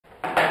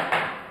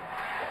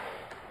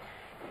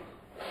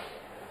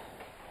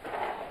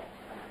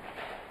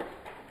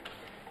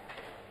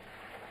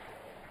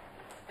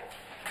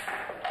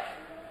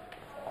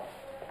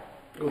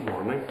Good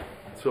morning.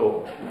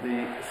 So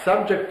the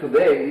subject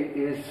today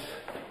is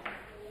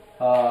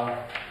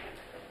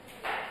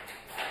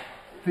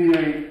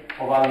theory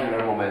of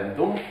angular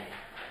momentum.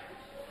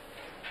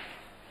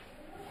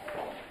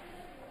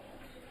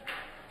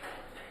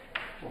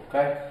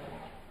 Okay.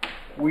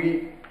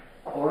 We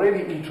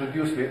already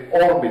introduced the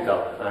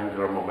orbital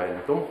angular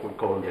momentum. We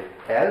call it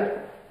L.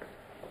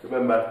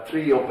 Remember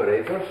three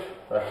operators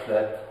such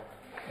that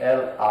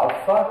L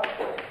alpha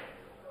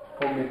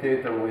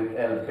commutator with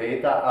L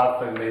beta,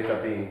 alpha and beta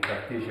being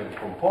Cartesian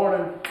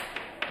component,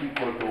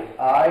 equal to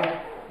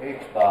I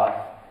h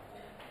bar,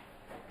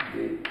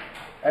 the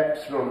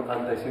epsilon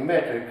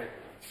antisymmetric,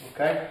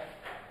 okay,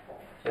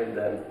 and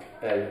then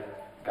L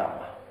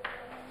gamma,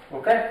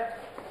 okay.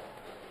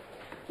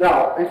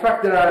 Now, in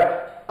fact, there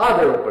are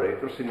other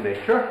operators in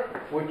nature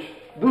which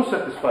do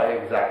satisfy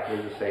exactly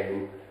the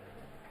same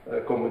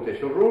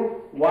commutation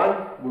rule. One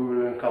we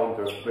will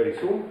encounter very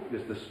soon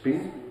is the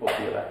spin of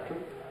the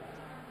electron.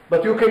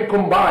 But you can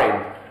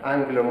combine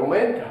angular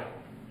momenta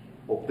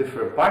of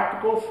different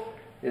particles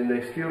and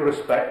they still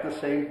respect the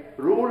same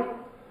rule.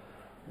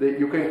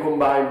 You can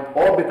combine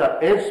orbital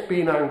and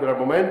spin angular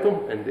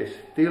momentum and they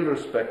still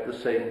respect the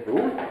same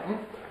rule.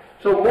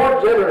 So more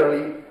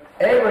generally,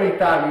 every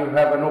time you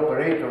have an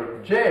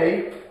operator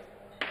J,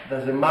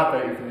 doesn't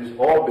matter if it is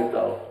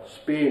orbital,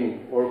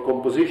 spin, or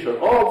composition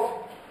of,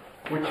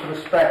 which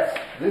respects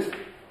these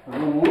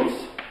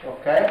rules,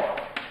 okay,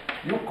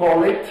 you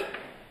call it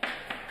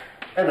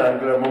an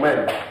angular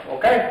momentum,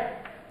 okay?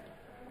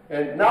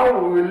 And now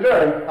we will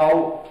learn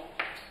how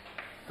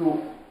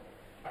to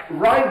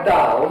write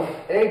down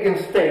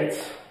eigenstates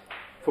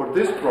for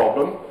this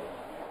problem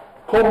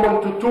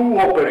common to two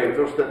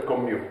operators that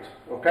commute,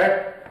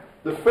 okay?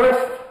 The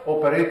first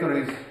operator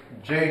is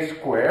J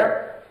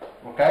square,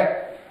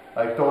 okay?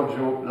 I told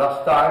you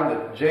last time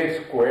that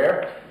J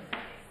square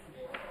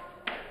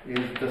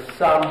is the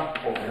sum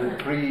of the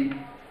three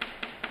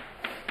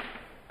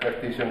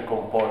Cartesian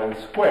component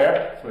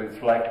square, so it's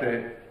like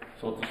the,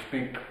 so to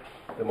speak,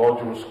 the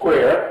modulo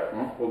square,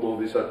 although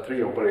these are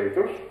three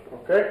operators,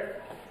 okay?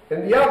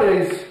 And the other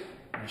is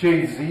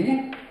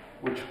Jz,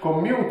 which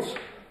commutes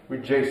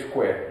with J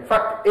square. In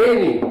fact,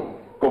 any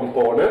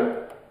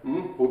component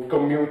would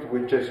commute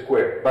with J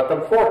square, but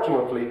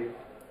unfortunately,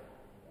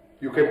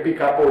 you can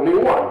pick up only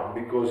one,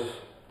 because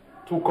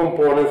two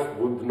components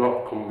would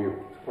not commute,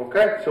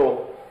 okay?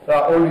 So there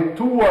are only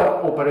two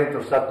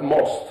operators at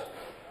most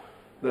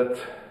that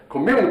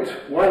commute.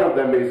 One of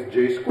them is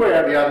J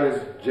square, the other is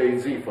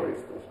Jz, for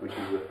instance, which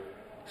is a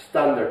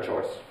standard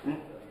choice.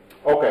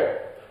 Okay,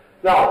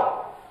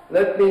 now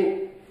let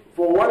me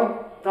for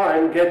one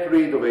time get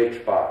rid of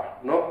H bar,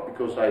 not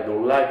because I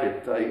don't like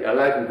it, I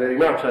like it very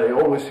much. I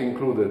always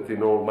include it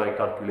in all my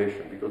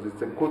calculation because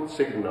it's a good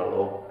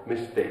signal of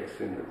mistakes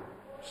in the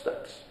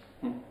steps,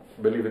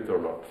 believe it or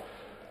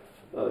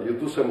not. You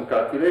do some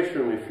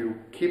calculation, if you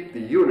keep the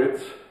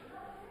units,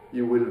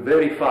 you will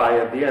verify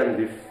at the end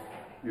if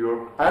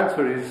your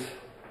answer is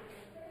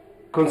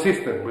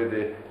consistent with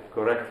the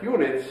correct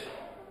units,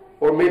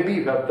 or maybe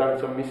you have done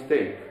some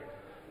mistake.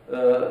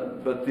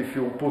 But if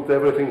you put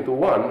everything to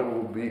one, it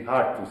will be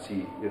hard to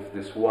see if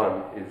this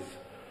one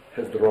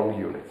has the wrong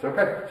units.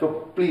 Okay,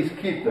 so please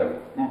keep them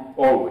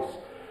always.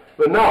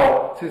 But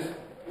now, since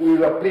we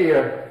will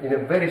appear in a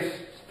very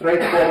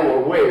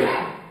straightforward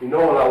way in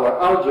all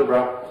our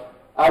algebra,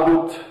 I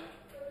would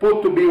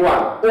put to be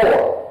one,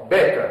 or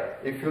better,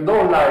 if you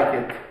don't like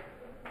it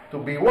to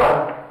be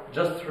one,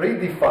 just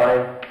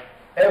redefine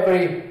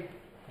every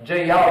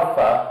J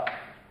alpha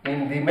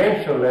in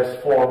dimensionless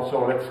form,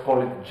 so let's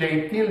call it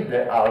J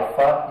tilde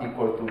alpha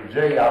equal to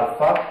J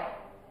alpha,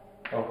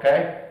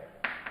 okay,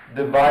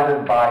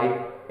 divided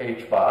by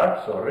H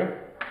bar, sorry,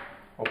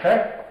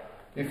 okay?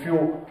 If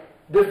you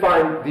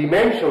define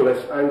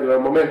dimensionless angular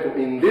momentum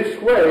in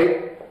this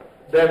way,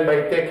 then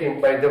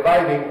by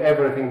dividing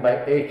everything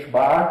by H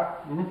bar,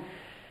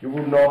 you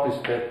will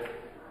notice that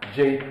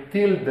J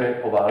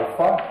tilde of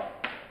alpha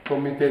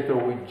commutator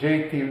with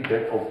J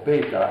tilde of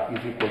beta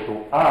is equal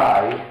to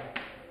I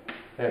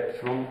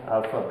epsilon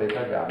alpha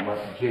beta gamma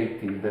J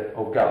tilde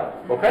of gamma.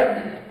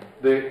 Okay?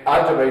 The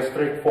algebra is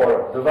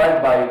straightforward.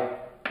 Divide by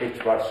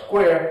H bar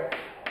square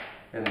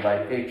and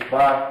by H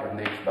bar and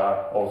H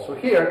bar also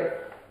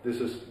here. This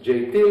is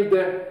J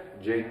tilde,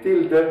 J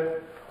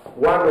tilde.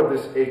 One of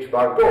this H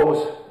bar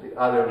goes, the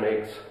other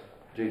makes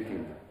J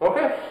tilde.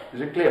 Okay?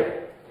 Is it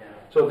clear? Yeah.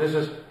 So this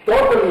is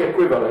totally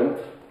equivalent,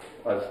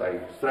 as I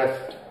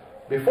stressed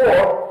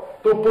before,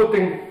 to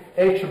putting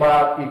H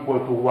bar equal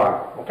to 1.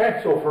 Okay?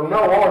 So from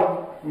now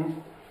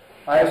on,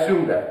 I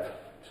assume that,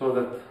 so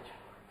that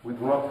we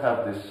do not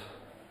have this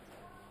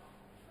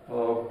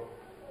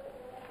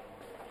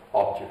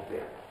object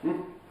there.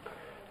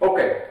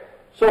 Okay.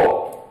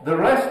 So the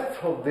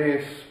rest of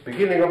this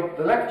beginning of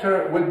the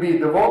lecture will be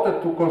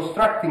devoted to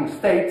constructing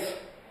states,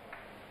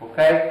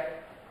 okay,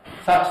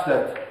 such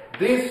that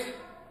this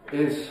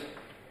is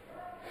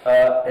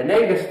an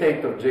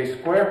eigenstate of J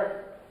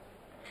square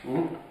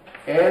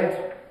and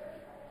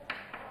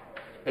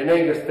an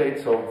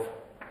eigenstates of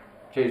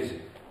Jz.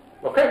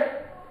 Okay?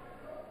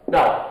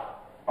 Now,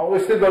 we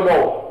still don't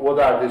know what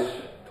are these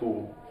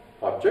two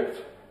objects.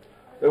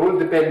 It will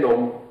depend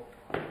on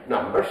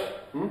numbers,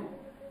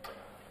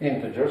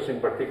 integers,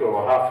 in particular,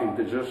 or half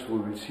integers, we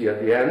will see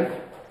at the end.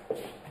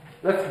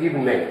 Let's give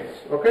names,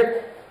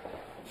 okay?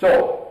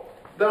 So,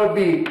 there will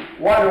be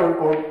one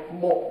or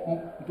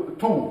more,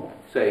 two,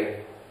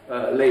 say,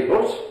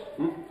 labels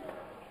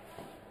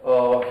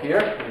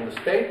here in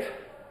the state.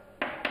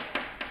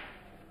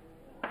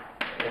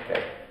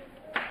 Okay.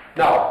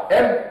 Now,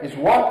 M is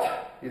what?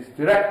 Is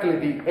directly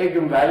the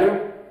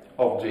eigenvalue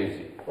of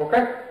Jz,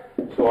 okay?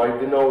 So I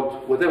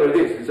denote whatever it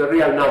is. It's a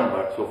real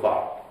number so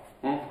far,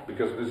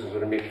 because this is a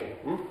remission.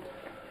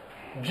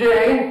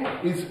 J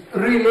is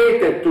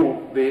related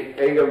to the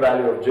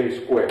eigenvalue of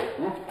J squared,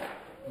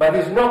 but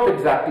it's not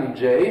exactly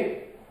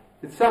J.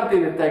 It's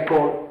something that I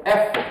call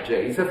f of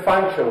J. It's a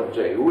function of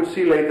J. We will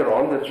see later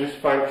on that this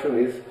function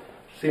is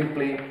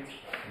simply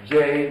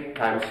J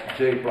times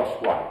J plus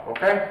 1,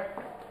 okay?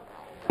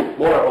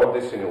 More about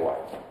this in a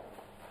while.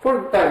 For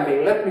the time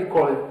being, let me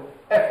call it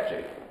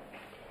Fj.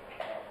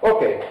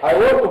 Okay, I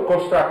want to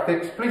construct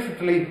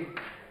explicitly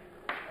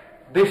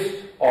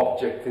this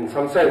object in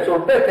some sense, or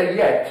better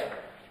yet,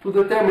 to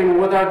determine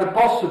what are the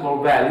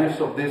possible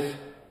values of these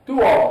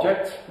two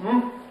objects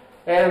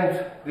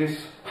and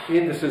these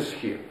indices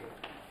here.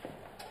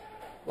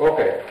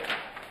 Okay,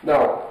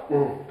 now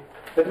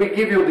let me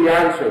give you the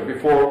answer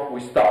before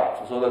we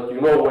start, so that you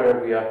know where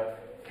we are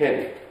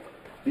heading.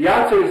 The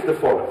answer is the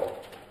following.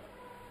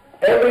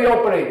 Every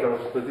operator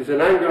that is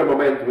an angular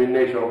momentum in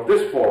nature of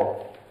this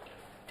form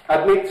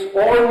admits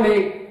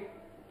only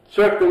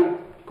certain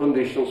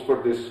conditions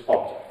for this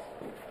object.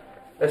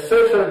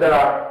 Essentially, there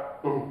are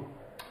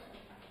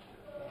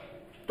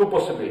two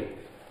possibilities.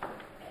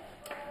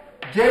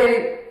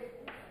 J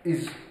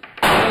is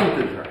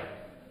integer,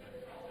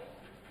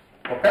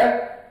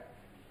 okay?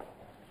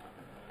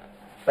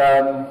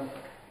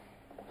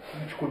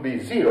 Which could be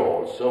 0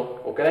 also,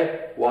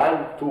 okay?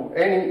 1, 2,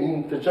 any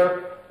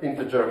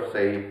integer,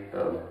 say,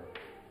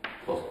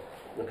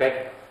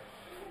 okay?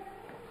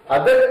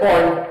 At that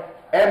point,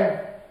 M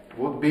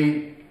would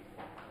be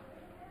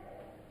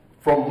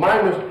from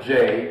minus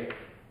J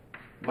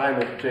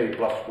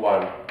plus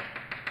 1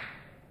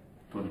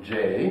 to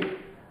J,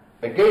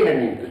 again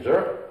an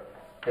integer,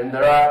 and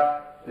there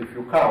are, if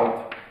you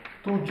count,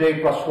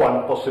 2J plus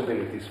 1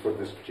 possibilities for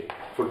this J,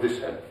 for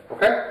this M,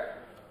 okay?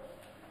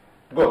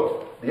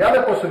 Good. The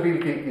other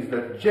possibility is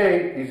that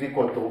J is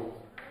equal to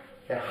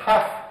a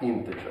half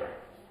integer.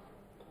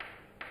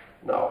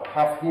 Now,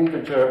 half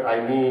integer, I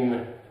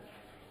mean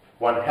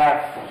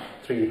 1/2,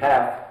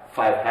 3/2,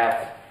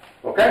 5/2,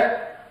 okay?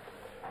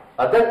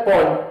 At that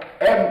point,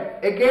 M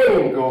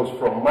again goes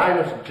from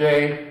minus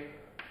J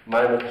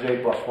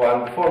plus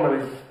 1. The formula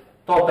is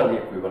totally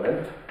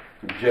equivalent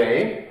to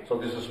J. So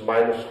this is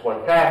minus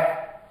 1/2,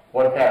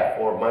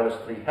 or minus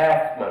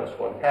 3/2, minus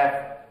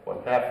 1/2,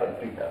 1/2, and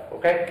 3/2,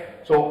 okay?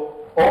 So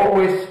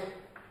always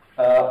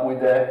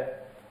with a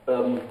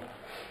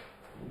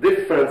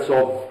difference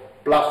of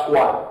plus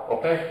 1,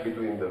 okay,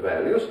 between the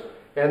values.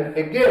 And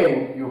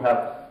again, you have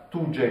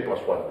 2J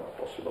plus 1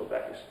 possible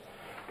values.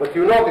 But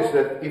you notice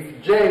that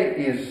if J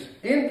is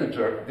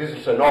integer, this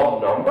is an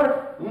odd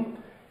number.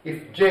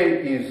 If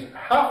J is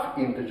half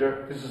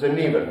integer, this is an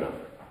even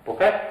number,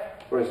 okay?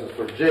 For instance,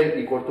 for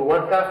J equal to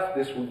 1/2,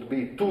 this would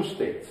be 2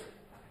 states.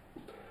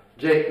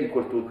 J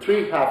equal to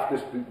 3/2,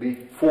 this would be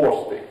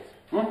 4 states.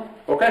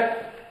 Okay?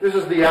 This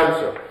is the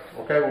answer.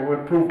 Okay, we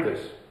will prove this.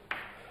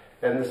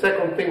 And the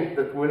second thing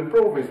that we'll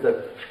prove is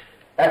that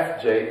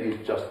Fj is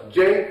just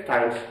J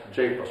times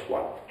J plus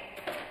 1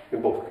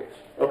 in both cases.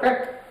 Okay?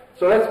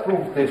 So let's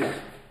prove this.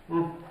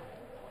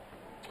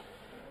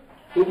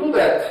 To do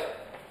that,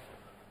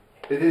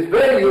 it is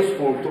very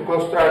useful to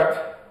construct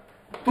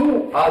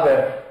two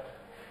other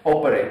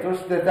operators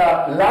that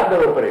are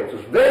ladder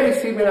operators, very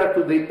similar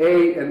to the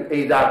A and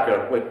A dagger,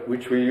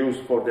 which we use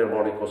for the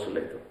harmonic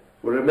oscillator.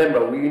 Well,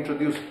 remember, we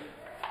introduced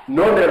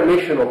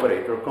non-Hermitian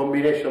operator,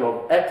 combination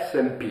of X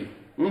and P.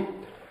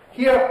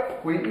 Here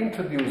we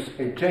introduce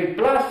a J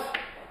plus,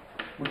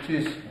 which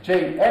is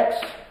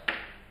Jx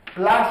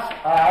plus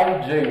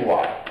Ijy,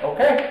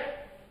 okay?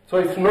 So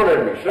it's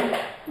non-Hermitian.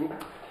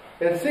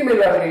 And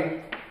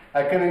similarly,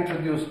 I can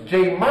introduce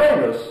J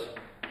minus,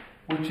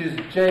 which is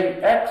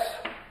Jx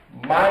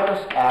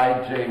minus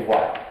Ijy,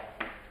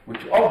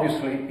 which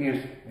obviously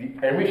is the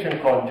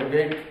Hermitian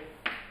conjugate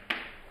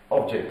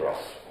of J plus.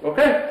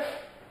 Okay?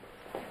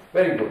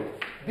 Very good.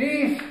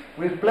 These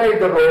will play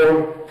the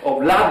role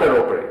of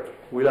ladder operator,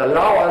 will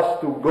allow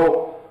us to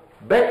go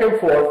back and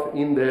forth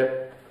in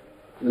the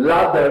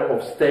ladder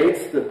of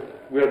states that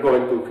we are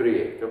going to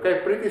create. Okay?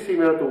 Pretty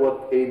similar to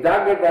what A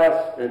dagger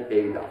does and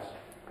A does.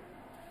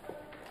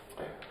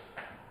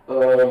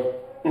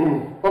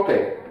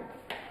 Okay.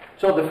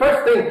 So the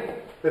first thing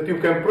that you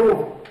can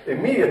prove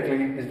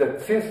immediately is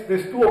that since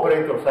these two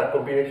operators are a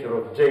combination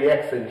of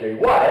Jx and Jy,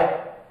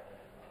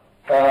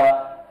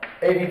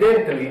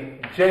 evidently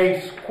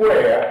J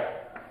square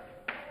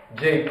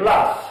J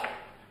plus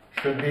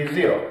should be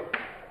 0.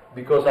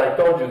 because I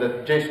told you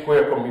that j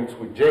squared commutes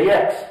with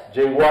jx,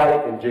 jy,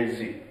 and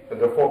jz, and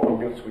therefore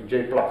commutes with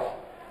j plus.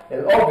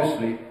 And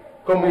obviously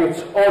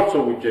commutes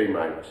also with j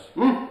minus.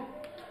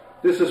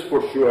 This is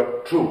for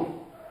sure true.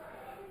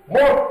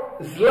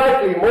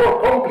 Slightly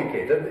more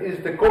complicated is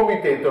the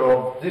commutator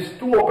of these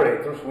two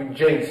operators with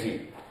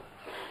jz.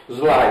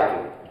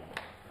 Slightly.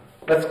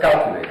 Let's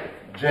calculate it.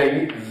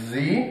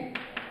 Jz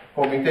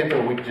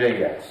commutator with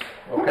jx,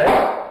 okay?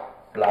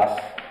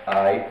 Plus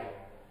I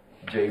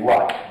jy.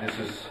 This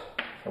is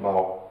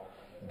somehow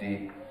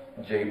the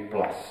j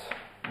plus.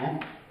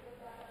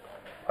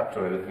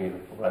 Actually, let me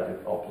write it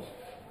opposite.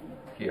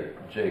 Here,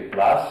 j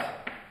plus,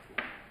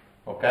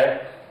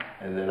 okay?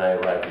 And then I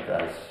write it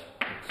as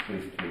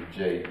explicitly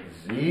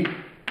jz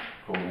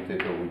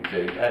commutator with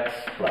jx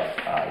plus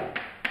I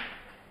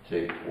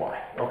jy.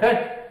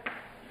 Okay?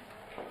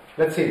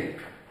 Let's see.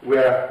 We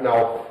are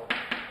now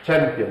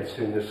champions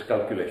in this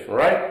calculation,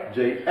 right?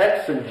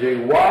 Jx and jy.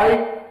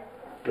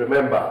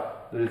 Remember,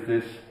 there is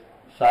this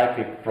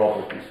cyclic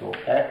property. So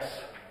x,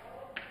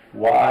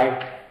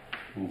 y,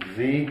 and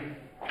z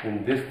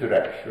in this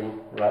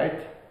direction,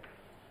 right?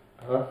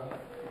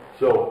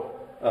 So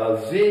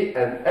z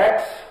and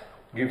x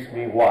gives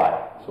me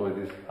y. So it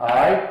is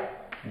I,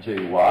 jy.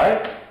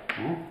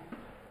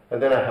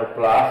 And then I have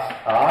plus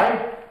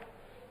I,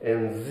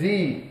 and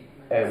z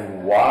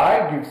and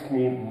y gives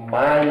me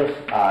minus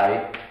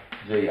I,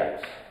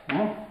 jx.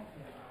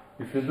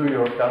 If you do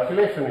your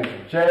calculation,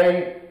 it's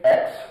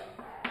jx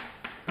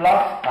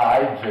plus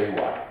I, jy.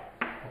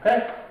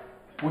 Okay?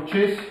 Which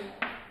is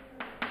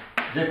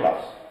j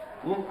plus.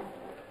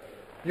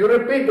 You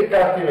repeat the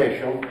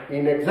calculation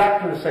in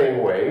exactly the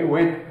same way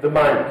with the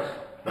minus.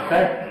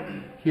 Okay?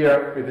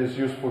 Here it is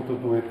useful to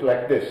do it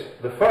like this.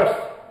 The first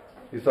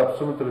is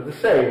absolutely the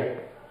same.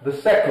 The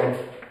second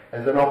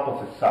has an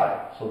opposite sign.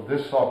 So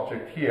this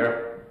object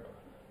here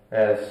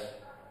has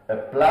a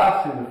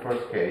plus in the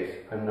first case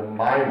and a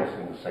minus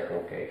in the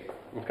second case.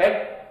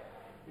 Okay?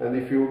 And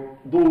if you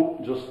do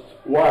just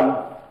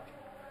one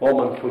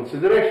moment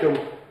consideration,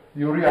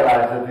 you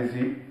realize that this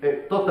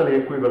is totally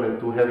equivalent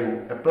to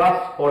having a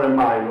plus or a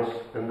minus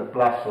and a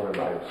plus or a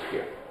minus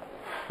here.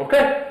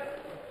 Okay?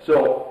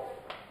 So,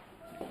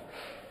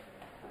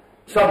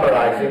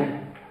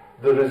 summarizing,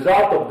 the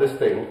result of this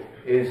thing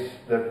is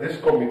that this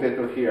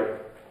commutator here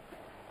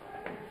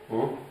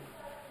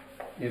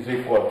is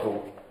equal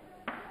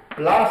to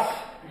plus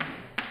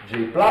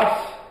j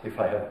plus, if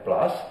I have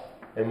plus,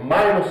 and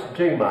minus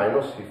j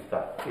minus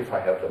if I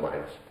have the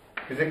minus.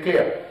 Is it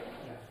clear?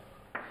 Yes.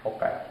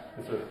 Okay.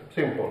 It's a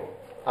simple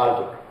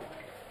algebra.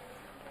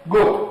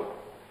 Good.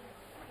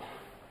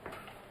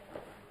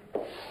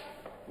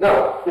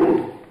 Now,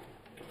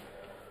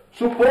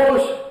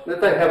 suppose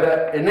that I have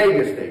an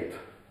eigenstate.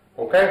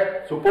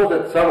 Okay? Suppose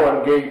that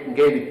someone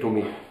gave it to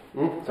me,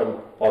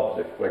 some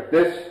object like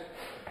this,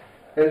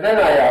 and then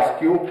I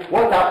ask you,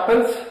 what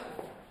happens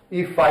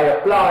if I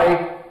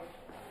apply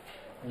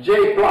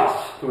j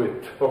plus to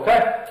it?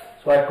 Okay?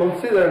 So I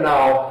consider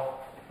now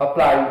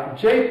applying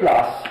j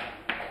plus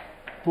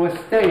to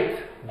a state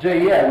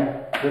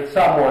Jn that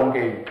someone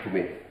gave to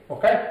me.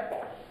 Okay?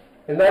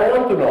 And I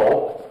want to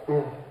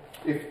know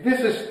if this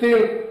is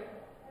still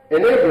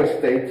an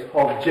eigenstate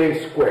of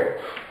j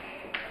squared.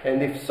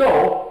 And if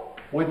so,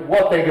 with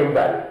what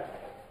eigenvalue?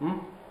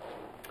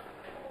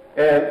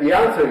 And the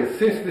answer is,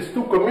 since these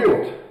two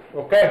commute,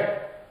 okay,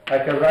 I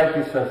can write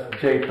this as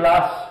j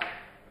plus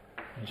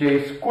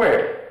j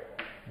squared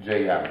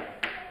Jm.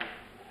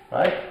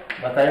 Right?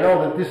 But I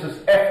know that this is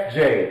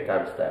fj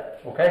times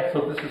that. Okay?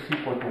 So this is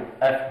equal to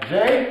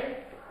fj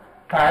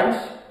times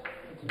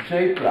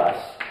j plus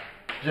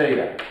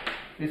jm.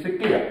 Is it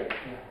clear?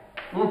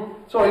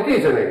 So it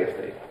is an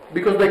eigenstate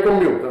because they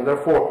commute, and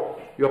therefore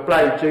you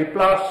apply j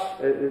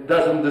plus, it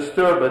doesn't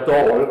disturb at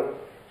all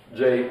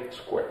j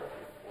squared.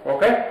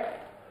 Okay?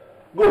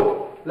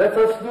 Good. Let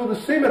us do the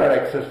similar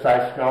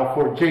exercise now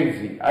for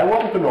jz. I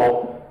want to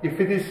know if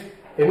it is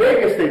an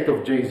eigenstate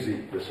of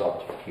jz, this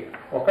object here.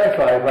 Okay,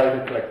 so I write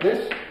it like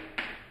this,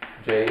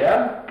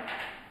 jm.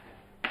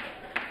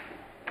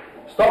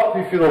 Stop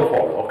if you don't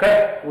follow,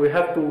 okay? We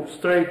have to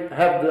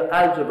have the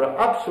algebra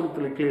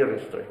absolutely clear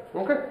and straight,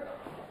 okay?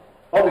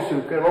 Obviously,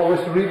 you can always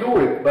redo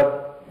it,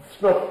 but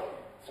it's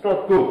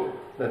not good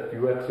that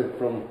you exit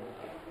from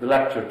the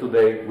lecture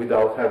today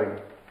without having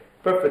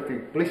perfectly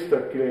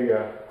blister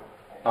clear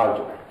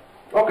algebra.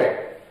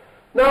 Okay,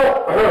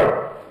 now,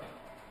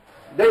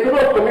 they do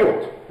not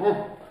commute,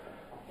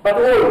 but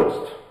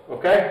almost,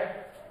 okay?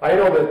 I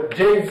know that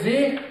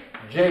jz,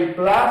 j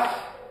plus,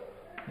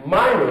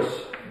 minus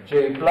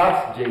j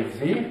plus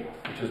jz,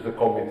 which is the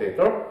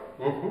commutator,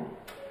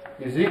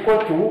 is equal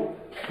to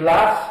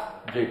plus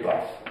j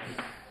plus.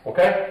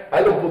 Okay?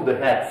 I don't put the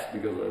hats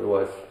because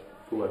otherwise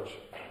too much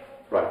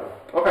writing.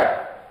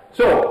 Okay,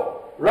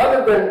 so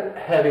rather than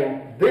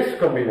having this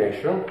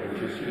combination,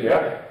 which is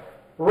here,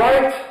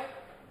 write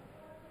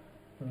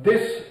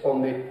this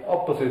on the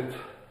opposite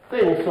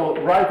thing, so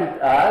write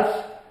it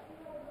as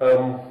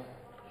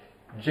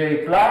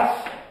j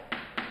plus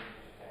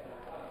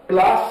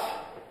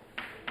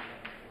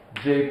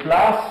J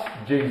plus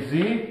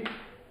Jz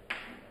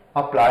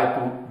applied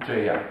to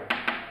Jm.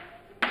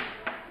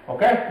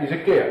 Okay? Is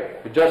it clear?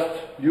 We just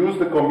use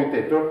the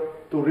commutator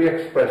to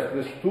re-express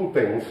these two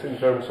things in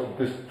terms of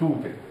these two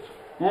things.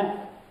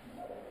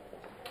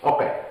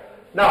 Okay.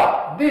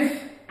 Now, this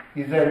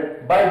is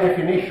by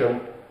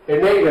definition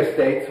an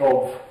eigenstate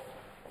of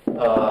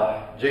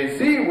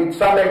Jz with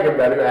some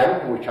eigenvalue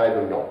m, which I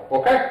don't know.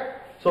 Okay?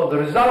 So the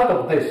result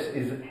of this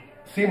is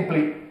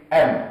simply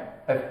m,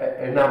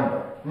 a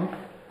number.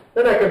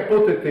 Then I can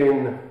put it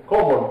in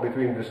common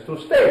between these two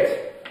states,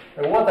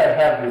 and what I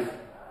have is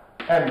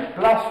m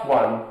plus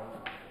 1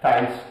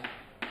 times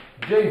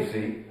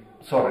J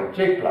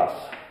plus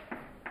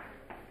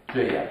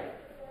Jm.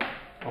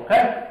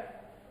 Okay?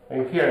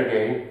 And here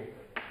again,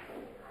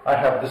 I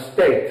have the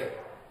state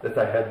that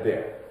I had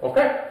there.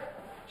 Okay?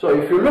 So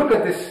if you look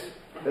at this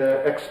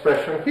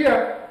expression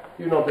here,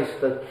 you notice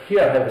that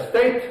here I have a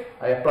state,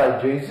 I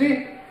apply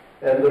Jz,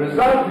 and the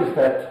result is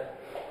that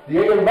the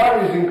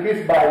eigenvalue is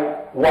increased by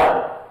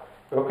 1.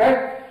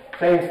 Okay?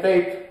 Same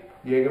state,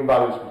 the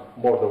eigenvalue is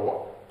more than 1.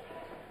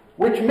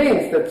 Which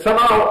means that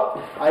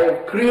somehow I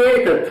have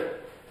created,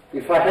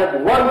 if I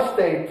had one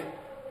state,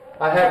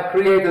 I have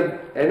created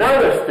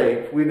another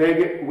state with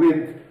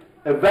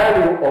a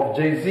value of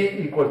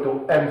Jz equal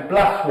to m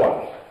plus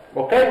 1.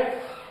 Okay?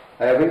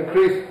 I have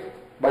increased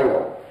by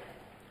 1.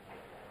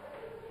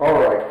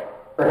 Alright.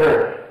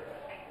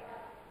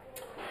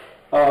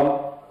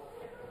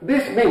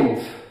 This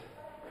means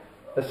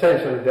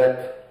essentially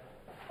that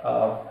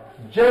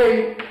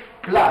J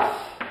plus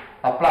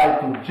applied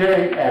to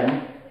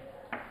Jm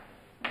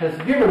has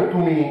given to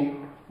me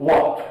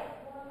what?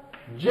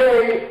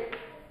 Jm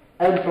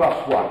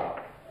plus 1.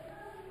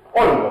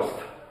 Almost.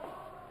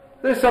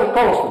 There is some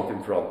constant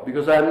in front,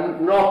 because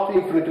I'm not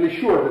infinitely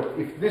sure that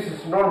if this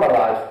is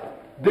normalized,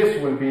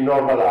 this will be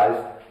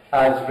normalized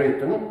as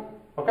written.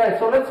 Okay,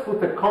 so let's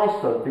put a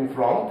constant in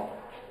front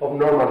of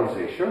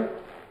normalization,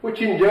 which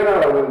in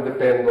general will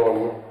depend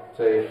on,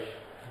 say,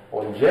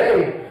 on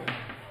J,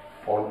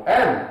 on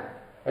M,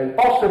 and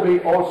possibly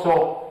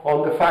also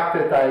on the fact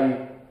that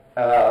I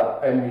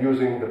am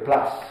using the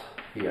plus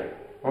here.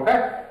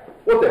 Okay?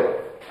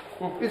 Whatever.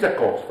 It's a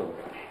constant.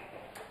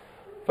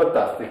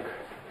 Fantastic.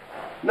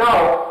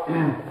 Now,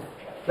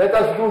 let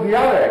us do the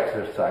other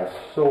exercise.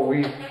 So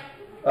we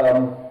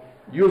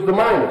use the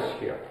minus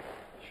here.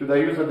 Should I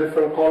use a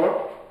different color?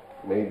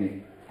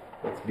 Maybe.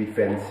 Let's be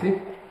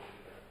fancy.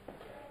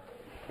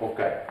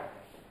 Okay.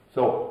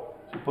 So,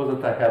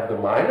 suppose that I have the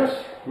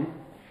minus.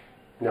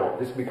 Now,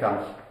 this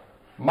becomes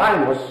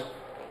minus.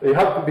 You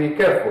have to be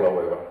careful,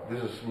 however.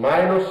 This is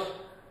minus,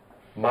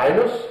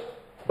 minus,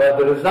 but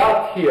the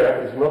result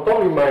here is not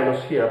only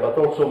minus here, but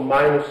also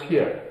minus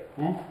here.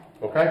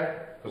 Okay?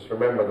 Because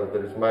remember that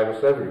there is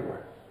minus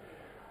everywhere.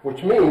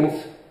 Which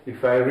means,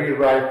 if I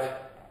rewrite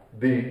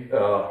the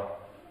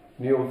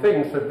new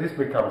things, that this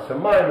becomes a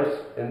minus,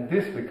 and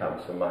this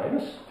becomes a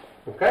minus.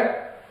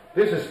 Okay?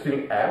 This is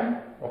still m.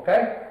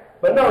 Okay?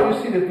 But now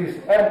you see that this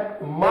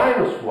m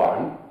minus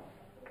 1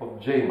 of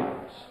j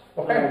minus.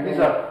 Okay? These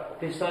are...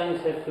 The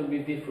signs have to be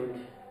different.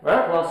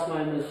 Huh? Plus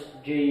minus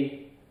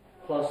j,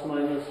 plus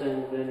minus,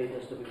 and then it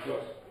has to be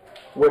plus.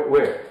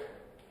 Where?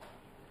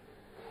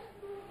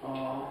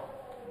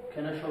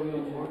 Can I show you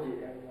on board?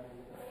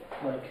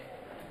 Like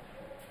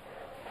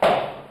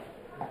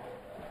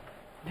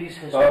this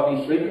has to be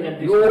here, and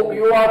this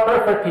you are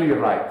perfectly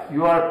right.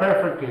 You are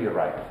perfectly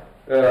right.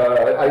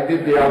 I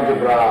did the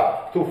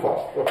algebra too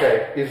fast.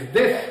 Okay. Is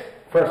this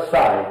first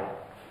sign?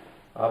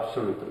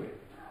 Absolutely.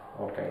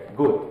 Okay.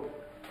 Good.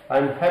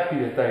 I'm happy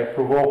that I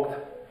provoked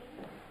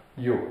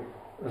you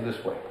in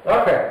this way.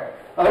 Okay.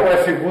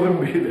 Otherwise, it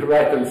wouldn't be the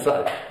right hand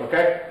side.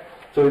 Okay.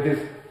 So it is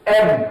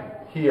m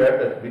here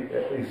that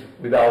is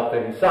without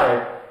any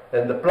sign,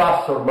 and the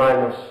plus or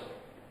minus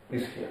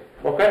is here.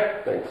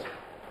 Okay? Thanks.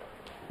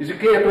 Is it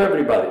clear to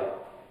everybody?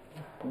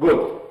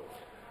 Good.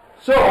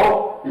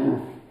 So,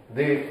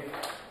 the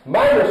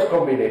minus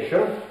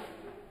combination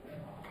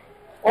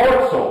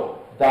also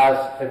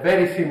does a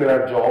very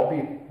similar job.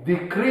 It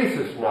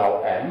decreases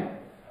now m.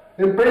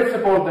 In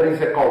principle, there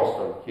is a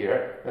constant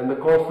here, and the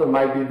constant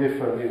might be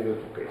different in the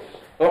two cases.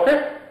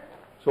 Okay?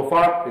 So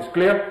far, it's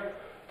clear?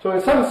 So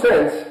in some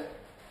sense,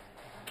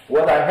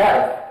 what I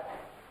have,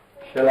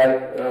 shall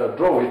I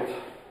draw it?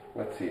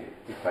 Let's see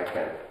if I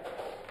can.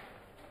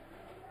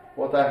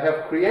 What I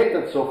have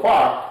created so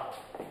far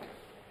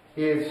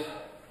is,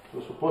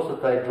 so suppose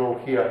that I draw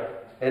here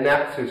an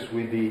axis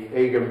with the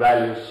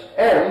eigenvalues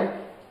m,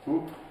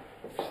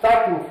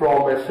 starting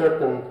from a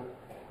certain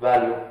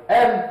value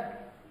m,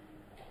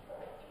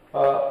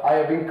 I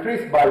have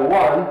increased by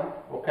 1,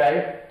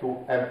 okay,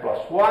 to m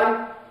plus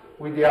 1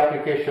 with the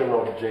application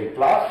of j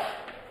plus.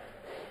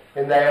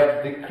 And I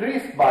have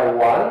decreased by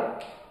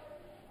 1,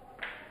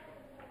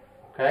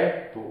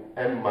 okay, to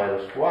m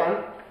minus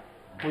 1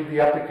 with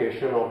the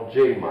application of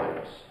j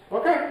minus.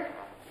 Okay?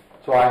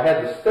 So I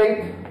had a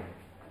state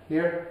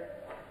here,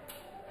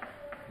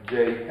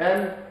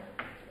 jm,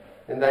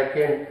 and I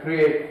can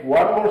create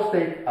one more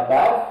state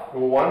above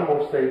and one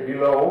more state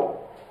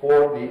below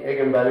for the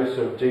eigenvalues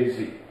of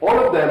Jz. All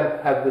of them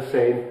have the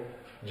same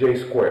J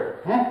squared.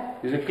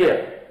 Is it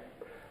clear?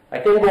 I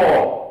can go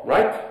on,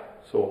 right?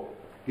 So,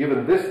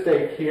 given this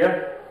state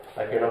here,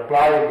 I can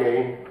apply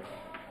again,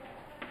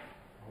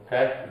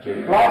 okay,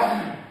 J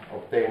plus,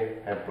 obtain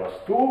n plus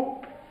 2,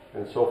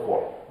 and so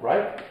forth,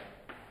 right?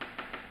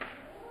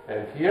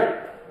 And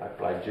here, I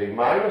apply J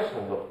minus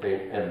and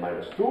obtain n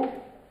minus 2,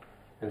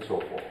 and so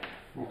forth.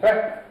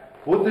 Okay?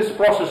 Would this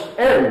process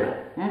end,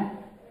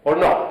 or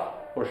not?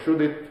 Or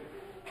should it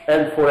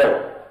end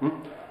forever?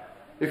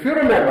 If you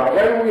remember,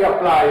 when we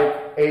applied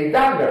a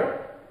dagger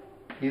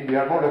in the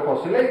harmonic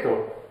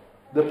oscillator,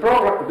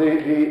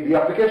 the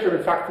application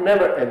in fact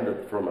never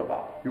ended from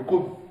above. You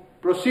could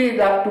proceed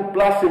up to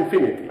plus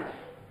infinity,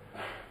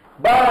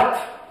 but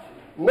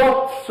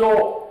not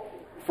so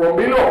from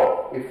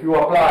below. If you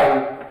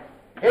apply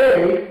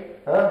A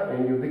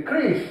and you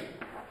decrease,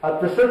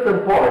 at a certain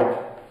point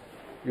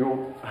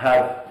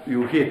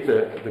you hit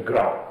the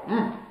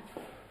ground.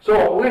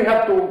 So we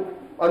have to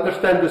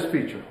understand this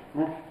feature.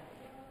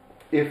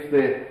 If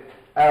the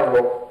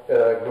arrow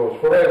goes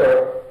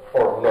forever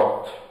or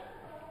not.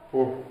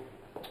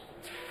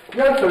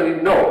 The answer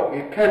is no,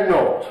 it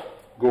cannot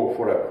go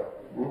forever.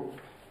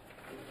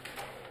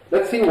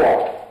 Let's see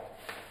why.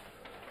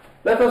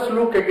 Let us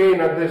look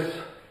again at this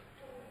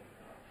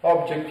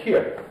object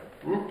here.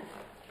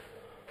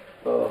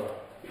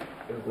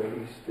 Where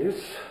is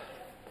this?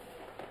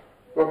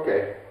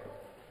 Okay.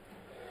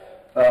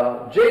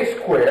 J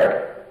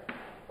square,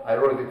 I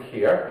wrote it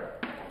here.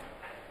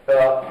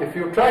 If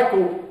you try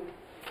to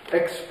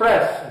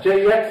express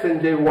Jx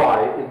and Jy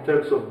in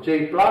terms of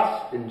J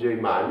plus and J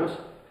minus,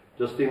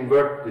 just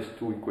invert these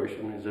two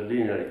equations. It's a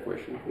linear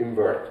equation.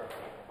 Invert.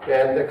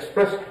 And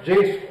express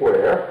J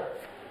square,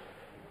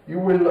 you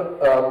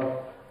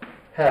will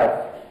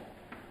have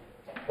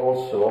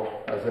also,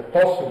 as a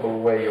possible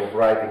way of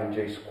writing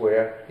J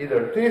square,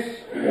 either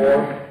this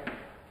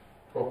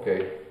or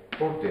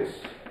this.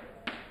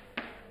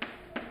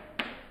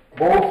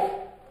 Both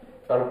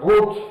are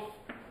good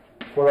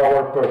for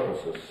our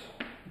purposes.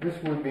 This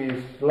will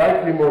be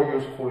slightly more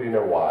useful in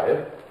a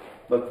while,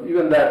 but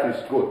even that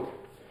is good.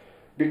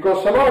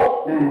 Because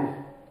somehow,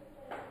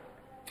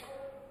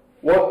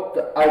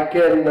 what I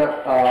can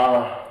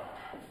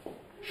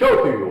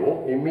show to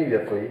you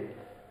immediately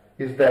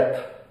is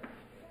that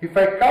if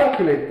I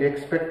calculate the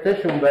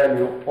expectation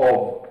value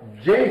of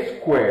J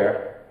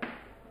square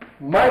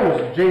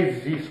minus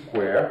Jz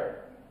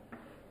square,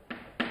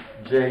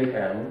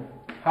 Jm,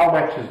 how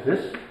much is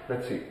this?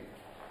 Let's see.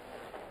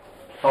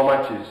 How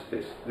much is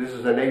this? This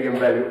is an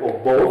eigenvalue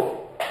of both,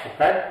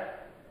 okay?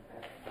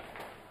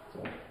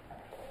 So,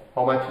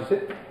 how much is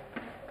it?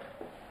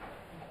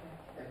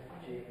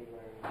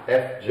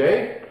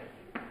 Fj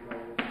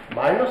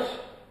minus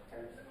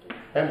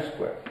m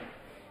squared.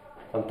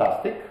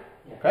 Fantastic,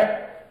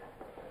 okay?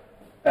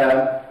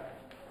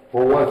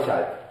 For one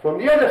side. From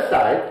the other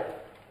side,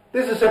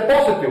 this is a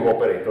positive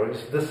operator.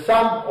 It's the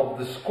sum of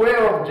the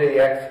square of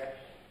Jx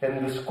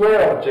and the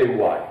square of Jy,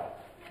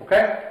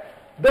 okay?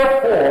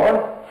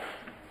 Therefore,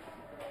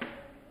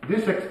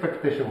 this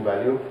expectation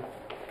value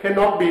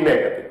cannot be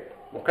negative,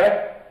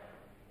 okay?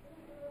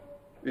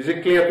 Is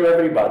it clear to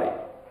everybody?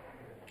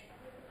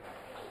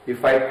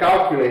 If I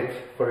calculate,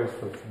 for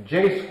instance,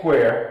 J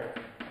square,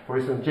 for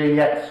instance,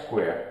 Jx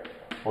square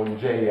on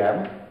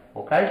Jm,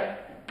 okay?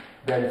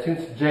 Then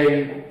since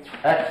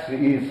Jx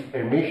is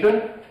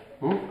emission,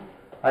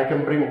 I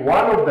can bring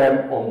one of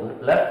them on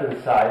the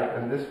left-hand side,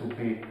 and this would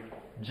be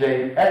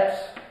Jx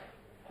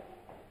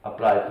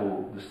applied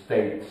to the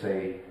state,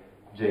 say,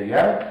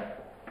 Jm.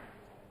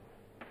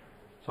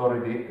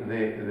 Sorry,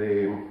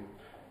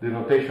 the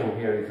notation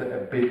here is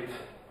a bit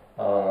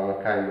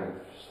kind of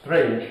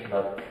strange,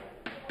 but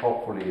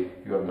hopefully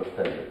you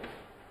understand it.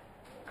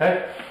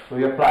 Okay? So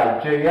you apply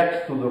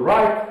Jx to the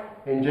right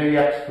and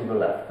Jx to the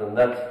left, and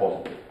that's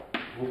positive.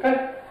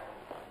 Okay?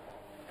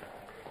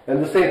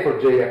 And the same for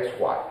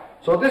Jxy.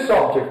 So this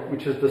object,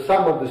 which is the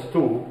sum of these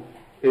two,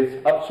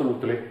 is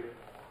absolutely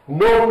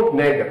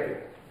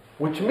non-negative,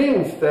 which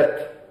means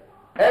that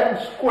m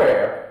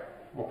squared,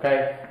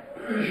 okay,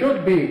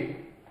 should be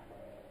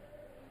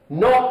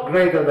not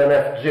greater than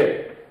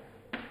fj.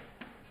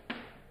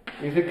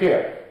 Is it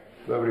clear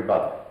to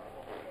everybody?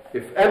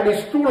 If m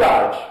is too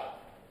large,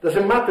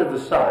 doesn't matter the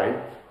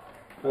sign,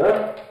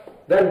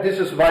 then this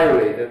is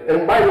violated.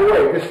 And by the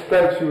way, this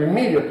tells you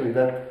immediately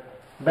that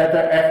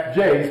beta fj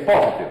is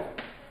positive.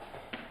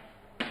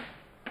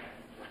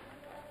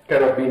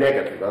 Cannot be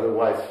negative,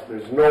 otherwise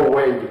there's no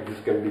way that this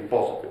can be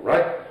positive,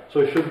 right? So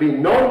it should be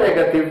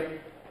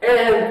non-negative,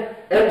 and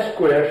m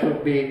squared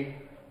should be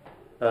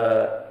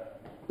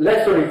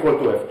less or equal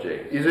to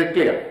fj. Is it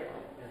clear?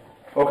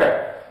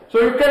 Okay. So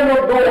you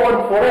cannot go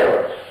on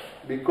forever,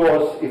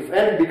 because if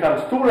n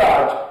becomes too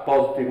large,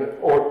 positive,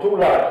 or too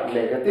large,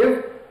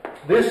 negative,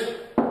 this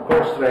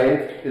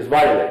constraint is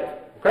violated.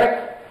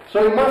 Okay?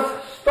 So you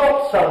must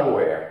stop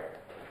somewhere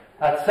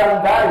at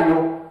some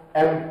value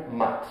m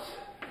max,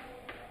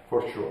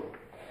 for sure.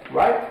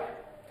 Right?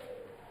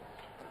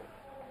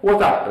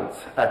 What happens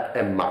at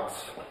m max?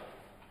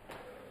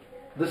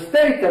 the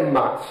state M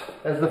max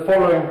has the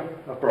following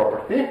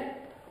property.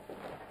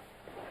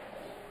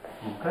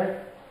 Okay?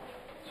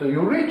 So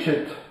you reach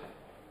it,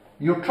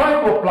 you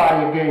try to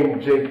apply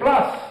again J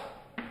plus,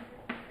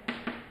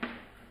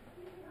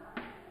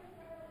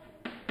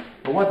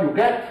 and what you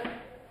get?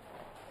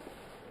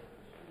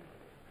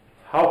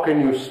 How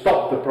can you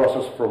stop the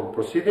process from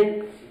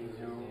proceeding?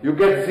 You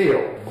get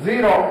zero.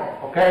 Zero,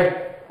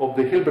 okay, of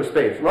the Hilbert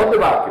space, not the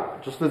vacuum,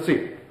 just the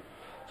zero.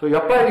 So you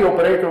apply the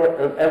operator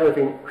and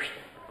everything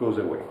goes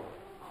away.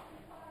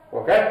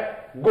 Okay?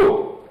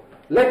 Good.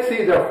 Let's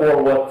see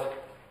therefore what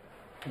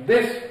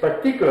this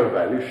particular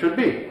value should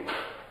be.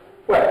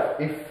 Well,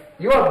 if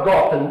you have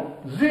gotten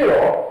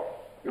zero,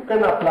 you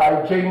can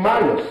apply J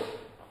minus,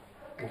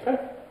 okay,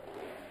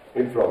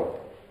 in front.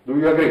 Do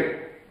you agree?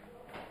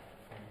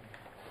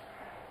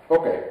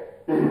 Okay.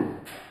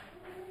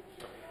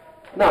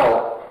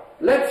 Now,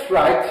 let's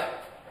write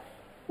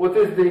what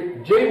is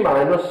the J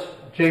minus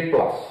J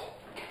plus.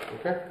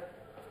 Okay?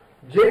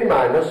 J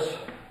minus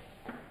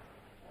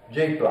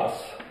J plus.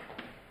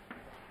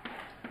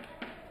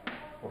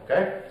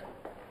 Okay?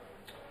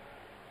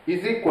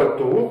 Is equal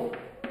to,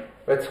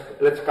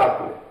 let's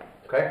calculate.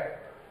 Okay?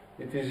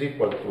 It is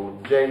equal to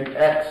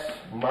Jx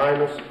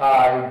minus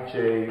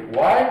Ijy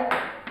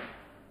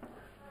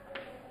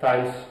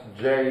times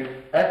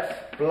Jx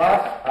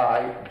plus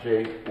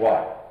Ijy.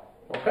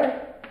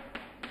 Okay?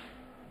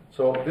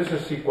 So this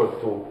is equal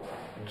to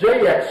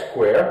Jx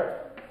squared.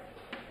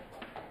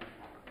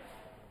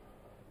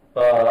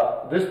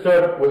 This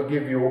term will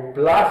give you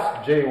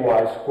plus Jy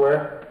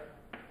squared.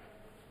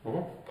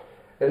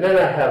 And then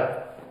I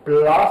have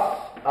plus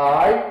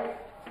I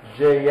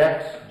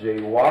Jx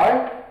Jy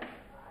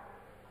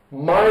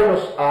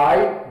minus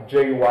I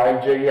Jy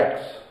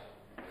Jx.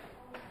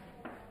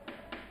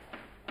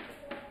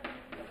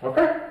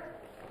 Okay?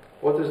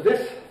 What is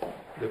this?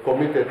 The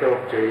commutator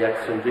of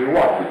Jx and Jy.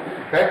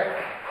 Okay?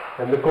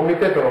 And the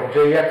commutator of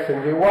Jx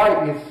and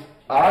Jy is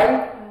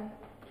I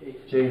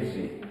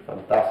Jz.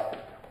 Fantastic.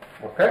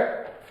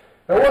 Okay?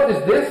 And what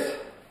is this?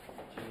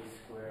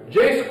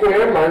 J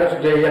squared minus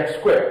Jx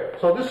squared.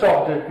 So this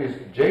object is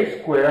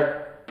J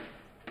squared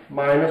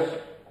minus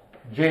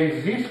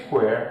Jz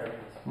squared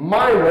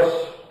minus,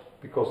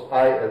 because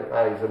I and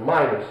I is a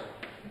minus,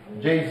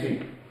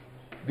 Jz.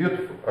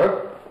 Beautiful,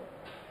 huh?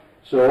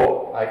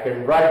 So I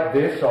can write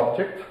this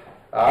object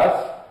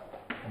as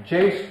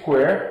J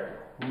squared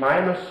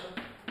minus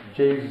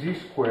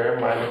Jz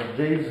squared minus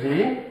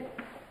Jz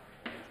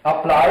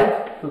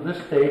applied to the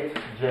state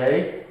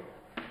J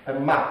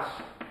and max.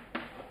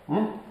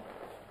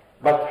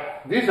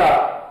 But these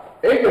are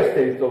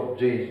eigenstates of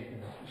J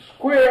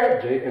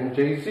squared, J and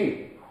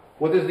Jz.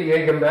 What is the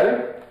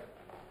eigenvalue?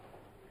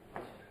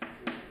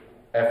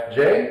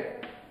 Fj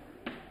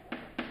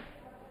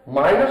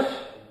minus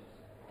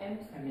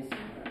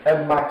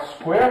M max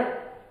squared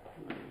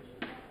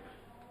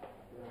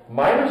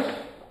minus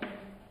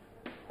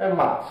M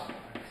max.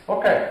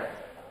 Okay.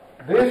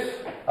 This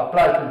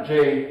applied to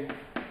J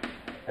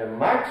and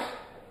max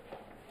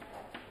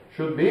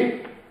should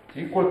be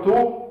equal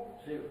to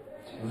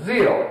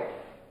 0.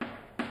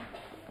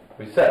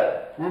 We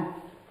said.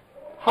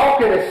 How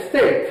can a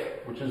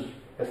state, which is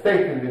a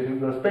state in the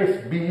Hilbert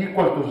space, be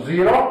equal to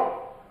 0?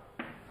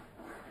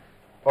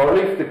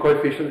 Only if the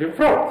coefficient in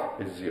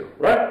front is 0,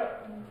 right?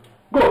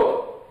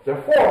 Good.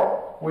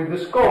 Therefore, we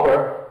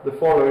discover the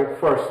following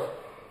first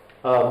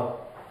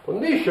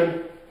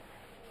condition,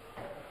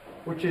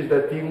 which is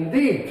that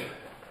indeed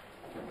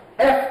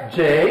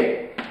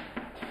Fj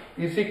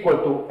is equal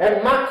to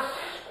M max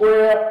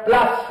squared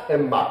plus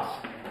M max.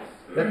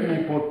 Let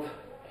me put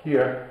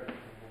here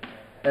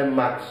M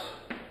max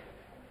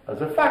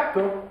as a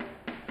factor.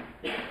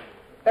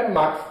 M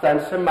max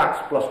times M max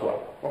plus 1.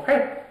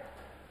 Okay?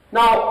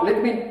 Now,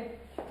 let me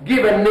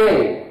give a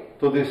name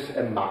to this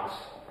M max.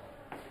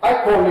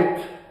 I call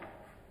it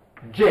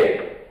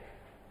J.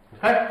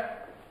 Okay?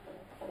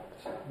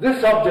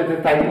 This object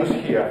that I use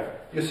here,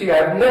 you see,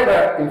 I've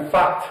never, in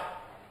fact,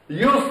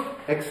 used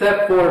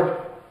except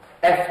for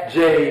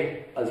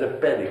Fj as a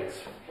appendix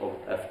of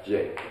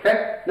Fj.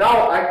 Okay?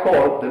 Now I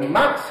call the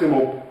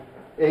maximum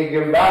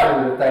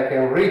eigenvalue that I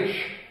can reach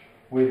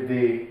with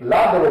the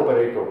ladder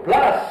operator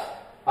plus,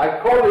 I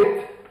call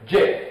it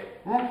J.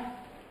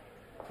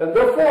 And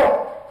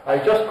therefore, I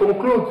just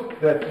conclude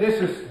that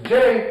this is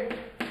J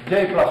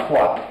plus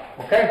 1,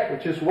 okay?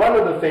 Which is one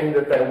of the things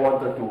that I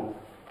wanted to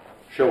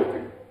show to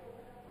you.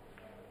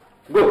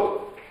 Good.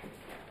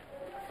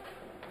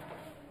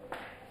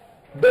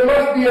 There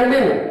must be a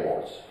minimum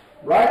also,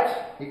 right?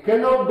 It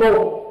cannot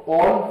go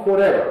on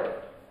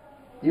forever,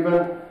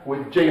 even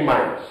with J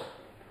minus.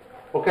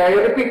 Okay, I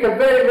repeat a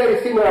very,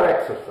 very similar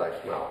exercise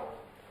now.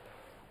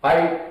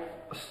 I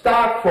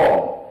start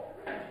from,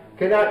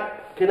 can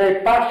I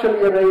partially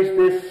erase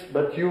this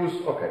but use,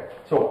 okay,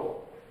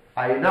 so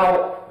I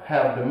now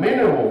have the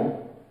minimum,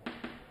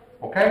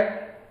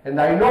 okay, and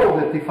I know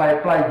that if I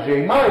apply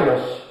J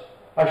minus,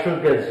 I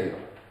should get 0.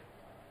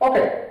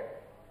 Okay,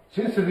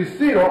 since it is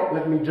 0,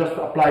 let me just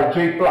apply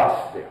J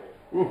plus there.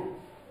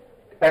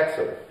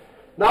 Excellent.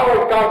 Now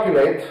I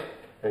calculate,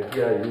 and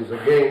here I use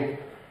again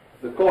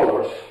the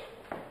colors,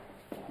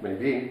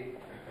 maybe.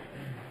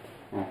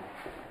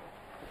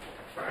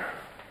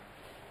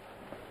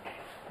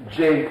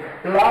 J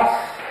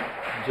plus,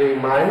 J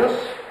minus.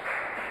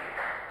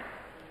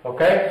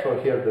 Okay, so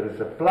here there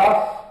is a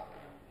plus,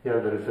 here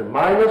there is a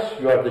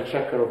minus. You are the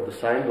checker of the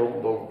sign,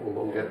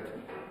 don't get.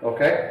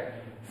 Okay,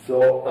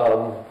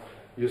 so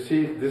you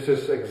see this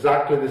is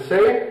exactly the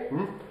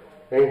same.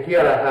 And here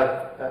I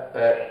have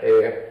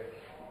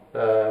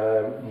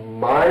a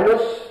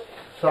minus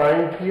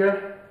sign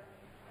here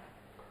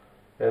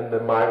and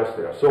the minus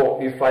there.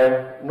 So if I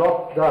am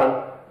not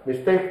done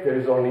mistake, there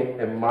is only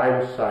a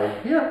minus sign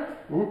here,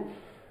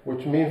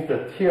 which means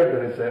that here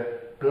there is a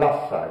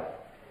plus sign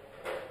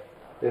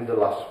in the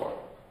last one.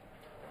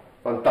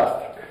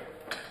 Fantastic.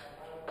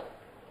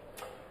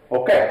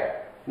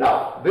 Okay,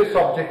 now this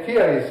object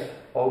here is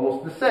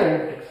almost the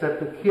same, except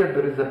that here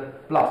there is a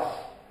plus.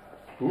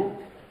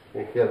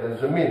 And here there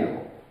is a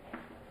minimum.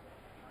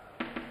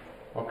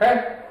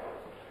 Okay?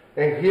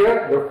 And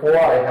here, therefore,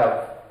 I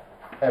have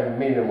a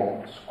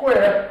minimum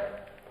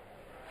square,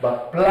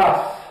 but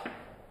plus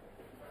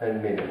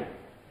and minimum.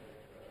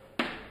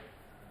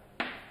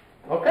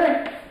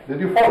 Okay? Did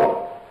you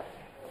follow?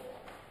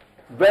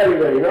 Very,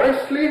 very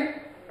nicely.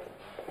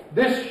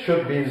 This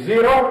should be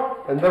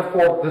 0, and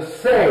therefore the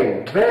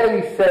same,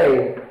 very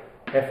same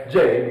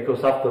fj,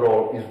 because after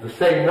all is the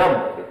same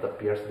number that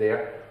appears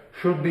there,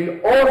 should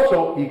be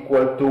also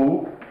equal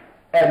to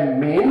m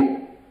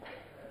min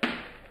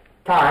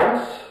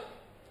times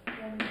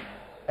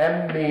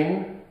m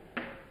min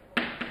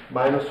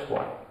minus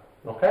 1.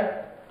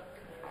 Okay?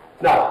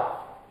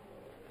 Now,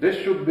 this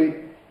should be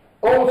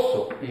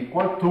also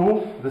equal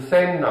to the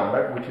same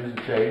number, which is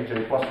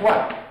j plus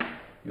 1.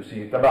 You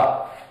see it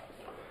above.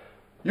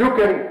 You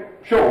can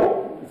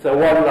show, it's a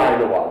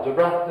one-line of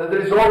algebra, that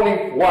there is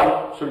only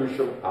one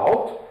solution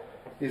out,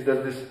 is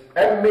that this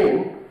m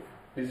min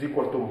is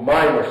equal to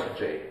minus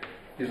j,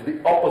 is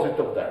the opposite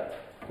of that.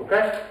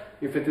 Okay?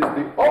 If it is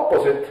the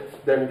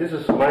opposite, then this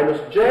is minus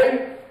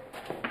j,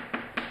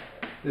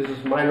 this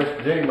is minus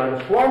j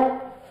minus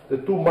 1, the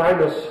two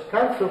minus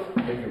cancel,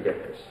 and you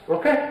get this.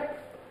 Okay?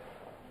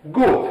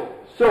 Good.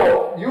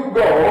 So you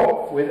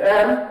go with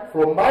m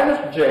from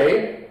minus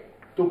j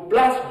to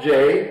plus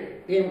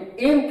j in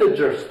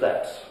integer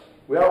steps.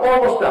 We are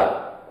almost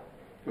done.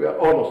 We are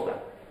almost done.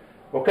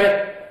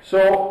 Okay?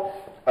 So,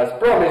 as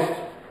promised,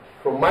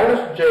 from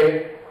minus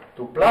j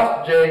to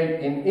plus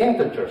j in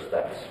integer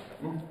steps.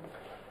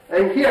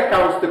 And here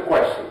comes the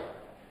question.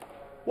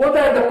 What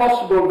are the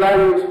possible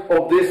values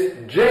of this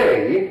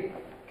j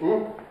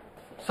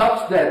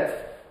such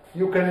that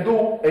you can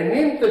do an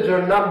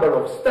integer number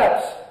of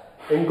steps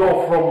and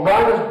go from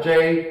minus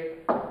j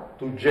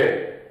to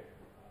j?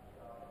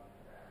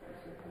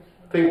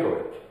 Think of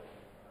it.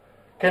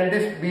 Can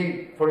this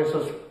be, for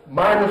instance,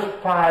 minus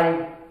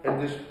pi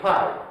and this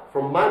pi,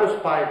 from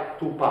minus pi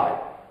to pi,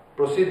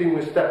 proceeding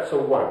with steps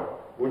of 1?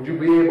 Would you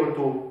be able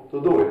to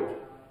do it?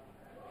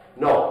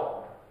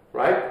 No,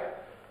 right?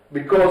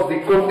 Because the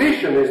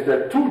condition is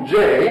that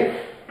 2j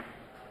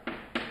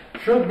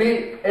should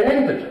be an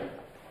integer.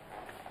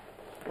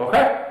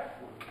 Okay?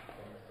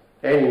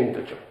 Any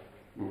integer.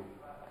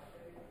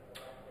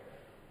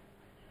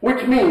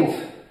 Which means,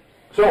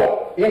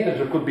 so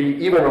integer could be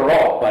even or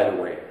odd, by the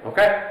way.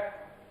 Okay?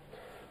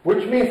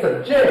 Which means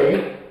that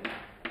j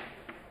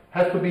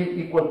has to be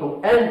equal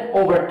to n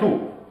over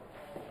 2.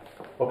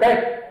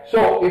 Okay?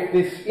 So if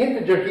this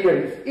integer here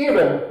is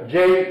even,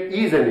 j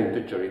is an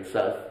integer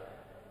itself.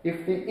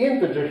 If the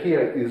integer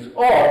here is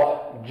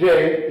odd, j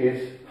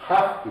is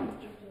half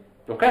integer.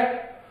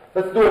 Okay?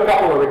 Let's do a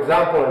couple of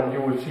examples and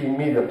you will see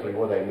immediately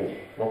what I mean.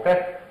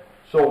 Okay?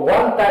 So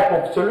one type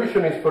of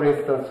solution is, for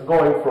instance,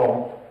 going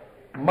from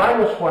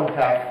minus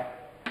 1/2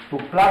 to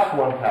plus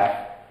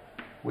 1/2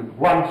 with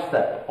one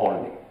step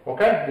only.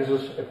 Okay? This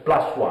is a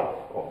plus 1,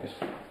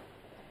 obviously.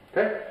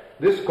 Okay?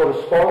 This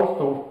corresponds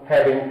to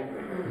having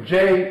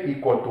j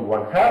equal to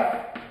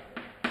 1/2.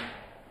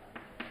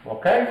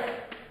 Okay?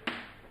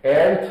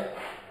 And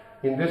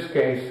in this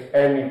case,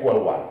 n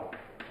equal 1.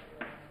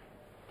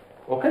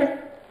 Okay?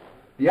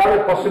 The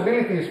other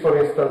possibility is, for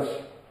instance,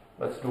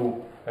 let's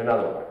do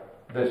another one.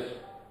 This.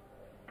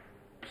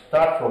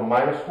 Start from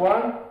minus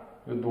 1,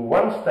 you do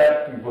one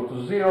step, you go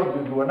to 0,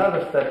 you do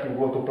another step, you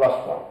go to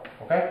plus 1.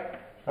 Okay?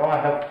 Now I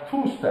have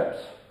two steps.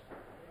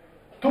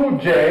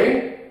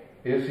 2j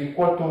is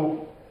equal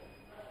to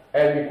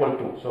n equal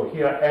 2. So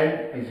here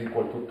n is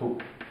equal to 2.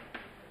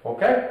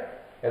 Okay?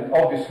 And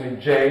obviously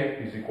j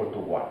is equal to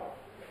 1.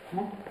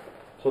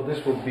 So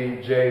this would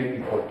be j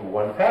equal to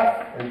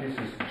 1/2, and this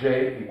is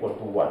j equal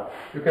to 1.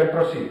 You can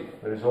proceed.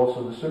 There is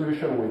also the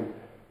solution with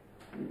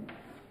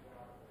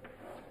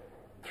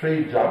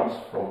 3 jumps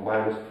from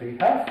minus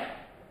 3/2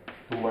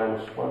 to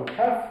minus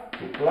 1/2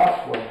 to plus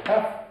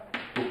 1/2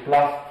 to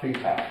plus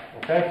 3/2.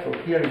 Okay, so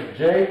here is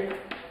j,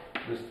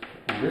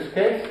 in this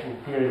case, and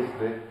here is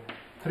the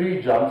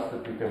 3 jumps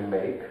that you can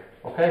make,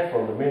 okay,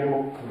 from the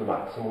minimum to the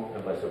maximum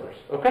and vice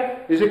versa. Okay,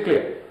 is it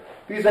clear?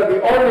 These are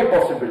the only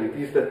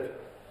possibilities that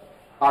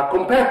are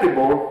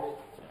compatible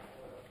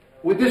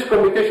with this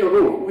commutation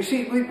rule. We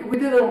see, we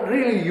didn't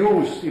really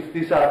use if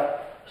these are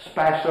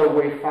special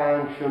wave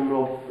function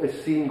of a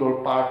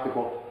single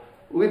particle.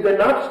 With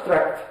an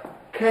abstract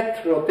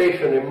ket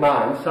rotation in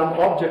mind, some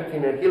object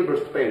in a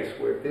Hilbert space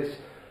where this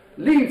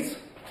leads,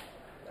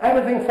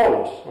 everything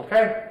follows,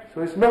 okay?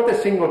 So it's not a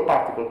single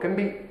particle. It can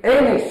be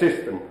any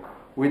system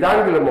with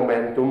angular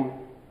momentum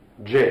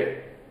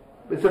J.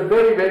 It's a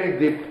very, very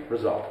deep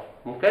result,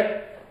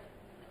 okay?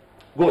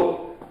 Good.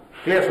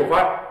 Clear so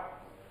far?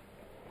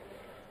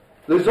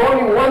 There's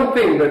only one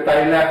thing that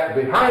I left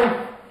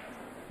behind,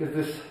 is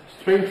this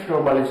strange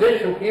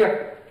normalization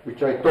here,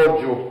 which I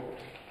told you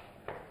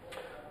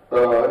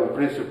in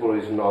principle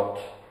is not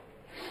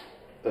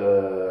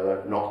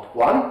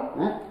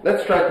one.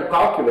 Let's try to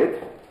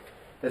calculate.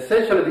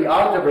 Essentially, the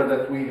algebra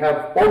that we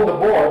have on the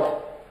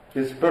board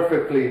is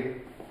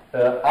perfectly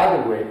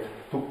adequate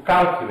to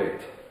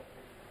calculate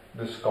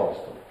this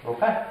constant.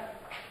 Okay?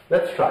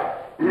 Let's try.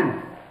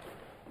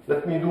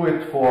 Let me do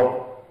it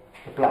for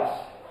the plus.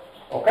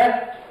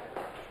 Okay?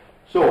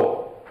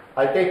 So,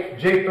 I take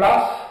J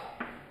plus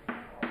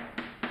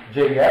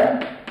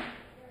Jm,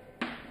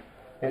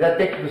 and I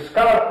take the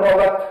scalar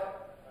product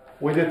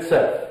with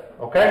itself.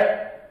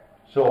 Okay?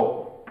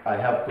 So, I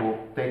have to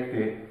take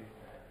the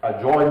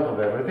adjoint of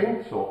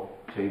everything, so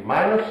J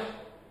minus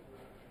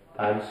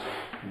times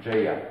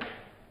Jm.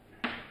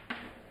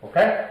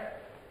 Okay?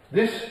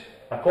 This,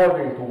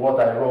 according to what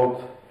I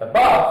wrote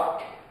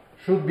above,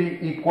 should be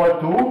equal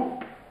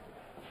to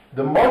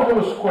the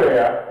modulo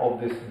square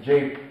of this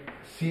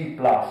Jc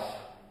plus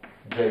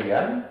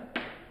Jm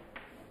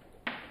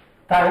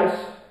times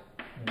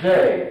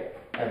Jn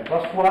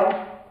plus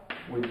 1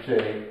 with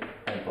Jn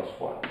plus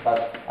 1.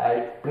 But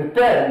I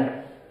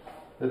pretend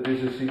that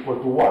this is equal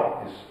to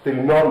 1. It's still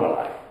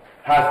normalized,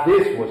 as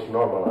this was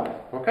normalized.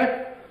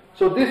 Okay?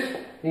 So this,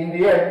 in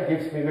the end,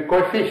 gives me the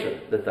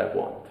coefficient that I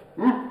want.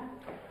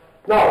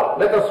 Now,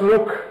 let us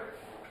look.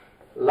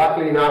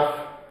 Luckily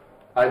enough,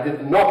 I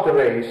did not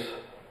erase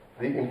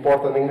the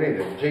important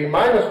ingredient. J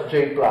minus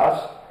J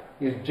plus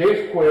is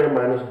J squared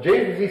minus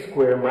Jz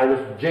squared minus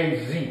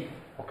Jz.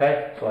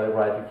 Okay? So I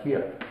write it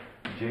here.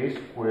 J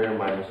squared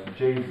minus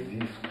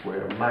Jz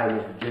squared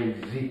minus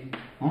Jz.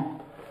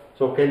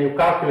 So can you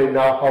calculate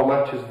now how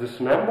much is this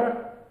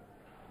number?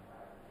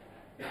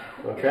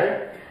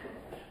 Okay?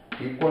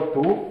 Equal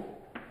to,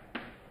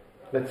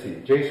 let's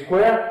see, J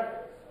squared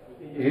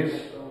is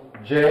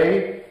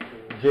J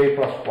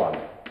plus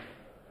 1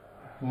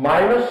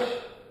 minus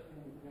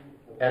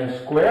m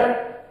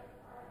squared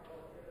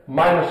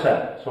minus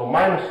n. So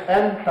minus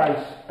n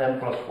times n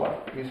plus 1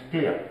 is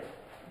clear.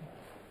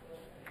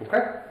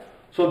 Okay?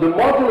 So the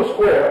modulo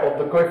square of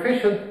the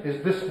coefficient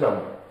is this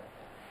number.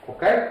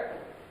 Okay?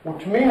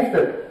 Which means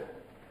that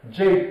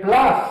J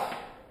plus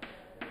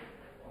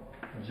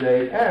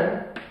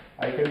Jn,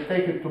 I can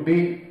take it to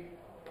be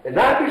an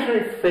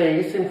arbitrary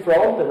phase in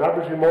front, an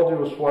arbitrary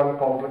modulus 1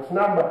 complex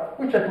number,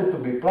 which I put to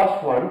be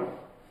plus 1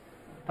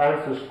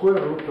 times the square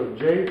root of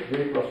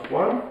J plus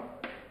 1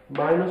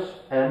 minus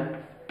m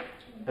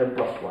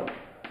plus 1.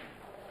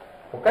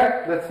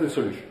 Okay? That's the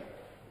solution.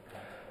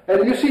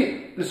 And you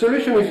see, the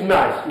solution is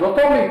nice. Not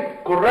only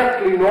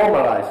correctly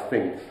normalize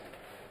things,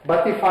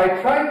 but if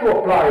I try to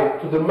apply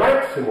it to the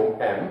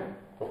maximum m,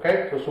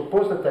 okay, so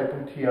suppose that I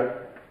put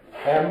here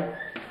m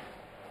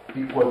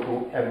equal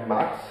to m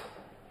max,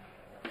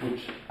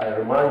 which I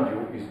remind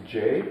you is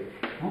j,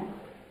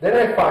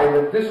 then I find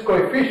that this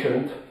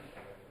coefficient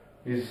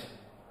is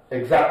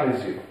exactly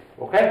 0.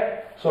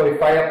 Okay? So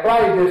if I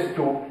apply this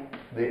to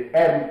the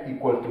m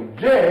equal to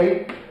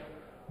j,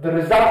 the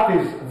result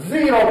is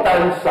 0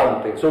 times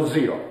something, so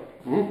 0.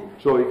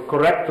 So it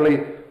correctly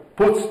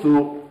puts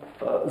to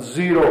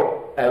 0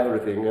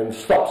 everything and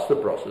stops the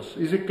process.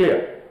 Is it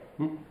clear?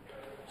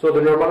 So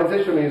the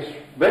normalization is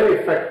very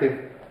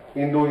effective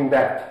in doing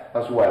that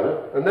as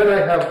well. And then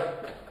I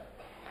have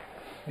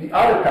the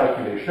other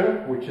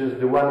calculation, which is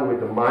the one with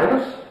the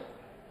minus.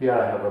 Here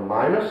I have a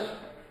minus.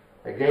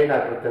 Again, I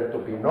pretend to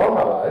be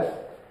normalized.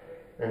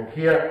 And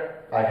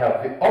here I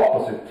have the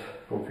opposite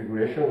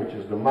configuration, which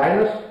is the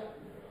minus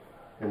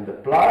and the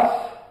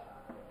plus.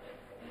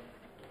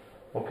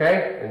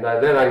 Okay? And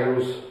then I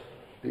use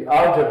the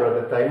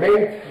algebra that I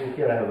made. And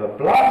here I have a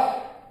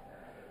plus.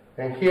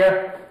 And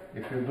here,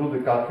 if you do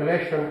the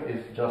calculation,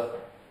 it's just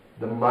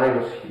the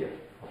minus here.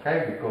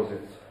 Okay? Because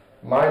it's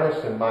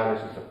minus and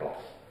minus is a plus.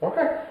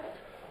 Okay?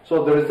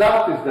 So the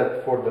result is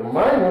that for the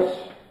minus,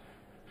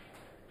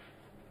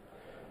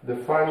 the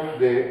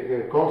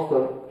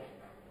constant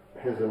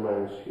has a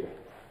minus here.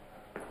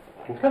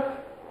 Okay?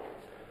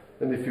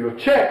 And if you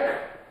check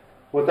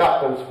what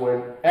happens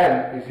when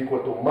n is equal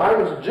to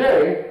minus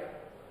j,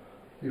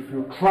 if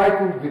you try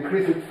to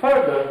decrease it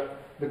further,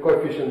 the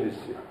coefficient is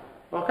 0.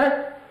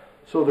 Okay?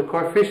 So the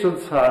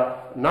coefficients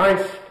are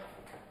nice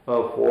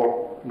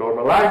for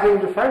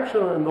normalizing the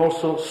function and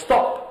also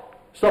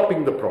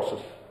stopping the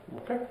process.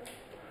 Okay?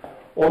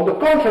 On the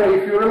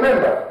contrary, if you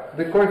remember,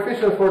 the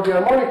coefficient for the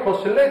harmonic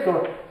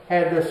oscillator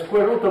had the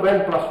square root of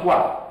n plus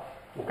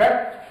 1.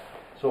 Okay?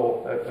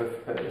 So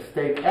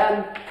state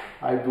n,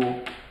 I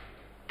do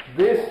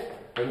this,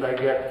 and I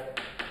get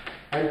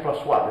n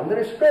plus 1. And there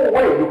is no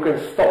way you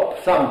can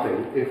stop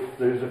something if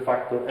there is a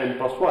factor n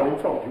plus 1 in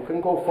front. You can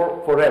go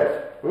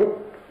forever.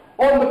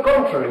 On the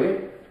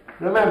contrary,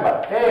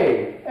 remember,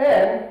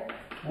 n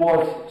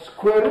was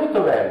square root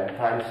of n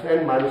times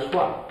n minus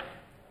 1.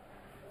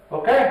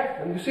 Okay?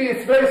 And you see,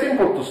 it's very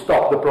simple to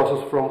stop the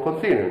process from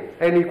continuing.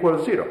 N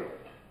equals 0.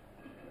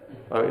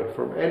 I mean,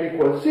 from n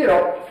equals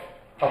 0,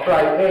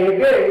 apply a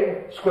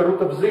again, square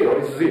root of 0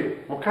 is 0.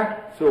 Okay?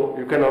 So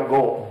you cannot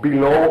go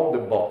below the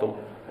bottom,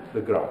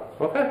 the ground.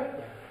 Okay?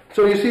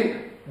 So you see,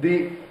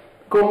 the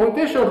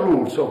commutation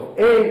rules of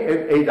A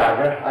and A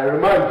dagger, I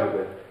remind you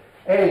that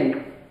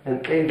A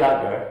and A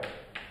dagger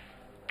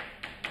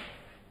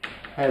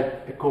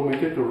had a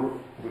commutator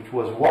which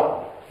was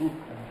 1.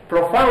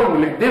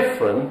 Profoundly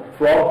different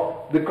from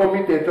the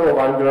commutator of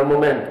angular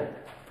momentum,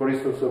 for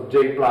instance, of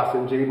J plus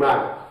and J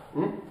minus.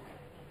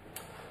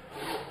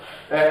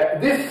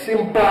 This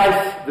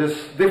implies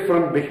this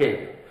different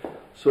behavior.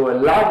 So a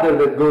ladder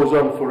that goes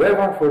on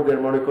forever for the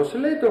harmonic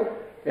oscillator,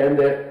 and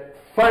a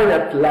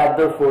finite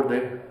ladder for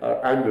the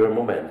angular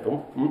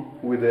momentum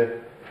with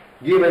a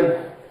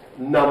given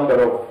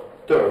number of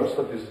terms,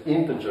 that is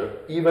integer,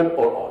 even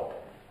or odd.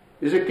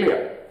 Is it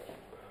clear?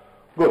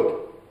 Good.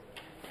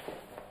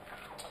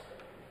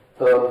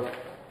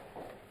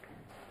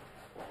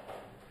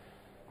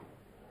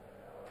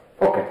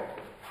 Okay.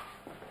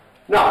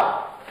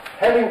 Now,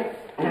 having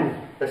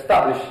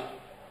established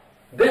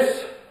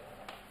this,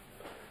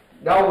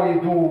 now we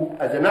do,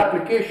 as an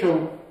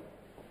application,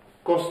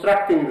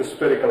 constructing the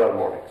spherical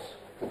harmonics.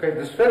 Okay,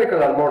 the spherical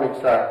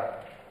harmonics are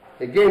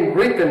again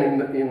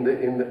written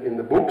in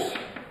the books.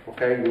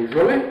 Okay,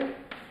 usually,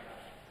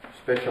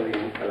 especially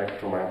in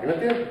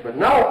electromagnetism. But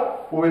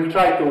now we will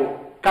try to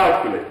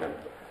calculate them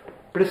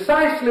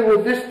precisely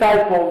with this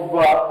type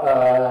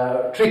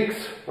of tricks.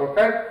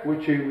 Okay,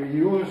 which we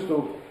use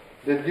to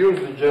deduce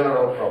the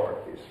general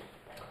properties.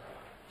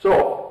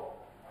 So,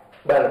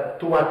 well,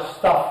 too much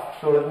stuff.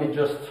 So let me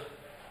just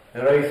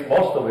erase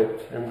most of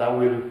it, and I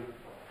will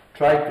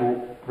try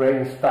to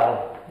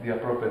reinstall the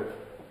appropriate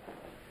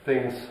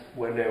things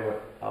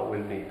whenever I will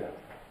need them.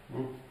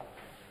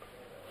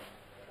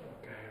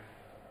 Okay.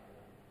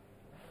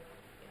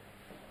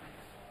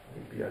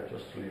 Maybe I'll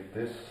just leave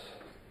this.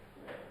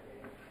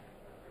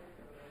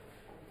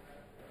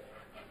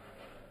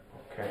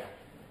 Okay.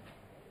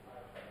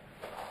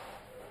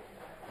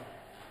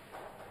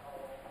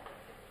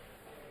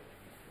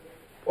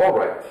 All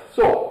right.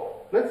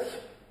 So let's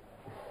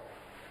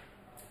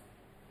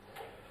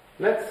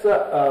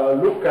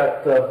look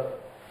at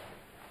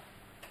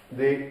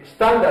the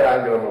standard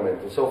angular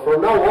momentum. So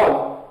from now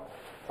on,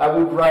 I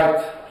would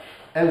write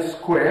L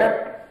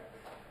square.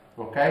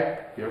 Okay.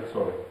 Here,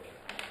 sorry.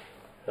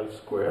 L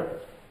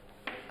square.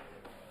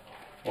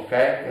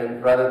 Okay.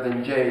 And rather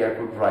than J, I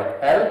could write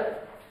L.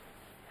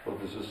 So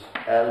this is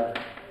L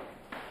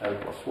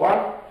plus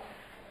 1.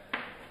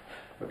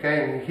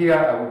 Okay, and here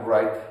I would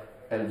write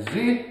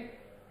LZ,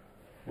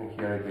 and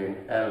here again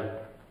L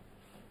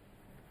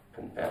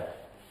and L.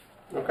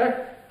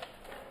 Okay?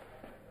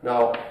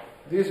 Now,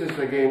 this is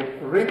again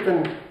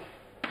written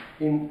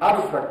in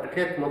abstract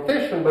ket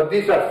notation, but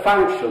these are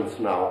functions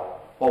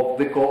now of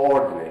the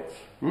coordinates.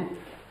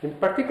 In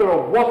particular,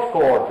 of what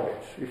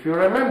coordinates? If you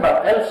remember,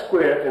 L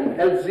square and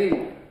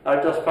LZ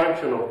are just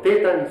function of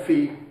theta and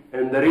phi,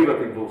 and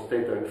derivative of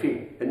theta and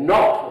phi, and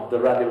not of the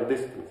radial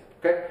distance.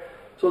 Okay?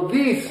 So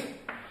these,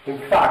 in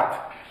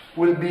fact,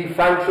 will be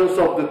functions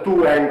of the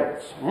two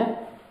angles,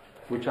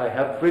 which I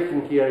have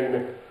written here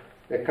in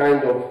a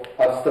kind of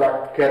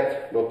abstract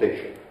ket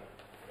notation.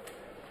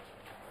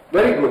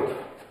 Very good.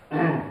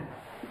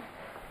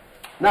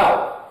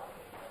 Now,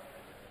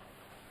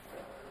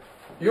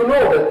 you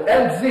know that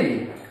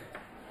LZ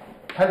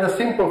had a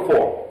simple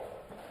form.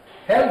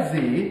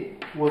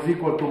 LZ was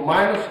equal to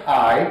minus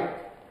I,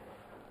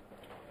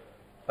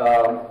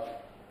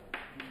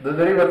 the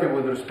derivative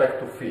with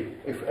respect to phi.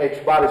 If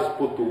h bar is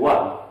put to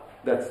 1,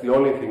 that's the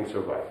only thing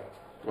surviving.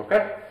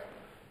 Okay?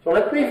 So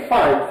let me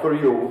find for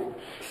you,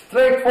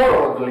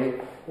 straightforwardly,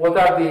 what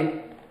are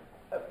the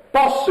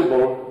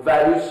possible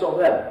values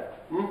of m.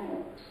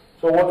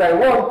 So what I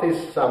want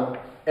is some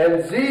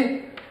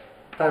Lz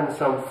times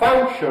some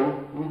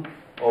function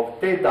of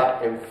theta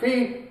and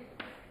phi,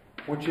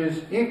 which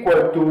is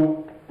equal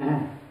to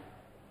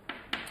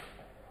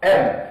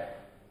m.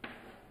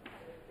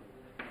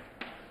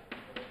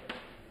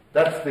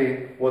 That's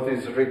what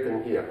is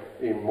written here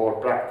in more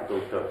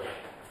practical terms.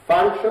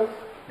 Function,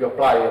 you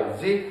apply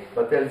Lz,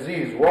 but Lz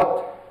is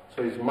what?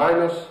 So it's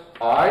minus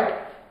I,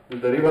 the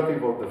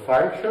derivative of the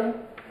function,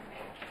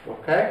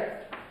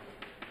 okay?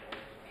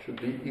 Should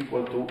be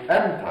equal to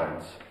m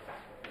times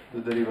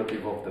the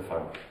derivative of the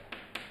function.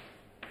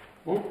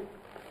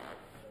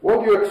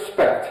 What do you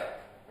expect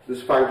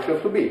this function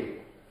to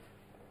be?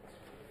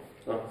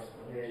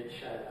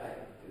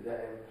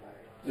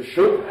 You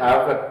should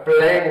have a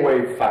plane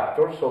wave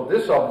factor, so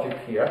this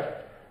object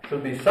here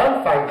should be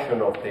some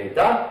function of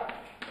theta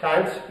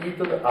times e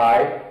to the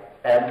I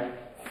m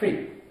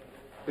phi.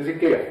 Is it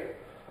clear?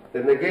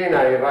 Then again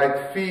I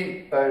write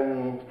phi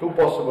and two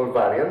possible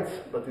variants,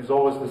 but it's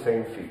always the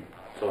same phi.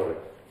 Sorry.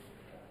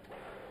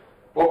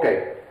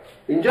 Okay.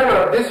 In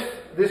general,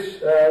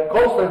 this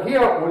constant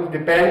here will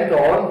depend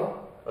on,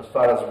 as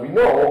far as we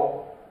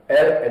know,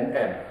 L and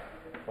M.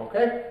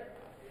 Okay?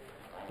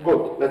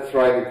 Good. Let's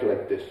write it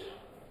like this.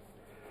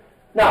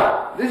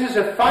 Now, this is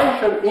a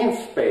function in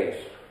space.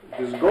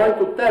 It is going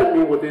to tell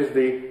me what is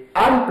the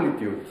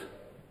amplitude,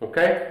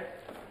 okay,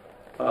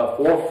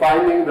 for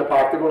finding the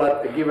particle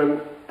at a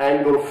given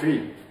angle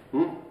phi.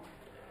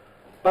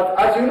 But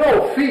as you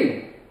know,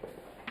 phi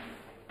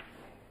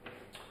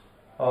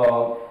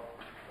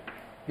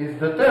is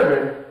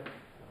determined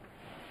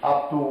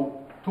up to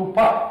 2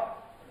 pi.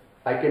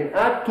 I can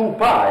add 2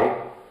 pi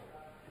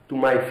to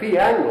my phi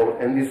angle,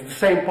 and it's the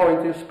same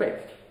point in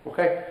space.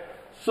 Okay?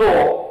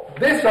 So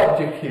this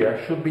object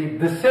here should be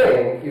the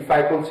same if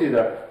I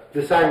consider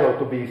this angle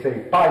to be,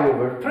 say, pi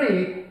over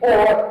 3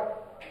 or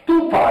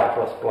 2 pi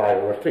plus pi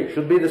over 3.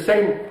 Should be the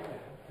same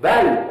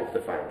value of the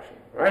function,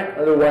 right?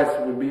 Otherwise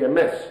it would be a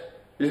mess.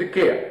 Is it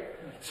clear?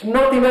 It's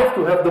not enough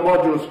to have the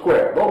modulus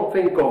square. Don't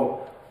think of,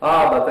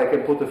 but I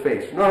can put a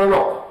face. No, no,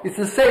 no. It's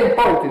the same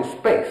point in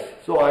space.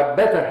 So I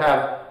better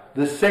have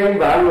the same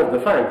value of the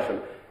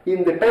function,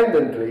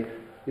 independently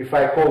if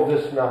I call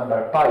this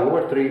number pi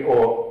over 3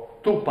 or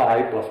 2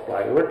 pi plus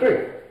pi over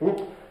 3.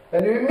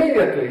 And you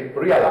immediately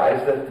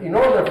realize that in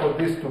order for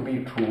this to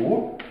be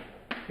true,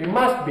 it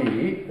must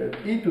be that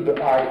e to the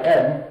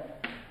im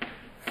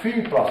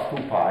phi plus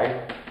 2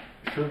 pi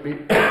should be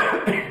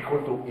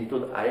equal to e to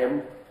the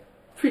im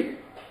phi.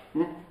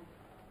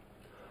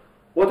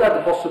 What are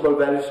the possible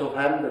values of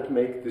m that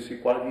make this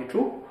equality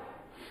true?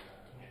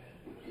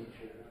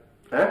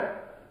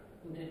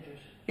 Integers.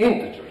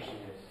 Integers.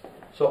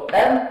 So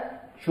m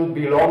should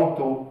belong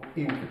to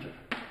integer.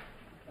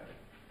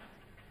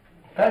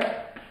 Okay?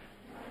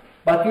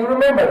 But you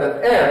remember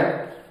that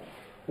m,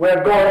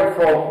 we're going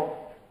from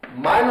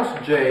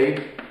minus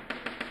j,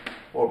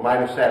 or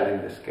minus l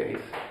in this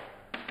case,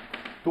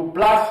 to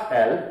plus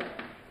l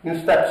in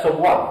steps of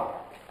 1.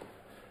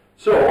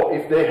 So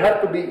if they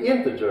have to be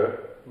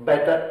integer,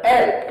 better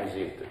l is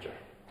integer.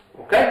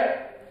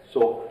 Okay?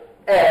 So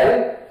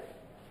l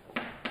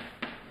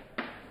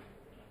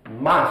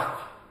must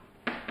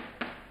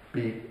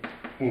be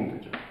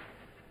integer.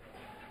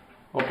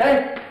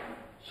 Okay?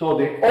 So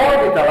the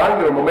orbital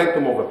angular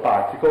momentum of a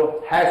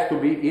particle has to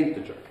be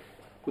integer.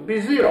 Could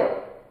be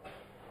 0.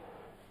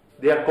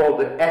 They are called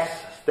the S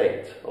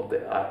states of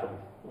the atom.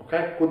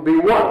 Okay? Could be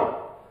 1.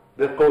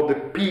 They're called the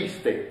P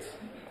states.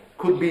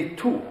 Could be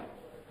 2.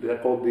 They are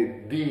called the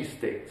D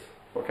states.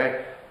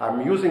 Okay?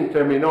 I'm using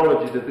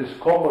terminology that is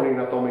common in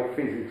atomic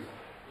physics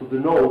to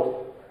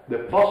denote the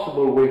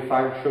possible wave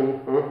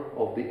function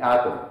of the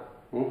atom.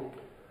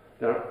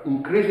 They're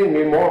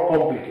increasingly more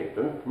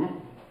complicated.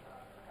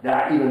 There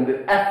are even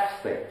the F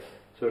states.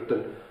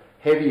 Certain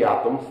heavy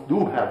atoms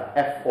do have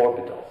F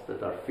orbitals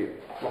that are filled.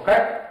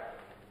 Okay?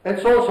 And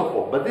so on and so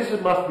forth. But this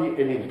must be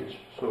an integer.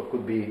 So it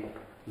could be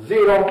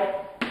 0,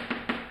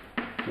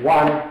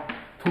 1,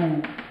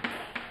 2,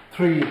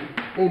 3,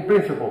 in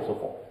principle, so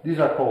forth. These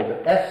are called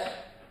the S,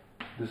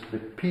 this is the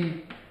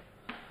P,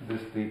 this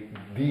is the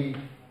D,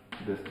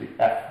 this is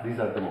the F. These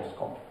are the most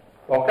common.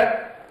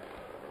 Okay?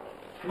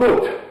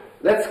 Good.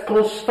 Let's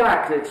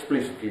construct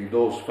explicitly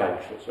those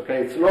functions.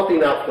 Okay? It's not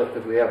enough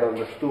that we have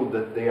understood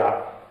that they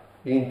are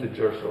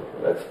integers.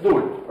 Let's do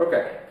it.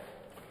 Okay.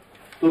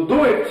 To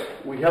do it,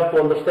 we have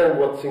to understand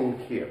what's in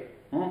here.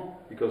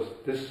 Because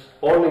this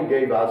only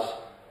gave us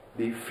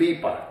the phi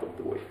part of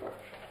the wave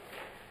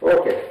function.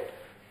 Okay.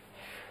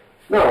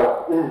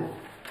 Now,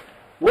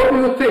 what do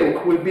you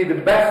think will be the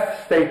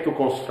best state to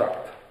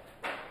construct?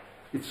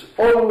 It's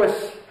always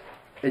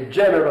a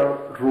general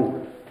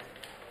rule.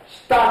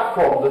 Start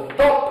from the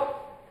top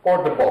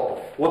or the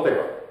bottom,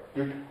 whatever.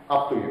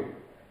 Up to you.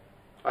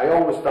 I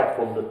always start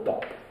from the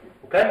top.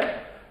 Okay?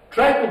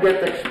 Try to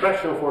get the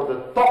expression for the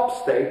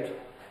top state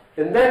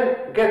and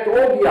then get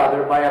all the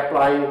other by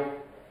applying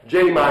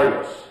J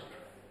minus.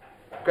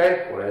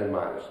 Okay? Or L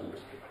minus in this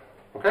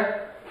case.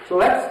 Okay? So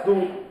let's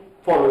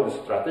follow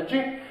the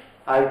strategy.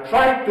 I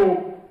try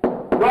to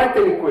write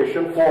an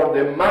equation for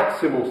the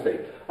maximum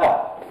state.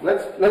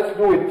 Let's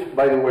do it,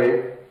 by the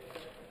way.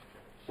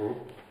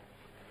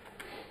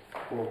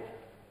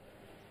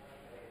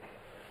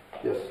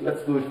 Yes,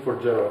 let's do it for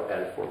general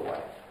L for a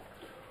while.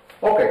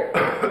 Okay.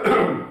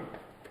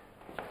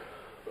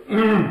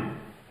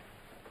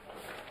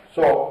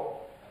 So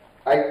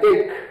I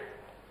take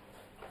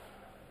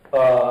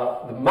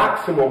the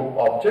maximum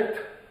object,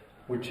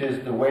 which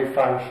is the wave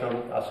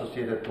function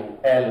associated to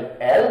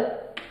LL.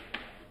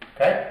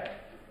 Okay?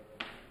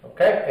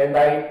 Okay? And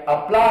I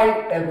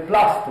apply L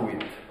plus to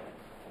it.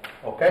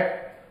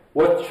 Okay?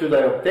 What should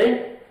I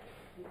obtain?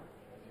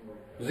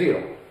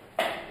 0.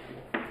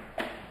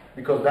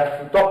 Because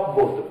that's the top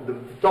bottom, the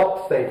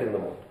top state in the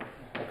mode.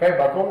 Okay?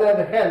 But on the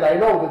other hand, I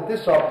know that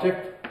this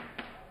object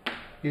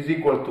is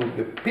equal to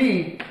the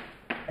P,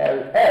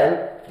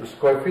 LL, this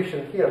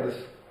coefficient here,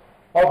 this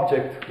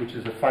object, which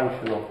is a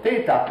function of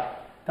theta,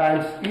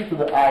 times e to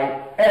the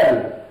I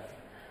L,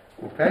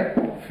 okay,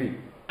 phi.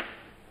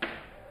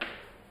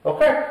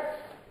 Okay?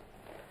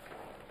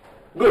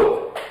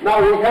 Good. Now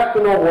we have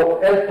to know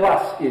what L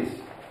plus is.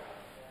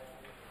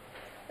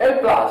 L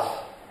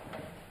plus,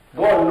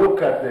 go and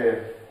look at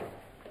the,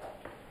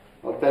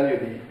 I'll tell you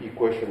the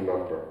equation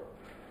number.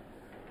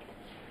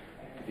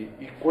 The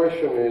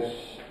equation is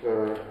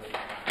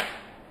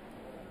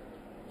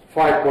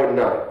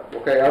 5.9.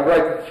 Okay, I'll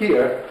write it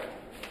here.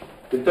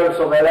 In terms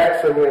of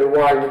Lx and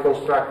Ly, we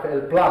construct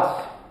L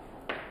plus,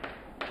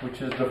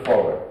 which is the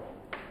following.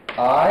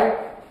 I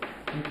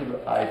e to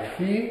the I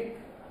phi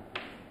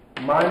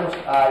minus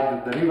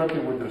I, the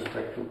derivative with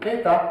respect to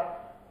theta,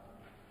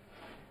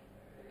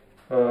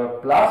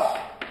 plus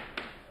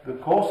the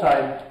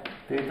cosine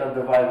theta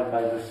divided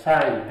by the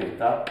sine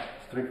theta,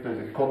 strictly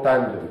the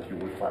cotangent you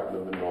will find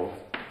on the note,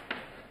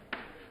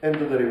 and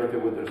the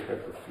derivative with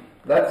respect to phi.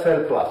 That's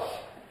L plus.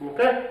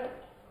 Okay?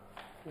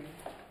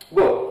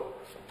 Good.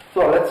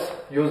 So let's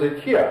use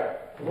it here.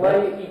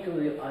 Why e to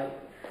the I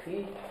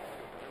phi?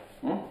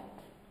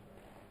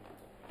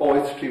 Oh,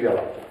 it's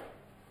trivial.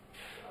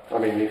 I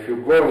mean, if you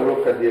go and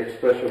look at the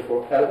expression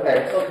for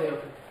Lx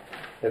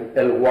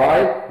and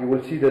Ly, you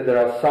will see that there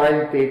are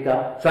sine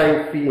theta,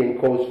 sine phi and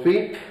cos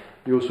phi.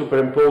 You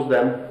superimpose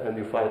them and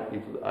you find e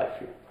to the I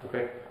phi.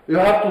 Okay? You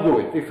have to do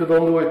it. If you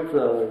don't do it,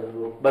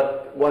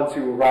 but once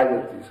you write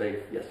it, you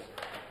say yes.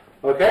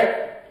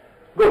 Okay?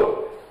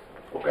 Good.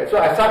 Okay, so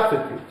I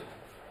substitute.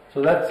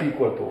 So that's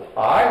equal to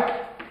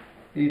I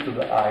e to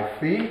the I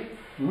phi,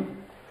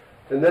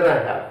 and then I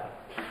have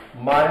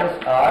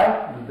minus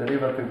I, the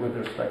derivative with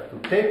respect to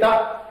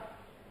theta,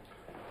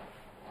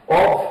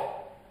 of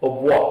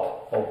what?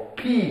 Of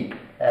P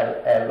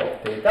L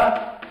of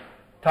theta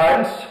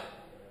times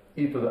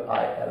e to the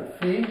I L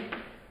phi,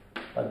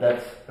 and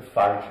that's a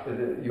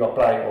function, you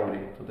apply only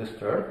to this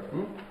term.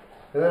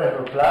 And then I have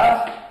a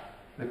plus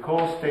the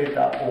cos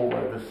theta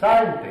over the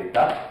sine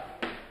theta.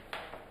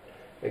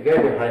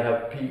 Again, I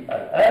have P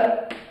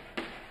L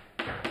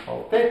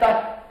of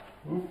theta.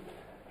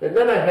 And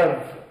then I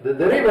have the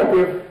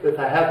derivative that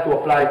I have to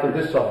apply to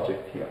this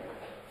object here,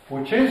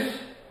 which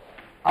is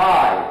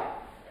I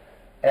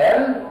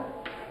L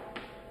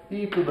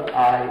e to the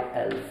I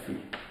L phi.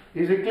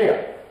 Is it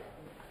clear?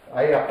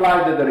 I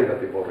applied the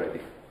derivative already.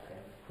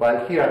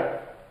 While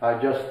here, I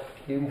just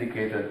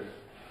indicated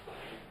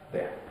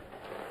there.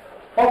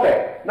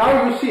 Okay,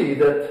 now you see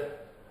that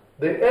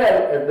the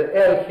L and the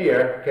L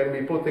here can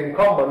be put in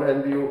common,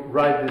 and you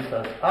write this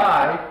as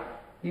I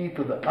e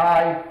to the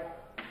I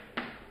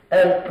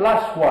L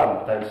plus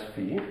 1 times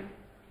phi.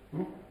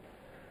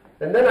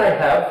 And then I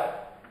have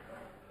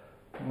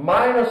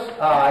minus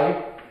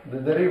I, the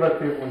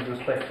derivative with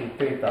respect to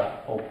theta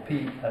of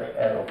P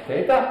L of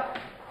theta,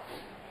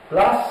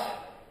 plus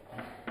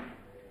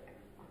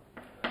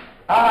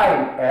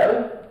I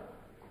L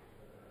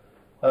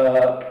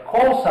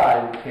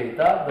cosine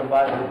theta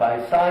divided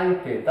by sine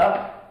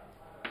theta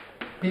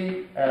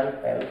P L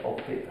of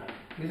theta.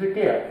 Is it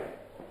clear?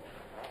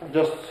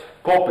 Just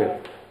copy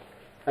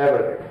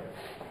everything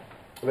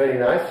very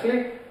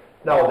nicely.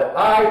 Now the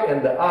I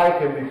and the I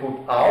can be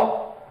put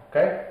out,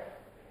 okay?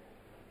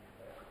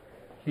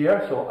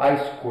 Here, so I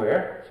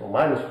square, so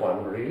minus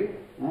 1 really.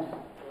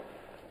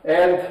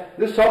 And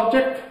this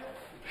object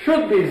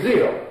should be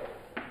 0.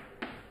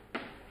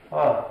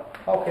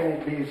 How can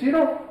it be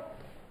 0?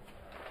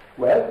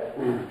 Well,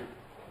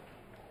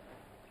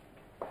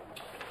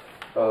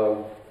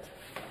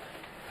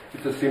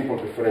 it's a simple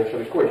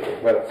differential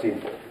equation. Well,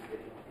 simple.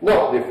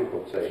 Not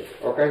difficult, say,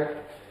 okay?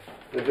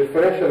 The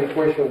differential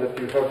equation that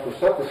you have to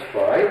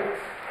satisfy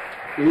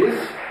is,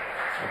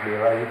 let me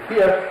write it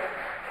here,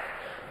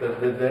 that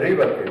the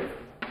derivative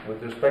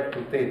with respect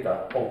to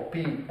theta of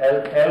P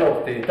L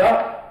of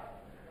theta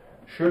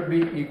should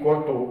be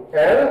equal to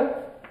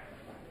L,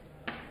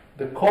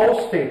 the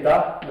cos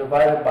theta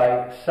divided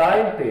by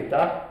sine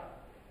theta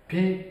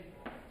P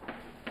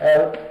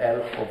L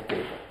of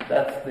theta.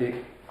 That's the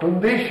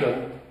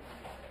condition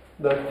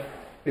that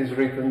is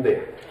written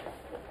there.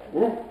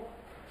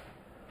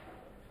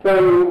 Now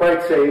you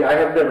might say, I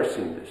have never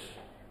seen this.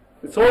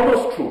 It's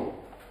almost true.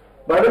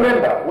 But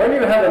remember, when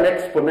you have an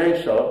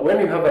exponential, when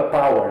you have a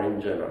power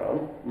in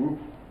general,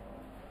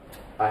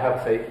 I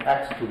have, say,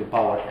 x to the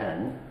power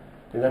n,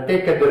 and I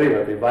take a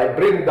derivative, I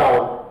bring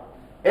down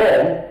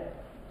n,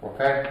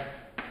 okay,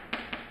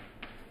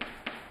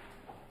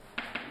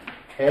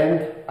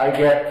 and I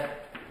get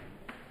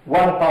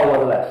 1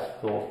 power less,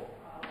 so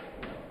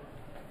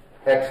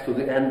x to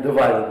the n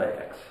divided by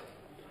x.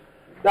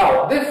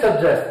 Now, this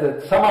suggests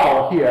that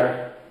somehow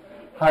here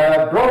I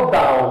have brought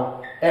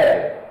down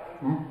L,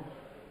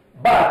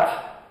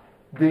 but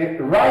the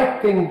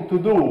right thing to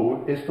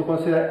do is to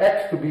consider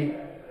x to be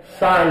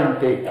sine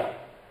theta.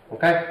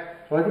 Okay?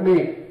 So let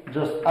me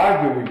just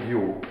argue with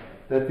you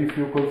that if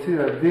you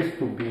consider this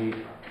to be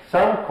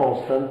some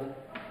constant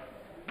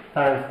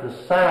times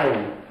the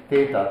sine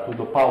theta to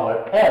the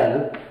power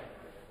L,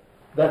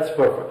 that's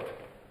perfect.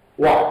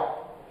 Why?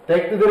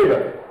 Take the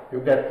derivative.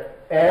 You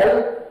get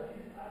L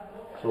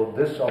So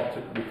this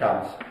object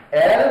becomes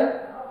L,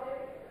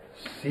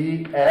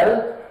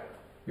 CL,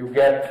 you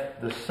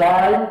get the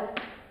sine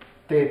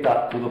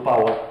theta to the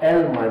power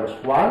L minus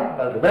 1,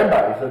 but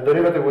remember, it's a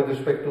derivative with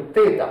respect to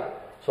theta,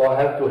 so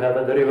I have to have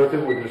a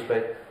derivative with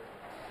respect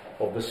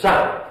of the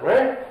sine,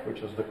 right? Which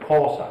is the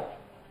cosine.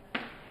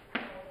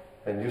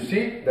 And you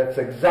see, that's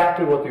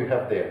exactly what you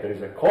have there. There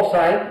is a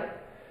cosine,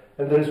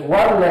 and there is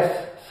one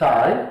less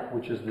sine,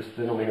 which is this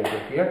denominator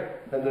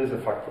here, and there is a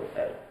factor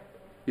L.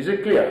 Is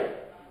it clear?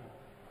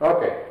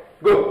 Okay,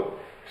 good.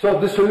 So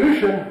the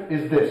solution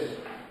is this.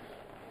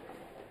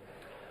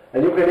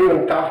 And you can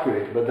even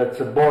calculate, but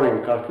that's a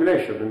boring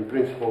calculation. In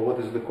principle, what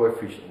is the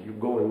coefficient? You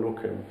go and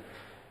look in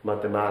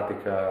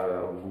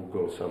Mathematica or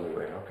Google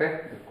somewhere,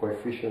 okay? The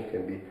coefficient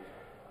can be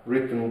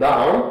written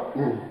down.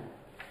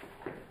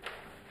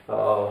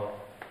 I'll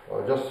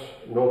just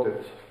note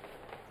it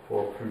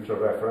for future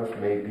reference.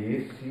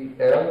 Maybe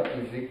CL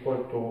is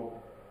equal to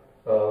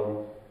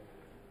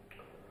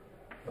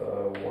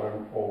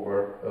 1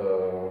 over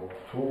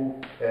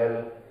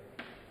 2L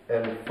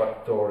L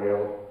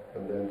factorial,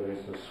 and then there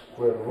is the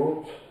square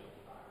root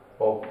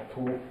of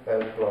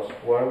 2L plus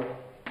 1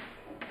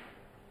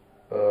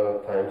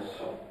 times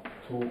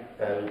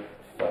 2L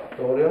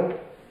factorial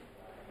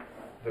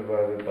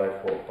divided by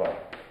 4 pi.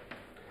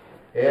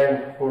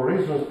 And for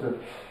reasons that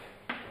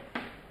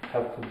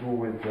have to do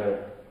with the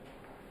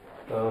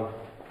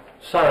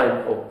sign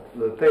of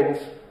the things,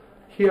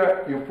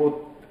 here you put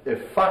a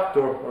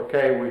factor,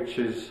 okay, which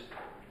is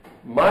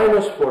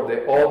minus for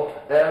the odd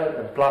L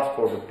and plus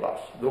for the plus.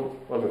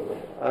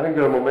 I think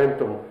the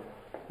momentum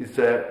is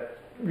a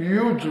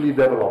hugely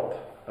developed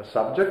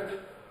subject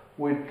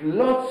with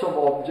lots of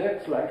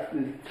objects like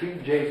the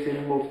 3J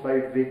symbols by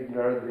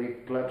Wigner, the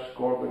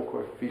Klebs-Gordon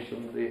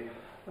coefficient, the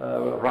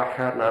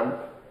Rackham.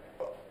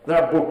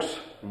 There are books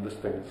on these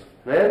things,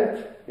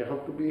 and you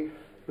have to be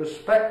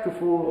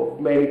respectful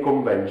of many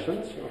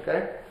conventions,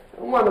 okay?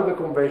 And one of the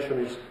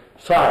conventions is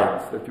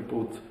signs that you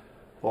put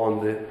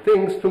on the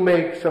things to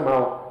make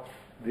somehow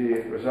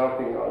the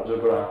resulting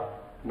algebra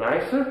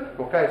nicer,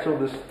 okay? So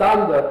the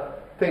standard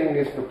thing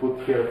is to put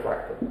here a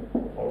factor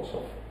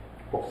also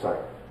of sign.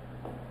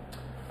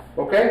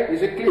 Okay,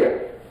 is it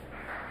clear?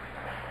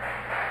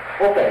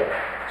 Okay,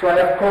 so I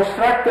have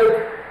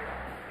constructed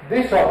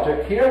this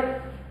object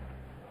here,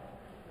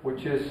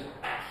 which is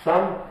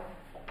some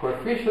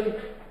coefficient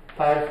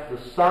times the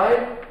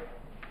sine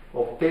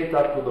of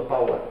theta to the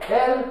power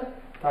L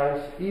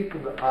times e to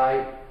the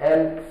I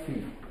L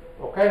phi.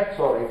 Okay,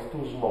 sorry, it's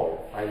too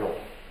small, I know.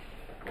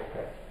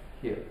 Okay,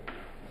 here,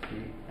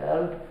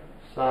 CL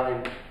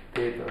sine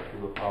theta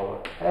to the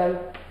power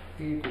L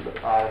e to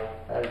the I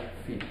L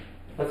phi.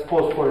 Let's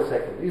pause for a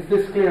second. Is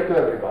this clear to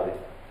everybody?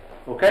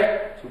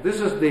 Okay, so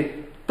this is the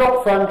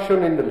top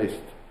function in the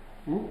list.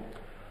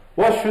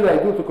 What should I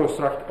do to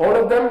construct all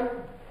of them?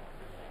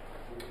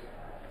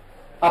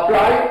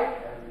 Apply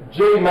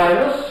J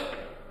minus,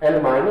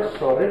 L minus,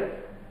 sorry,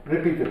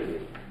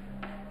 repeatedly.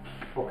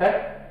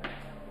 Okay?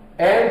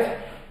 And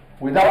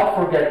without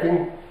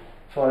forgetting,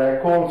 sorry,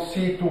 I call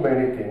C too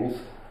many things,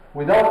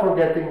 without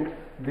forgetting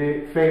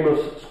the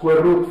famous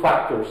square root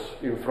factors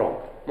in front.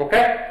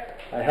 Okay?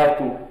 I have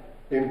to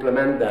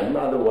implement them,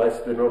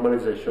 otherwise the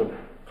normalization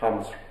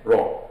comes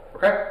wrong.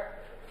 Okay?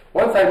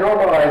 Once I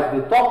normalize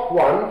the top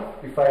one,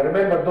 if I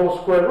remember those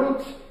square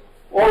roots,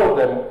 all of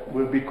them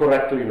will be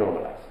correctly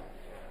normalized.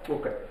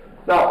 Okay.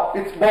 Now,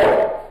 it's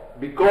boring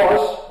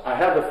because I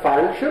have a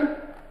function,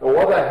 and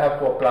what I have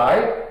to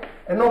apply,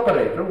 an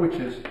operator, which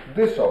is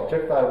this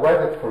object. I'll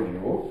write it for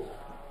you.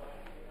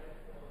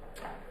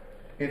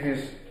 It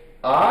is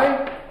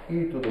I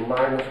e to the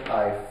minus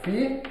I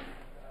phi,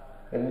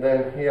 and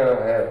then here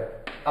I have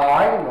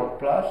I, not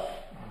plus,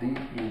 d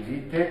in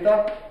d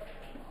theta,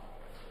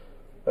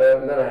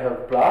 and then I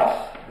have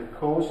plus the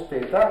cos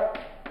theta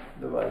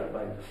divided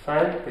by the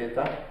sine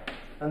theta,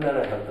 and then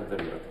I have the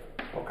derivative.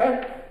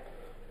 Okay?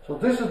 So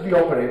this is the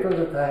operator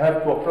that I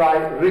have to apply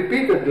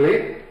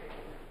repeatedly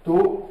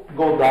to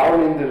go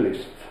down in the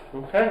list.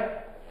 Okay?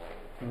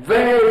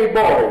 Very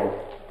boring.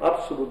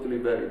 Absolutely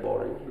very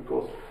boring,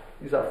 because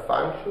these are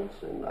functions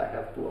and I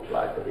have to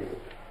apply the derivative.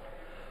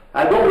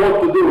 I don't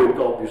want to do it,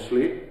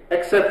 obviously,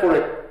 except for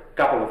a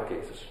couple of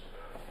cases.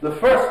 The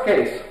first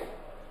case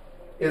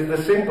is the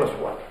simplest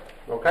one.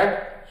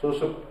 Okay?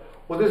 So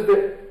what is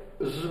the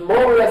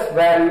smallest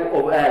value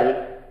of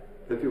L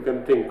that you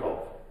can think of?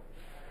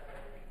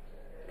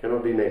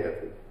 Cannot be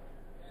negative.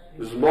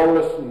 The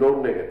smallest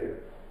non-negative.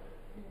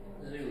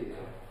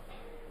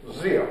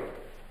 0.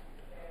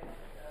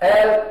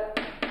 L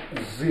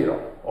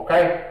 0.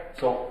 Okay?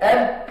 So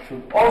L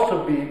should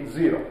also be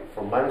 0,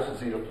 from minus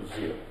 0 to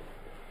 0.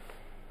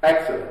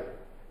 Excellent.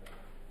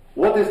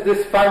 What is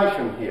this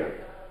function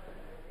here?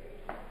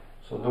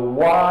 So the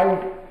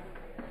y,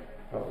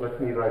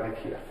 let me write it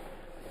here.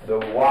 The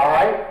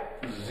y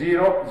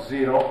 0,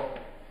 0,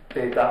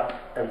 theta,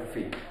 and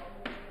phi.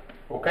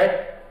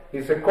 Okay?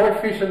 Is a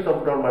coefficient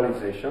of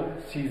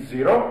normalization,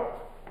 C0,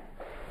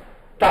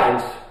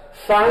 times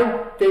sine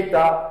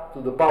theta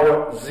to the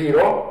power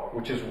 0,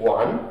 which is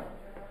 1,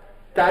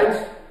 times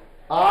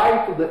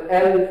I to the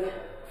L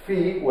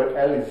phi, where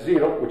L is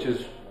 0, which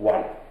is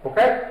 1.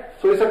 Okay?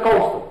 So it's a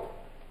constant.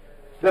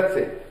 That's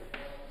it.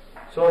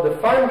 So the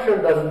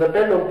function doesn't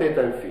depend on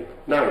theta and phi.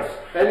 Nice.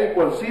 L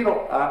equals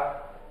 0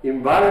 are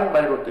invariant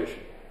by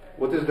rotation.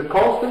 What is the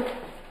constant?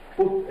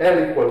 Put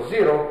L equals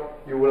 0,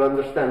 you will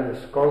understand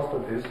this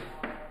constant is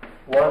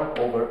 1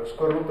 over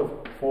square root of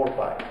 4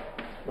 pi.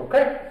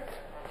 Okay?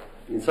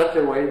 In such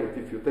a way that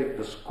if you take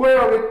the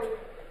square of it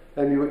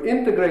and you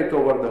integrate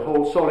over the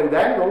whole solid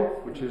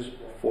angle, which is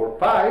 4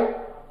 pi,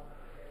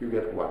 you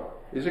get 1.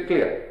 Is it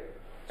clear?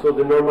 So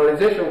the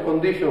normalization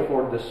condition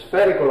for the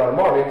spherical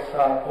harmonics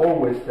are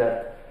always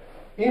that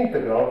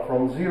integral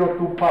from 0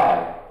 to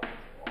pi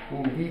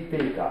in d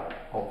theta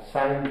of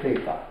sine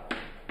theta,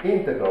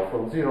 integral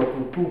from 0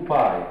 to 2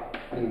 pi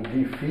in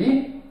d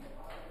phi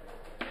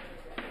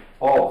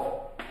of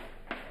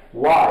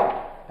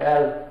y,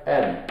 L,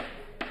 m,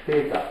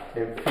 theta,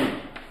 and phi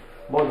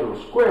modulo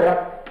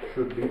square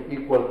should be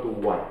equal to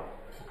 1.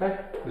 Okay?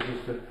 This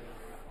is the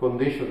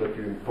condition that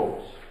you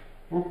impose.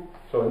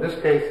 So in this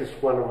case, it's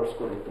 1 over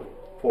square root of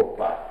 4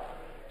 pi.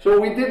 So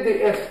we did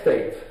the S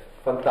state.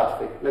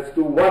 Fantastic. Let's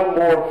do one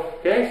more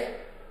case,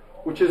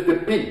 which is the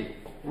P.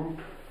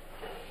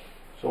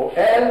 So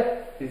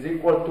L is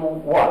equal to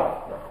 1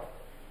 now.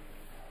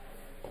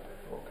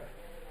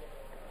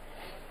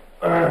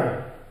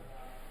 Okay.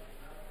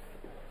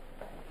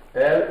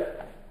 L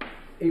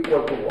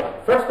equal to 1.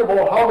 First of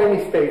all, how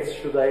many states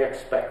should I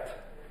expect?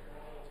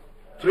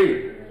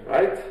 3,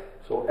 right?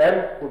 So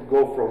M would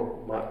go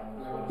from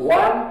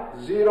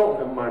 1, 0,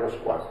 and minus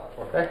 1.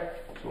 Okay?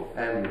 So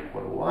M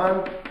equal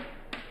 1,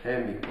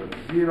 M equal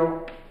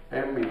 0,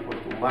 M equal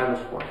to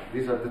minus 1.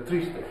 These are the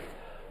 3 states.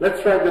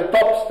 Let's try the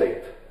top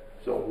state.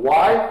 So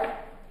Y,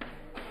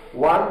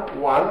 1,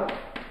 1,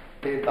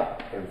 theta,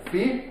 and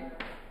phi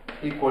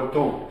equal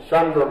to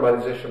some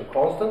normalization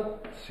constant,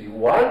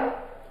 C1,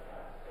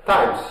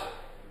 times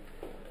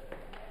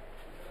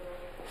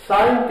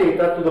sine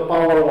theta to the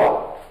power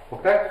 1.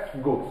 Okay?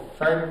 Good.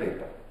 Sine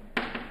theta.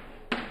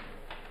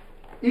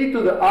 E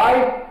to the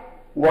I,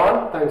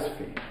 1 times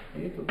phi.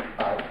 E to the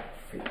I,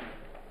 phi.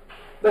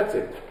 That's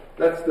it.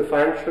 That's the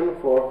function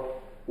for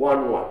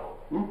 1, 1.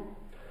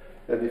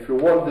 And if you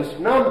want this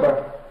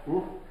number,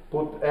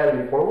 put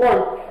L equal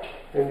 1,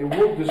 and you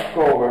would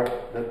discover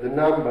that the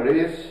number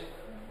is,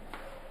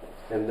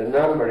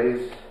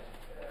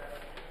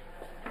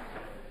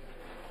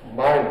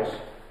 minus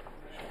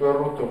square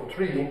root of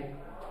 3,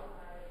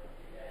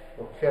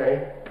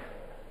 okay,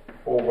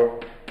 over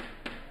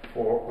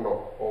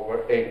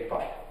 8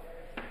 pi.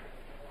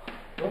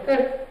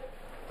 Okay?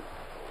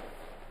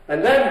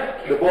 And then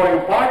the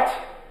boring part,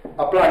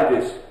 apply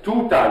this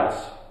 2 times.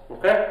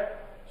 Okay?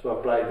 So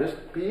apply this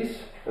piece,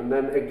 and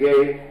then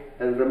again,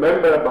 and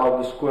remember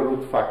about the square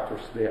root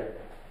factors there.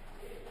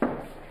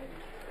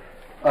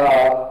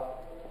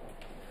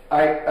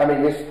 I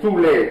mean, it's too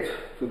late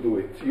to do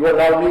it. You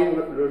allow me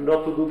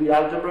not to do the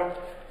algebra?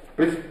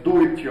 Please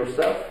do it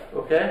yourself,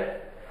 okay?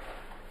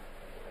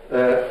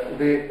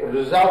 The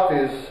result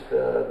is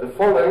the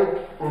following.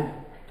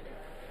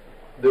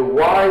 The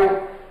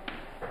y1,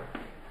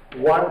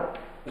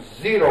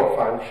 0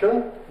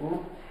 function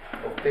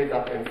of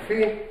theta and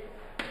phi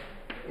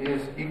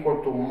is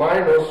equal to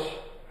minus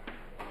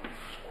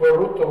square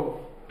root of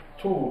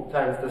 2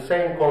 times the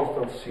same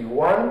constant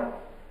C1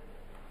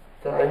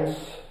 times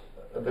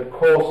the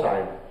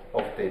cosine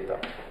of theta.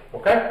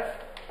 Okay?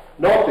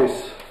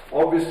 Notice,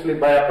 obviously,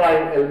 by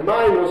applying L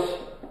minus,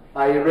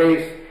 I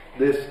erase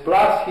this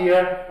plus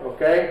here,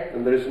 okay?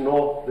 And there is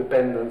no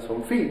dependence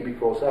on phi,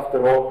 because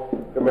after all,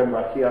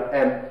 remember here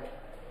m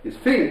is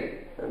phi,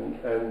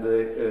 and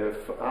the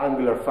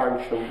angular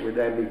function with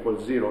m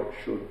equals 0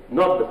 should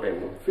not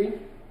depend on phi.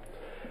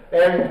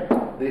 And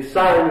the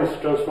sine is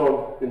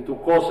transformed into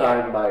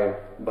cosine by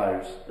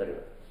various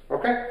derivatives.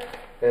 Okay?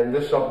 And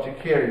this object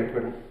here, you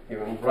can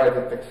even write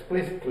it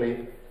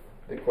explicitly.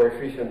 The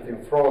coefficient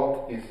in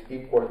front is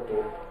equal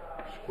to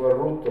square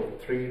root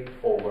of 3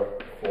 over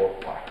 4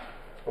 pi.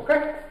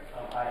 Okay?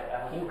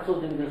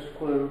 Including the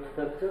square root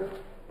factor?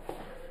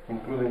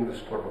 Including the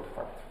square root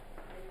factor.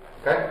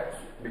 Okay?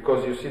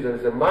 Because you see there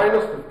is a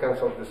minus that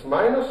cancels this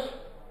minus,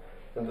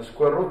 and the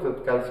square root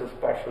that cancels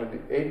partially the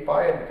 8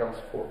 pi and becomes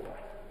 4 pi.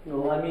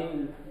 No, I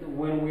mean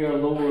when we are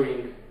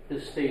lowering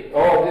the state.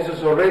 Oh, this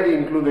is already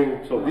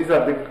including, so these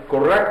are the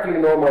correctly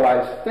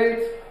normalized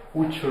states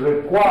which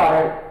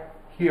require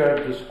here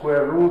the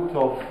square root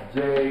of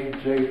j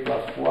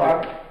plus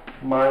 1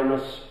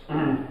 minus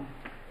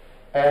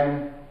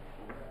m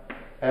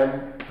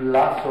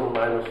plus or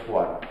minus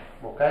 1.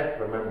 Okay?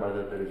 Remember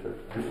that there is a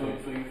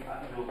difference. So you've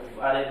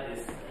added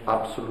this?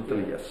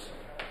 Absolutely, yes.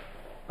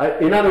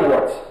 In other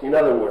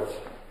words,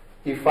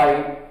 if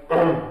I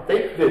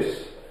take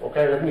this,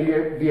 okay, let me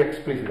be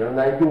explicit, and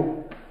I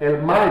do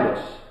L minus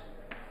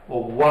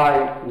of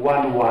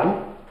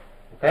y11,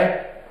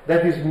 okay,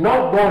 that is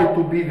not going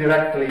to be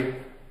directly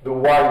the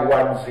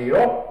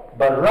y10,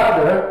 but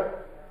rather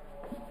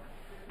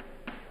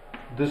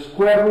the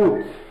square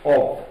root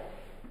of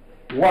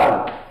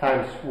 1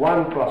 times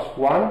 1 plus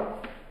 1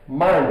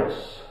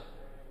 minus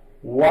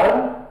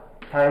 1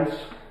 times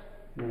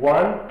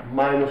 1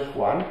 minus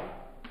 1,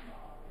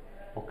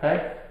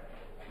 okay,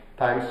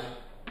 times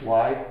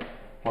y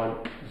 1,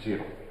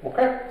 0,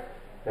 okay?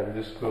 And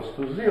this goes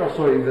to 0,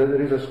 so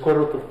there is a square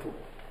root of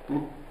 2,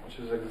 which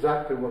is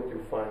exactly what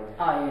you find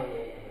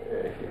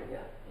here.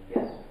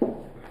 Yes.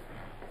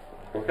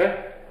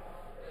 Okay?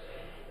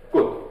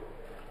 Good.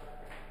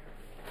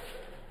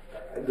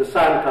 The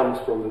sign comes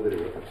from the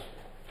derivatives.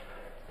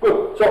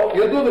 Good. So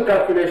you do the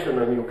calculation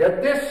and you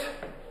get this,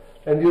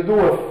 and you do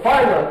a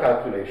final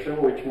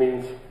calculation, which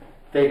means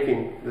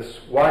taking this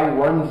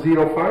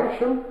y10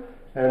 function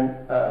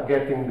and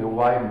getting the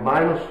y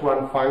minus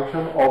 1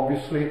 function.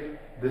 Obviously,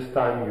 this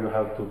time you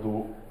have to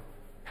do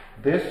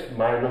this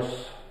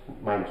minus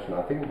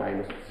nothing,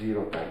 minus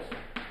 0 times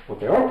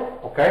whatever.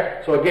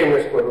 Okay? So again,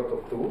 a square root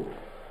of 2.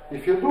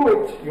 If you do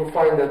it, you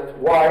find that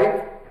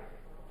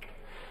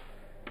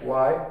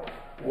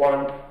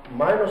y1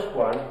 minus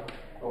 1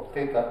 of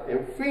theta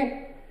and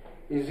phi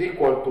is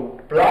equal to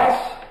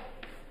plus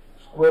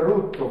square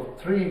root of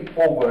 3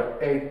 over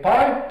 8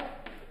 pi.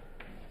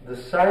 The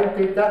sine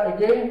theta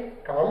again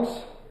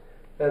comes,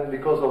 and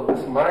because of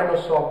this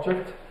minus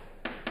object,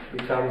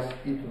 becomes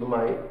e to the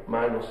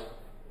minus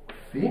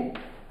phi.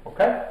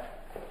 Okay?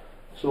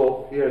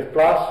 So here is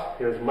plus,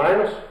 here is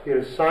minus, here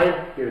is sine,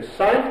 here is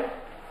sine.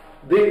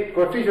 The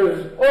coefficient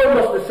is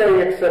almost the same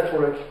except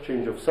for a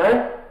change of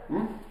sign.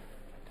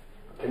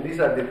 And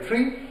these are the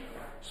 3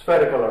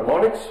 spherical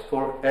harmonics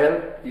for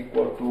L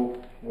equal to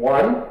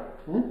 1.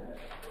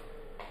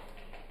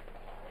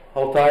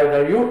 How tired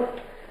are you?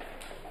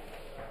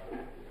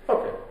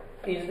 Okay.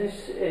 Is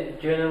this a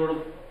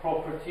general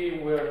property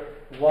where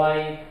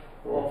y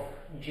of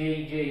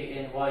jj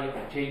and y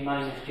of j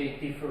minus j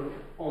differ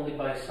only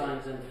by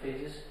signs and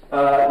phases?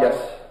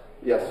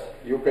 Yes.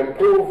 You can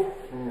prove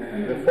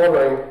the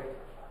following.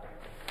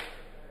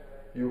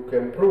 You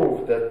can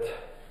prove that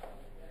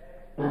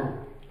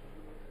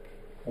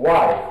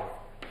y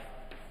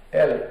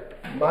L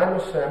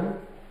minus m,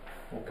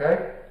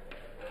 okay,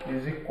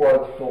 is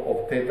equal to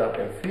of theta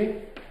and phi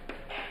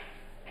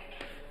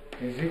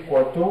is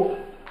equal to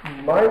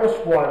minus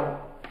 1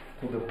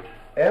 to the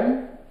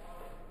m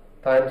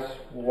times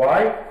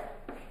y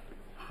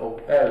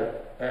of L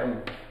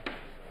m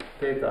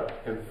theta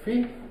and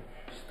phi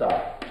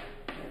star.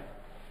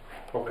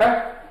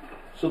 Okay?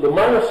 So the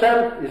minus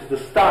m is the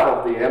star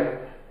of the m,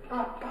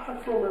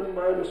 apart from a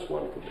minus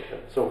 1 to the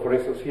m. So for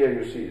instance, here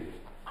you see it.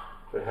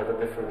 They have a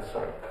different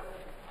sign.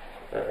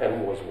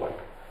 M was 1.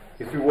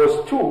 If it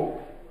was 2,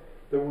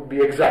 they would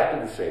be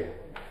exactly the same.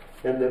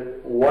 And the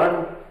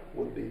 1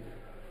 would be.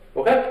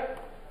 Okay?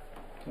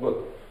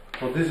 Good.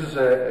 So this is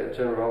a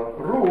general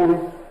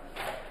rule.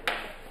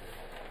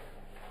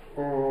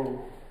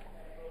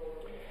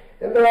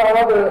 And there are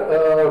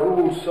other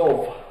rules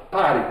of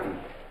parity.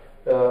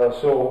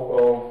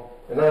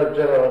 Another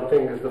general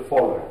thing is the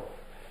following.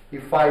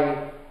 If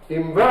I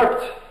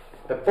invert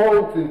a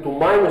point into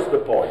minus the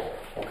point,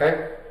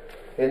 okay,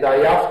 and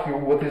I ask you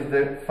what is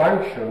the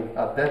function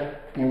at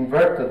that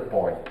inverted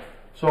point.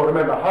 So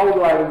remember, how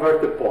do I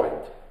invert the point?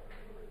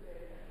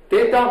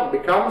 Theta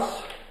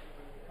becomes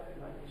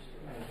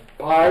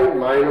pi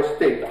minus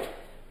theta,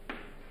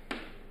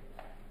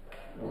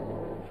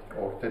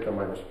 or theta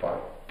minus pi,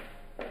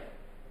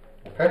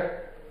 okay,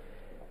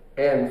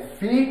 and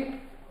phi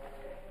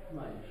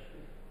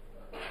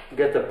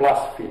get a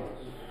plus phi,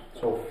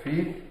 so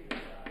phi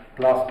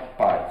plus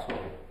pi,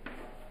 sorry.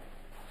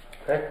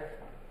 Okay?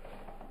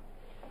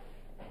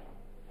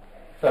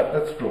 So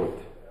let's draw it.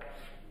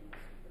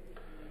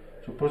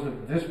 Suppose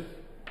that this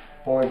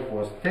point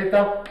was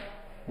theta,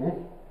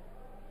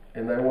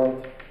 and I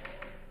want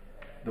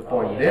the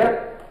point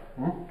there.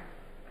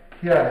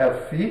 Here I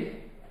have phi,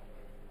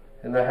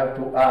 and I have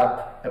to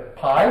add a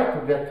pi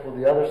to get to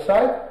the other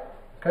side.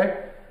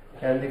 Okay?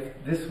 And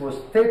if this was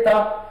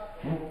theta,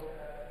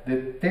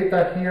 the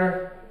theta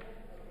here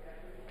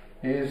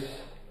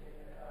is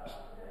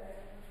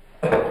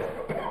the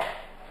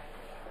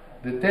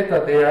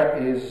theta there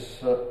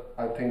is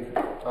I think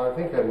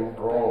I'm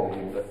wrong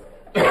in that.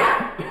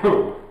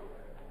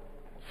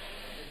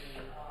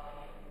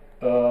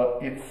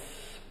 It's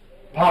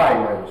pi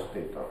minus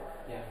theta.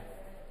 Yeah.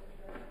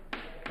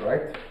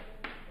 Right?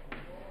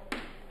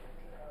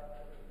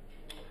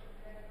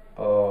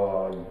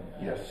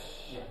 Yes,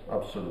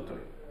 absolutely.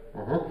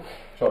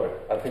 Sorry,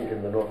 I think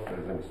in the note there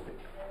is a mistake.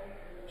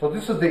 So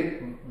this is the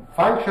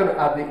function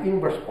at the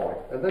inverse point,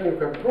 and then you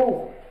can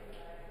prove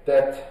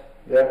that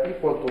they are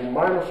equal to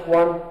minus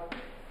 1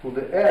 to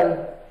the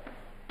L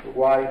to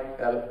y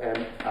L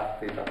m at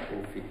theta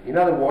and phi. In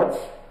other words,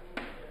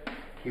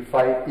 if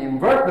I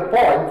invert the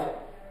point,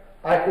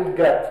 I could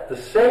get the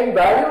same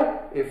value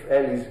if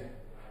L is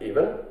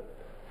even.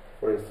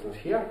 For instance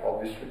here,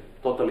 obviously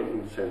totally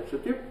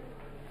insensitive,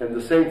 and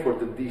the same for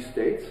the D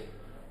states.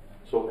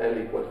 So L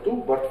equal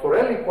 2, but for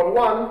L equal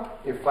 1,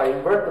 if I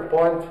invert the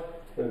point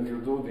and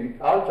you do the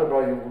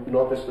algebra, you would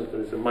notice that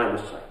there is a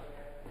minus sign.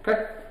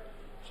 Okay?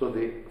 So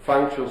the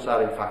functions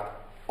are in fact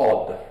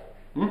odd.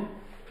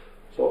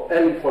 So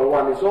L equal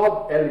 1 is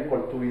odd, L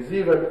equal 2 is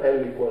even,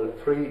 L equal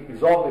 3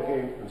 is odd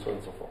again, and so on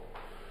and so forth.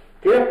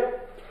 Clear?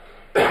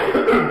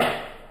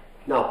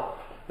 Now,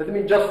 let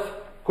me just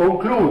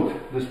conclude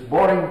this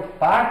boring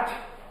part.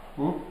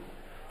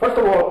 First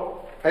of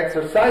all,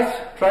 exercise,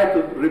 try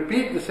to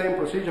repeat the same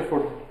procedure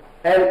for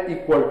L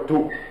equal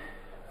 2.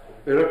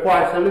 It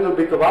requires a little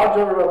bit of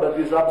algebra, but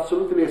it's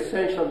absolutely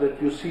essential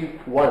that you see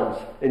it once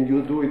and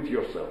you do it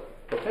yourself.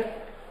 Okay?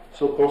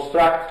 So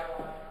construct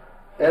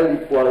L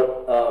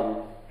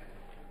equal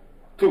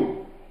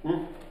 2,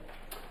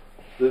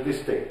 the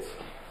distates.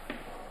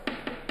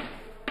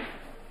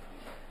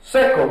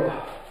 Second,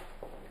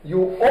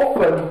 you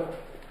often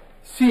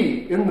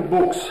see in the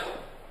books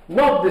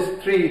not these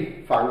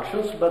three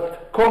functions,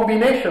 but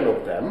combination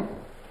of them,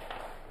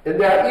 and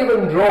they are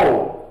even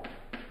drawn.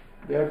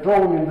 They are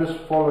drawn in this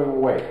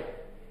following way.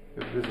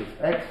 If this is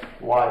x,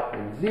 y,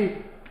 and z,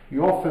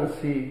 you often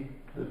see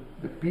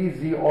the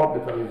pz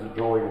orbital is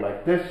drawing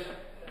like this,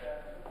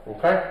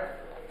 okay?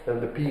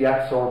 And the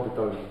px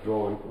orbital is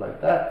drawn like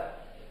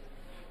that,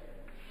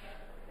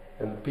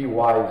 and py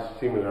is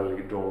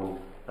similarly drawn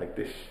like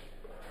this.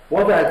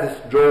 What does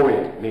this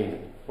drawing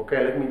mean?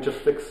 Okay, let me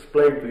just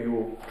explain to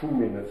you 2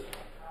 minutes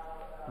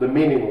the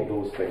meaning of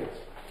those things.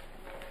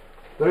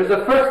 There is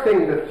a first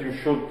thing that you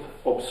should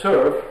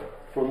observe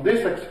from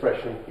this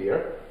expression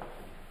here,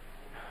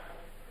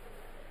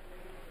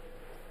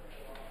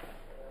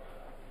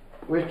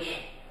 which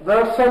there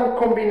are some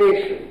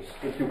combinations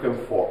that you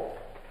can form.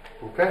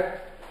 Okay?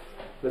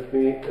 Let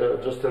me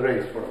just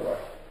erase for a while.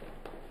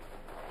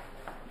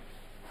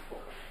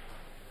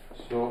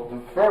 So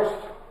the first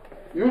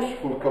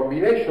useful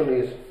combination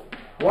is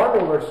 1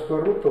 over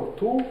square root of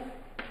 2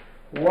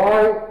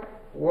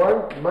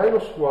 y1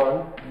 minus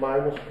 1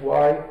 minus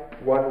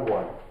y1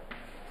 1.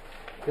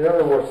 In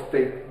other words,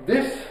 take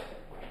this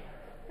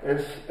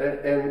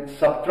and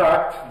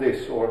subtract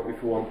this, or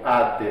if you want,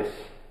 add this.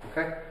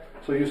 Okay?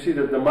 So you see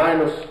that the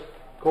minus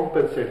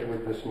compensates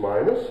with this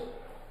minus,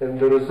 and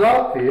the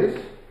result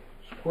is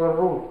square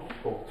root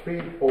of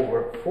 3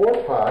 over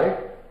 4 pi,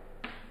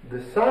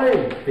 the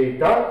sine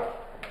theta,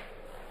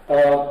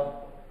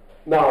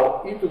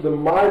 now e to the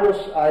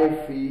minus I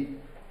phi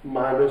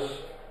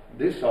minus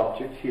this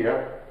object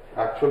here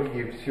actually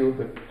gives you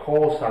the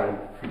cosine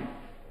phi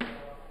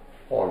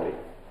only.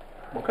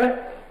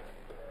 Okay?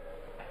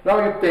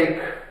 Now you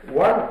take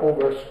 1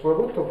 over square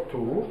root of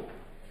 2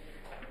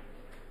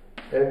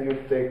 and you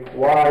take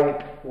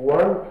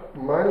y1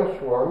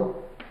 minus 1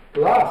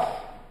 plus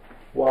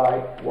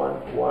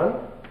y1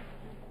 1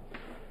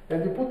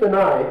 and you put an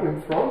I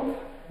in front,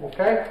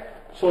 okay?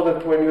 So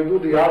that when you do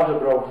the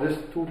algebra of these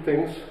two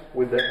things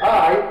with the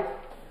I,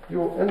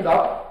 you end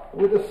up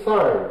with a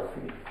sine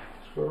phi.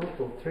 Square root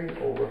of 3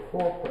 over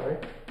 4 pi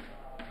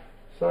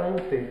sine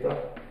theta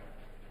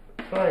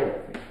sine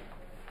phi.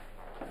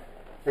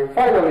 And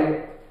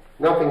finally,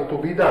 nothing to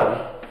be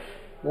done.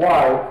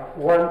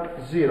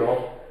 y1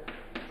 0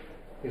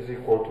 is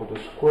equal to the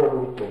square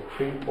root of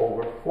 3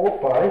 over 4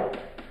 pi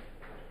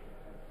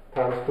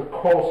times the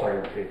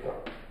cosine theta.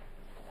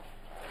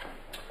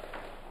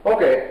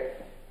 Okay.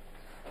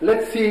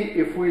 Let's see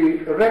if we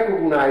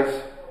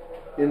recognize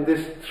in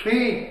these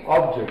three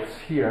objects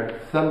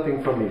here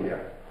something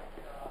familiar.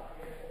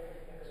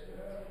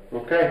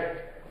 Okay?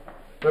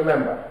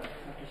 Remember,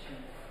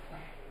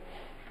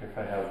 if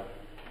I have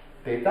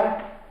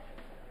theta,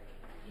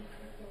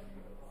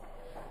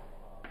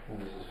 and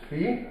this is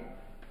phi,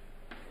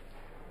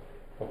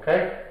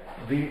 okay?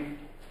 The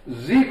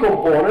z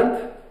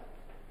component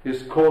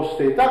is cos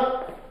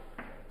theta,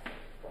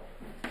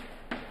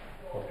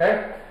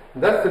 okay?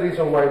 That's the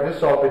reason why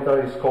this orbital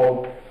is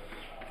called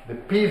the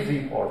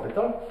pz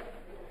orbital.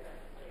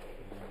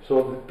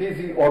 So the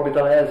pz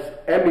orbital has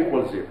m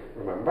equals 0,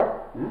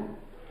 remember?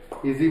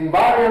 Is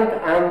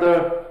invariant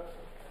under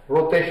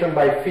rotation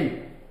by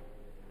phi.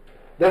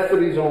 That's the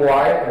reason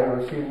why, and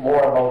we'll see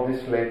more about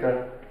this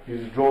later,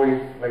 is drawing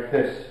like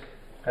this,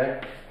 okay?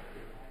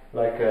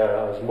 Like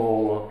a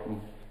small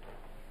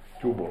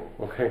tubo,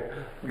 okay?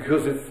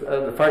 Because it's,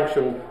 the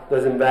function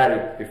doesn't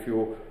vary if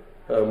you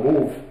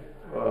move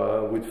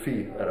with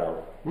phi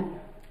around.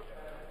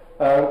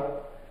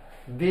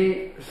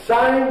 The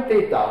sine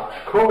theta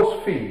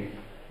cos phi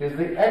is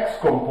the x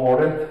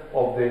component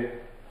of the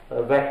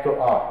vector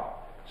r.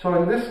 So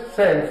in this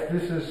sense,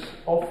 this is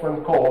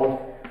often called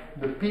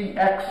the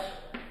px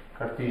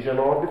Cartesian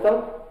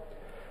orbital,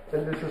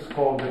 and this is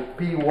called the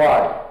py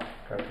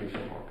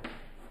Cartesian orbital.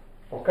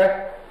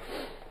 Okay?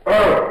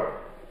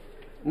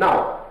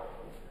 Now,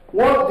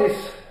 what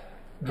these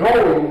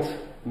drawings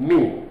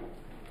mean?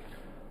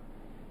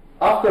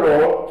 After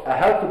all, I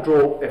have to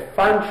draw a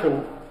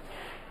function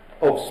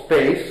of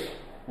space,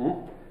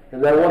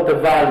 and I want the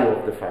value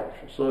of the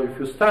function. So if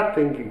you start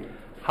thinking,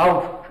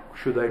 how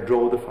should I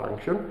draw the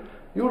function,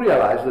 you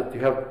realize that you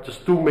have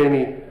just too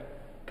many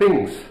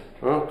things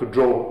to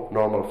draw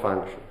normal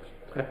functions.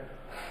 Okay?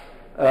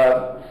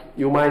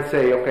 You might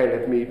say, okay,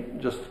 let me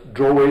just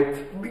draw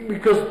it,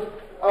 because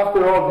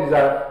after all, these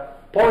are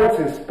points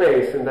in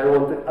space and I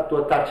want to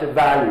attach a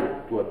value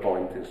to a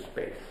point in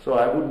space. So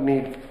I would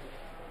need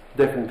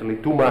definitely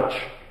too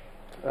much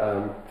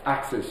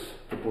access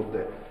to put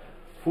the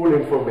full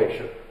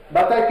information.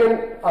 But I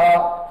can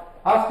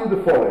ask you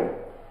the following.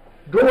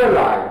 Draw a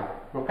line,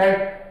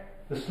 okay?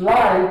 This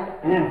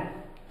line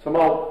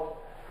somehow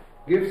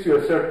gives you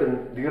a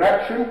certain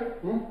direction,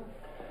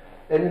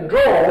 and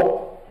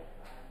draw,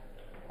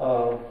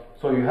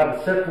 so you have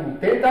a certain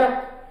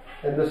theta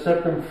and a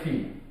certain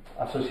phi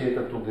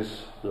associated to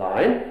this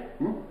line.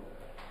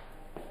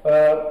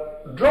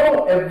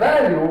 Draw a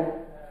value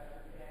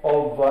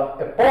of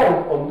a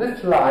point on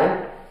this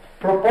line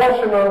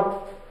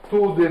proportional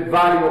to the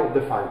value of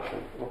the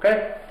function,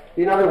 okay?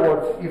 In other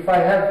words, if I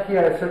have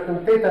here a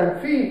certain theta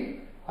and phi,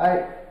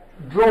 I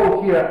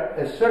draw here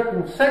a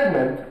certain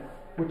segment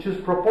which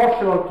is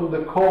proportional to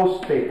the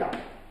cos theta,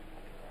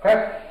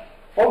 okay?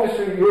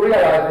 Obviously, you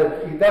realize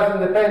that it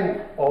doesn't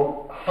depend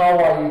on how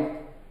I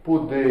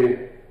put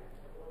the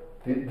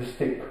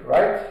stick,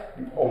 right,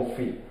 on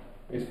phi.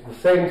 It's the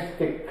same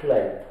stick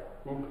length.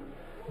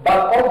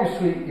 But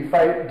obviously, if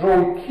I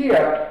draw it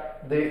here,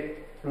 the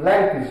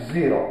length is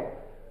 0.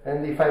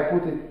 And if I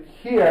put it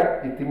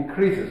here, it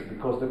increases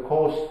because the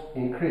cos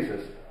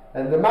increases.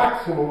 And the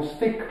maximum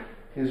stick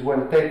is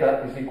when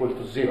theta is equal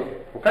to 0.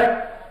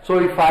 Okay? So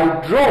if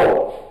I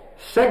draw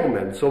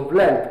segments of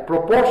length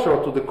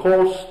proportional to the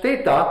cos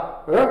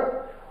theta,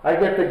 I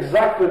get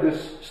exactly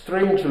this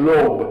strange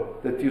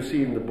lobe that you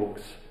see in the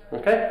books.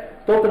 Okay?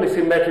 Totally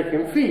symmetric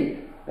in phi,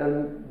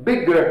 and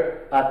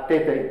bigger at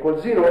theta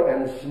equals 0,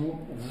 and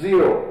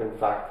 0, in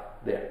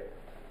fact, there.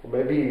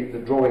 Maybe the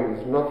drawing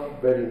is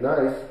not very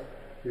nice.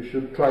 You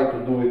should try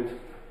to do it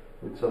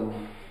with some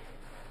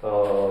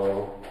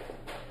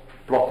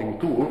plotting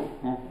tool,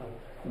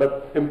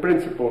 but in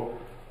principle,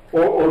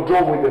 or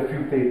draw with a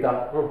few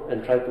theta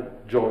and try to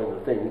join the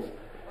things,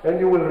 and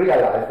you will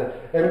realize that.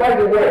 And by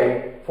the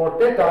way, for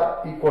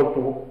theta equal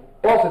to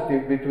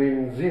positive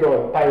between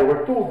 0 and pi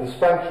over 2, this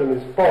function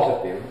is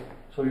positive,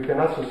 so you can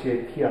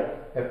associate here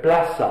a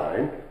plus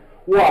sign,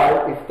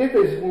 while if theta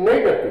is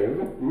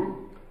negative,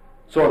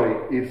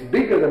 it's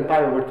bigger than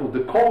pi over 2,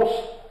 the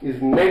cos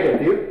is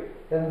negative,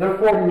 and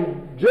therefore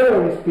you,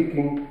 generally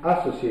speaking,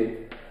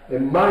 associate a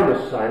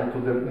minus sign to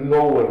the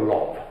lower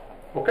lobe.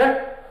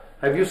 Okay?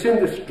 Have you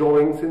seen these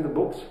drawings in the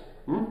books?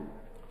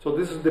 So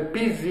this is the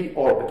PZ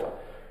orbital.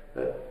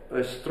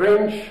 A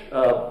strange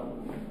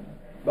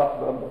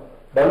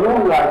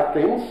balloon-like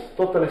things,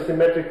 totally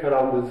symmetric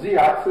around the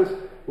z-axis,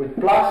 with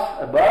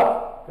plus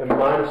above and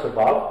minus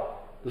above.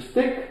 The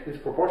stick is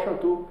proportional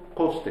to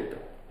cos theta.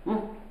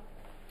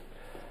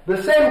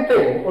 The same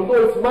thing,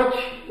 although it's much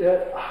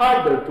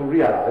harder to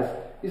realize,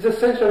 is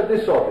essentially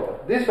this orbital.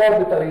 This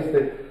orbital is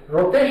the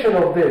rotation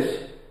of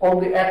this on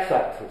the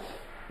x-axis.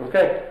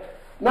 Okay?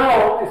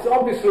 Now, it's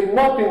obviously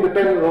not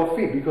independent of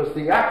phi, because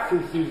the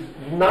axis is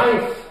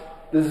nice,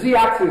 the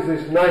z-axis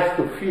is nice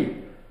to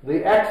phi.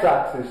 The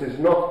x-axis is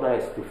not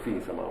nice to phi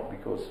somehow,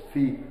 because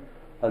phi,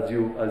 as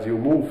you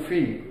move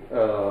phi,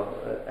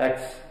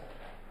 x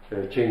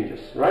changes,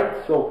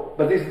 right? So,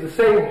 but it's the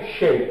same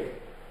shape.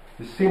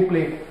 It's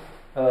simply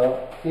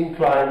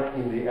inclined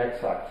in the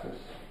x-axis.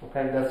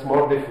 Okay, that's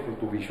more difficult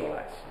to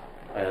visualize,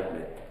 I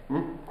admit.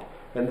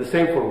 And the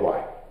same for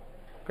y.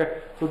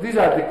 Okay, so these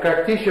are the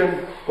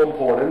Cartesian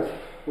components,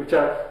 which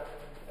are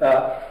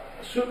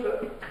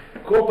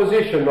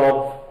composition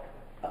of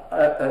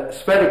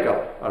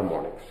spherical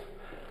harmonics.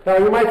 Now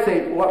you might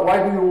say,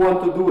 why do you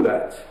want to do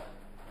that?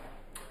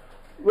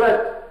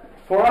 Well,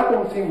 for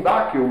atoms in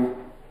vacuum,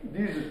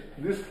 this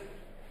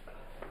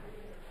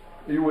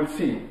you will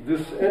see,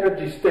 these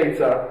energy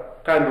states are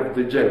kind of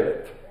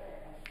degenerate.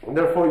 And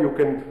therefore you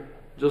can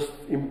just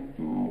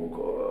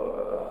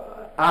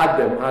add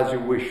them as you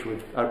wish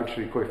with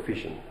arbitrary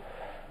coefficient.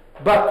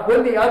 But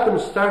when the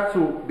atoms start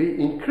to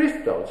be in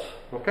crystals,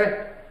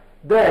 okay,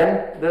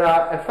 then there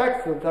are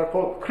effects that are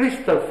called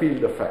crystal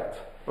field effects.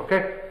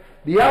 Okay?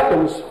 The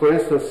atoms, for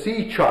instance, see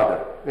each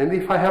other. And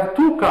if I have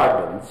two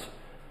carbons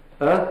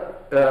in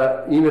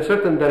a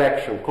certain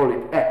direction, call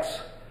it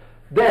x,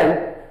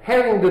 then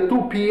having the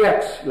two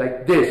px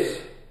like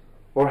this,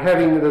 or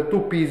having the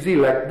two pz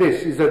like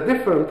this, is a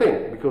different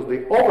thing, because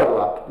the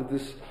overlap that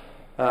these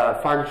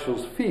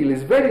functions feel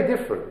is very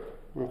different.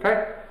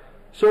 Okay?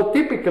 So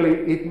typically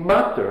it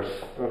matters,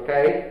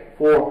 okay,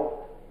 for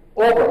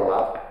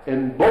overlap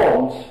and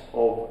bonds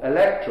of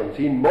electrons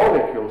in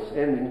molecules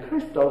and in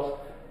crystals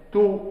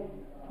to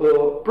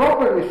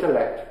properly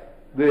select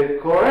the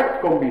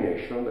correct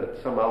combination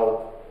that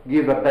somehow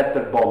give a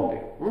better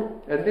bonding.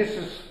 And this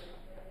is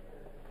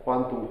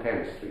quantum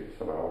chemistry,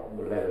 somehow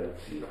level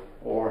 0,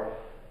 or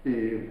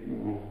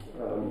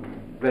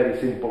very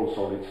simple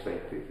solid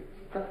state physics.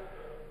 Okay?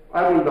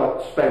 I will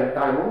not spend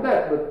time on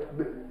that,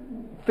 but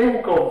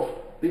think of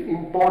the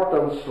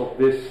importance of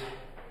this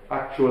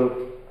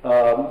actual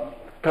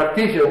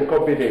Cartesian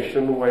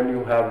combination when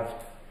you have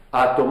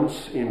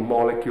atoms in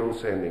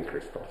molecules and in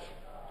crystals.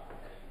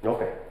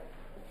 Okay.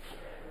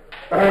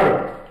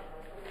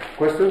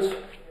 Questions?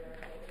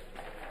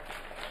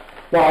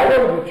 Now, I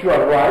know that you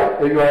are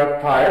right, you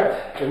are tired,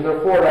 and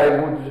therefore I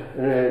would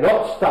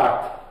not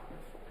start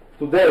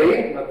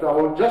today, but I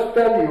will just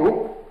tell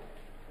you,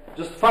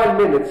 just 5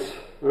 minutes,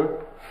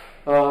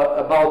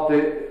 about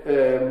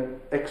the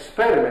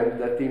experiment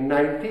that in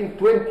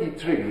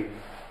 1923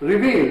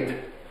 revealed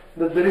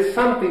that there is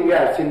something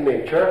else in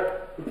nature.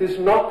 It is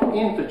not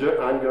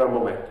integer angular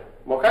momentum.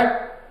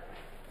 Okay?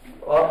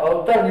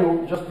 I'll tell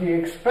you just the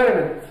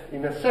experiment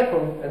in a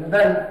second, and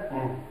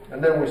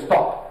then we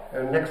stop.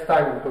 And next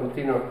time we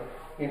continue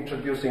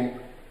introducing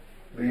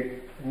the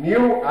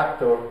new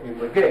actor in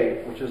the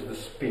game, which is the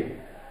spin.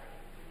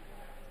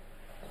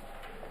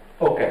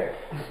 Okay.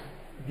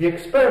 The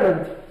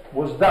experiment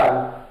was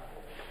done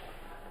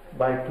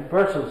by two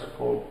persons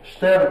called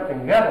Stern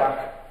and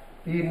Gerlach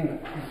in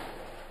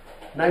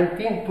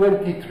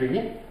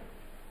 1923.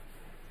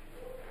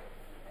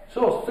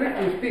 So,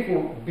 strictly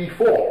speaking,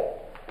 before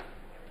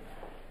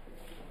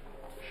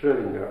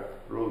Schrödinger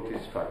wrote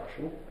his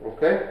function,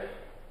 okay?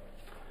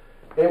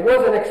 It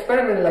was an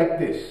experiment like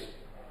this.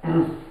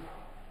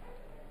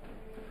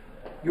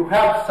 You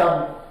have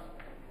some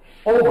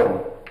oven,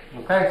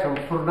 okay, some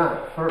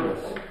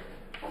furnace,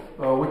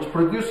 which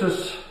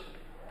produces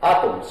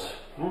atoms.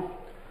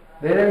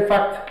 They're in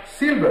fact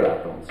silver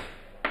atoms,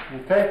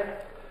 okay?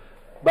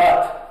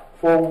 But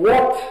for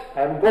what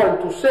I'm going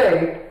to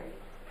say,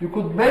 you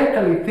could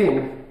mentally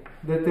think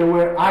that they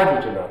were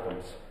hydrogen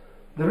atoms.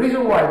 The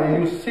reason why they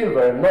use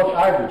silver and not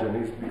hydrogen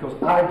is because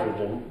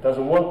hydrogen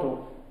doesn't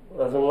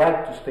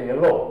like to stay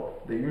alone.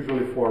 They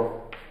usually form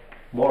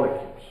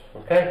molecules,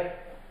 okay?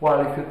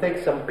 While if you take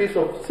some piece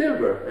of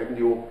silver and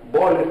you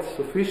boil it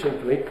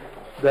sufficiently,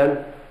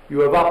 then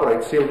you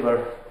evaporate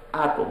silver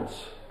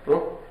atoms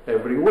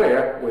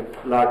everywhere with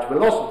large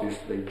velocities.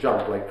 They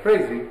jump like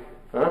crazy.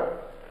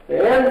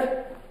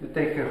 And you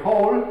take a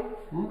hole,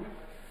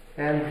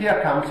 and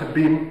here comes a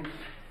beam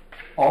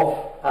of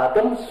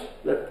atoms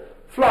that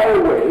fly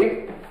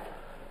away.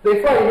 They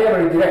fly in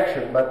every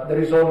direction, but there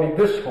is only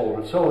this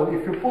hole. So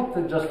if you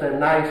put just a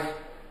nice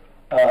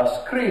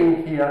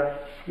screen here,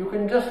 you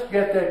can just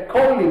get a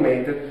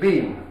collimated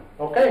beam.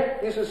 Okay?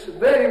 This is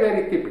very,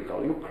 very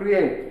typical. You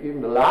create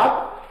in the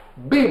lab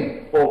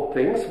beam of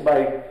things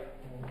by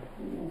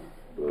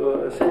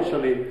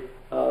essentially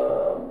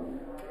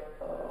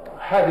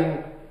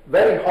having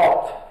very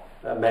hot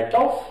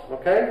metals,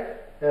 okay?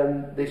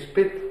 And they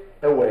spit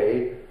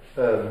away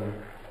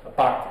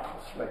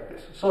particles like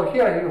this. So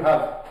here you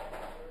have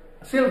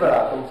silver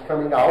atoms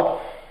coming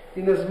out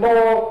in a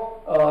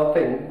small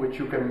thing which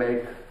you can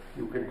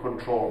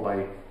control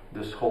by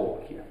this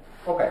hole here.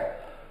 Okay.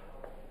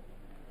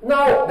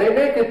 Now they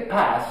make it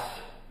pass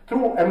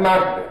through a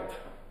magnet.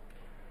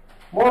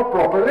 More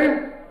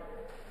properly,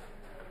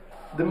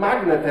 the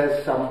magnet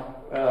has some,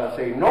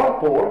 say, north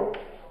pole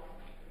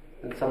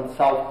and some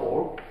south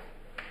pole,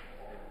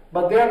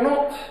 but they are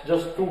not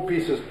just two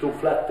pieces, two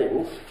flat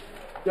things.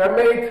 They are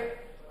made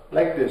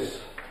like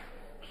this.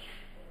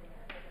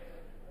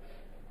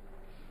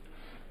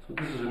 So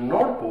this is a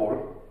north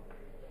pole,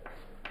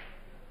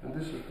 and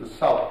this is the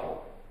south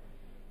pole.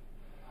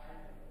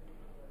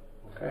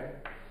 Okay.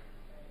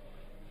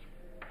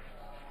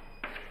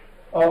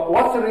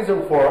 What's the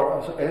reason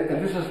for?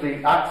 And this is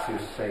the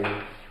axis, say,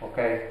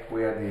 okay,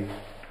 where the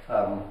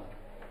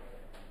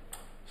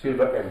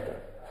silver enter.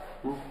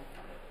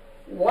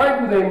 Why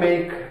do they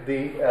make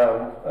the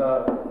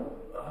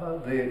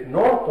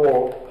north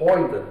pole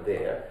pointed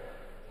there?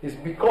 Is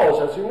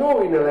because, as you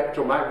know, in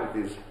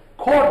electromagnetism,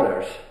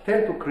 corners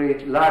tend to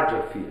create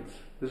larger fields.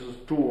 This is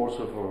true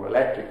also for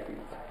electric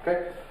fields.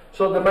 Okay,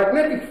 so the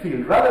magnetic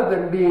field, rather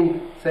than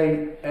being,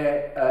 say,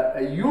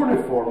 a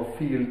uniform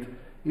field,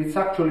 it's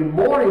actually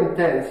more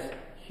intense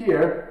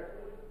here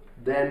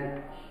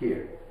than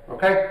here.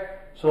 Okay,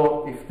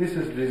 so if this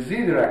is the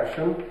z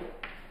direction,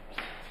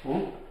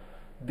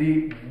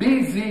 the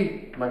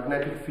BZ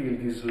magnetic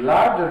field is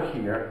larger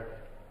here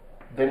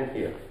than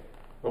here.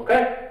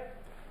 Okay?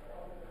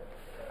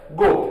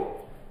 Good.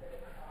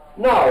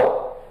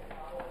 Now,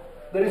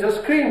 there is a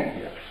screen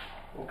here.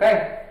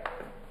 Okay?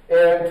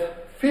 And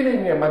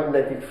filling a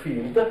magnetic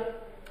field,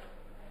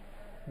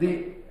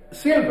 the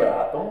silver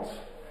atoms,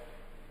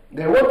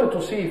 they wanted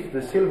to see if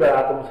the silver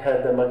atoms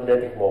had a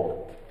magnetic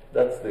moment.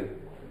 That's the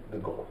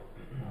goal.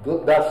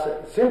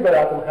 Does silver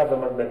atom have a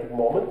magnetic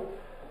moment?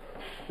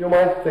 You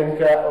might think,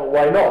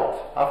 why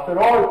not? After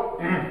all,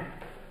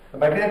 the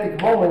magnetic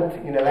moment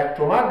in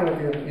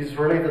electromagnetism is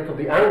related to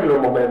the angular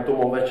momentum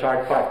of a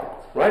charged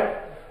particle, right?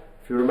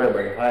 If you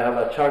remember, if I have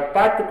a charged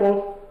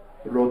particle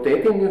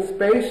rotating in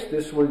space,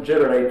 this will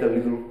generate a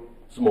little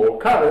small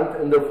current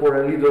and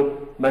therefore a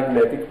little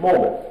magnetic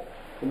moment.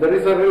 And there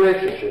is a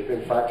relationship,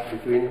 in fact,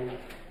 between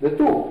the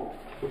two,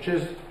 which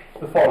is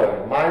the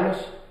following.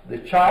 Minus the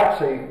charge,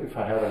 say, if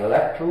I have an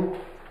electron,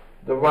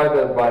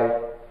 divided by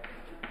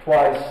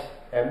twice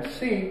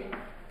mc,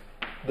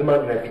 the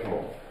magnetic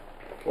moment.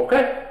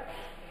 Okay?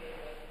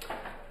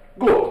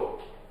 Good.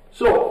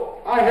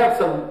 So, I have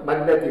some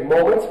magnetic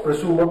moments,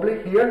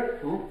 presumably,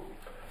 here.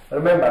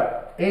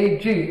 Remember,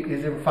 Ag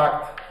is in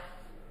fact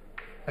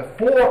a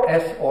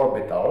 4s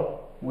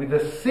orbital with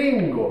a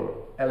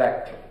single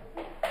electron.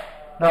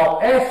 Now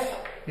S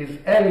is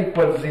L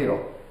equals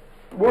 0.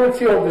 We'll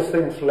see all these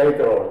things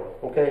later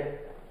on, okay,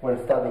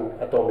 when studying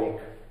atomic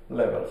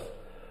levels.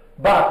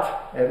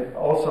 But, and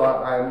also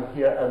I'm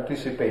here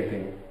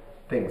anticipating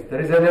things,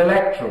 there is an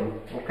electron,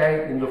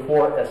 okay, in the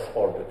 4s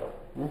orbital.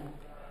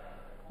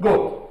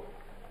 Good.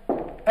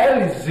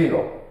 L is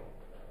 0,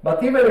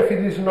 but even if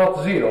it is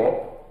not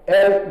 0,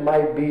 L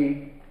might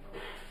be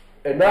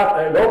an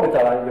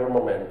orbital angular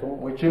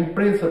momentum, which in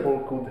principle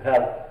could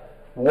have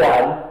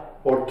 1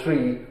 or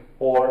 3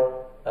 or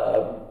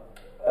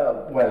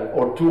well,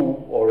 or 2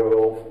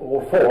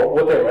 or 4,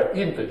 whatever,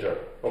 integer,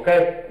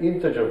 okay,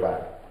 integer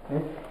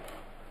value.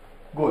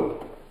 Good.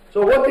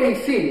 So what they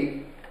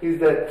see is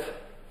that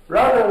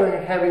rather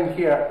than having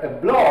here a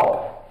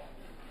blob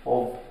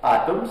of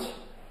atoms,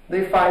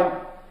 they find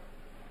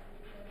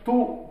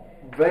two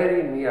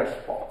very near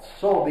spots.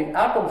 So the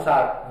atoms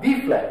are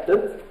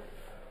deflected,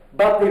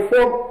 but they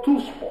form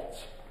two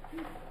spots.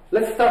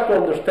 Let's start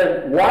to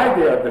understand why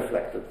they are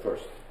deflected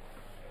first.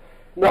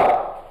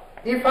 Now,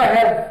 if I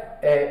have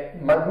a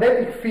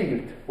magnetic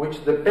field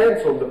which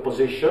depends on the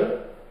position,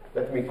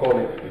 let me call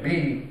it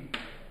B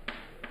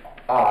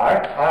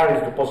R, R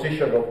is the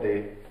position of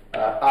the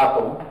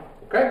atom,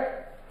 okay?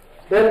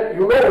 Then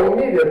you know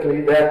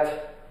immediately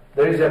that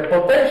there is a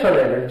potential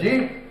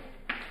energy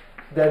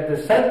that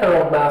the center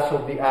of mass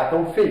of the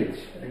atom feels,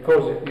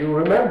 because you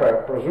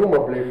remember,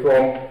 presumably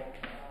from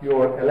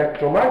your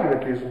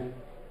electromagnetism,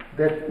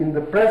 that in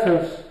the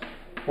presence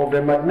of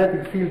a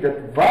magnetic field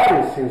that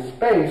varies in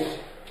space,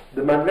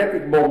 the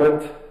magnetic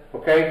moment,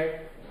 okay,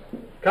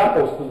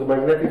 couples to the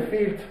magnetic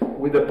field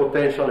with the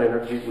potential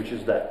energy, which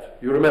is that.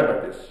 You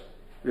remember this?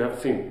 You have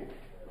seen.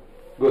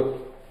 Good.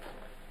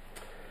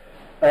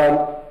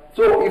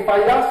 So if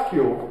I ask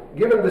you,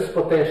 given this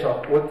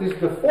potential, what is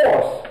the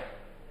force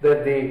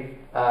that the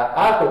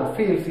atom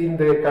feels in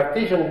the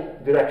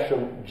Cartesian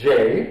direction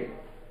J?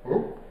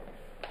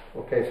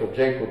 Okay, so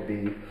J could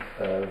be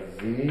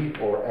Z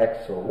or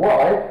X or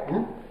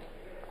Y.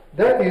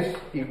 That is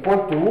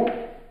equal to,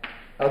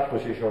 at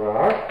position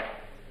R,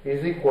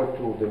 is equal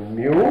to the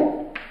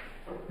mu,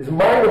 is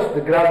minus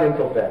the gradient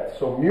of that.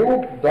 So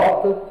mu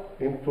dotted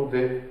into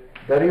the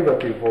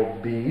derivative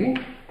of B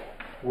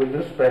with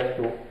respect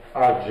to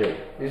Rj.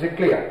 Is it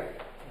clear?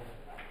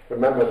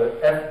 Remember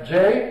that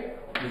Fj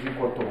is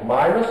equal to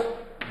minus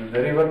the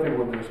derivative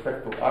with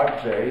respect to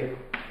Rj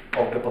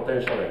of the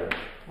potential energy.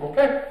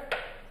 Okay?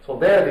 So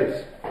there it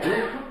is.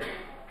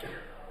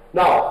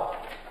 Now,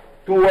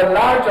 to a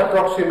large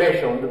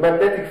approximation, the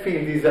magnetic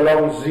field is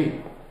along Z,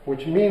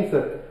 which means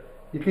that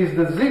it is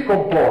the Z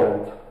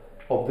component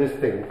of this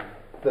thing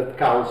that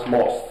counts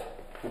most.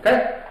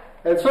 Okay?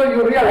 And so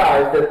you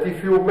realize that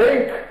if you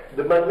make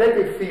the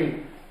magnetic field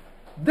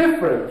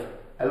different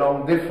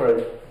along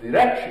different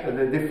directions,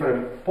 the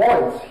different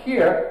points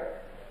here,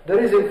 there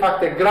is in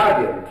fact a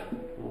gradient.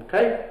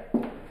 Okay?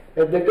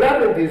 And the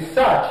gradient is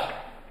such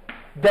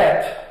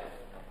that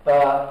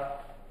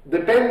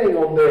depending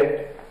on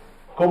the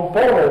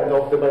component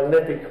of the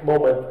magnetic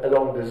moment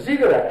along the Z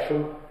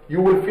direction,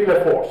 you will feel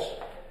a force.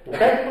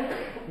 Okay?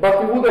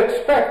 But you would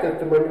expect that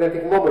the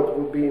magnetic moment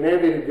would be in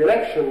every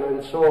direction,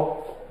 and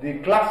so the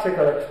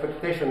classical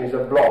expectation is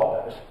a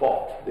blob, a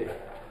spot there.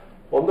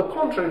 On the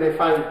contrary, they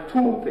find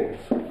two things.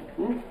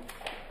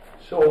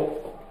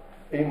 So,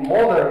 in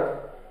modern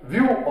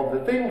view of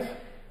the things,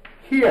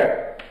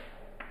 here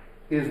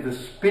is the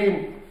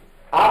spin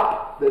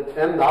up that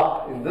end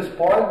up in this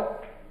point,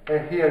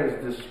 and here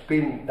is the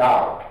spin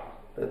down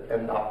that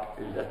end up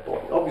in that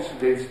point. Obviously,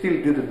 they still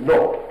didn't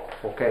know,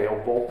 okay,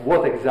 of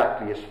what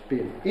exactly a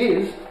spin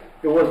is.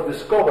 It was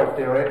discovered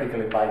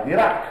theoretically by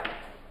Dirac,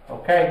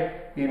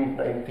 okay, in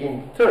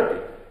 1930.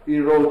 He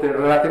wrote a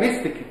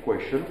relativistic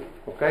equation,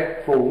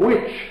 okay, for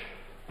which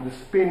the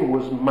spin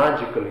was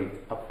magically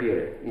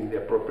appearing in the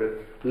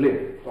appropriate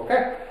limit,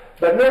 okay?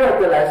 But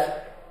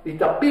nevertheless,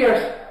 it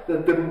appears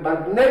that the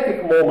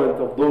magnetic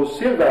moment of those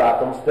silver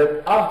atoms,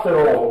 that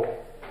after all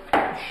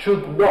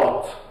should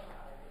not,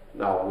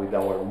 now with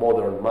our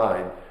modern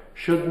mind,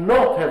 should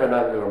not have an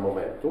angular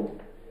momentum,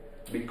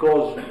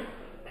 because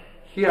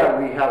here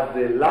we have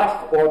the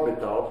last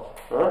orbital,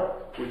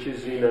 which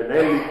is in an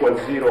L equals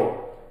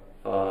 0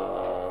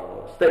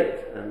 state.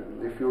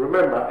 And if you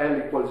remember, L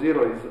equals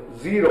 0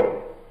 is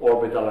 0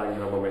 orbital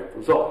angular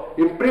momentum. So,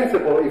 in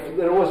principle, if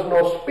there was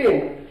no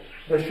spin,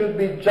 there should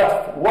be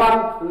just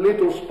one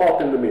little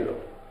spot in the middle.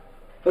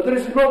 But there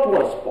is not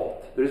one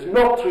spot. There is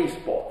not 3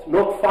 spots,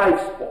 not 5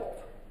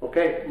 spots.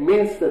 Okay? It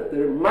means that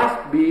there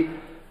must be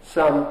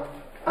some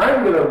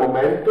angular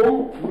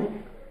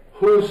momentum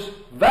whose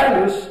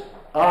values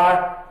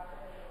are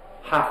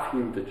half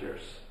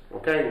integers.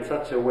 Okay? In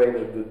such a way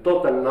that the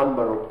total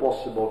number of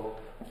possible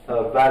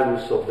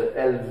values of the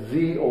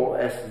LZ or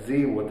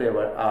SZ,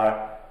 whatever,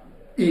 are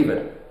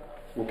even.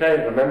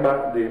 Okay?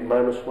 Remember the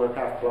minus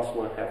 1/2 plus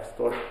 1/2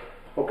 story?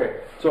 Okay.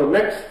 So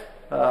next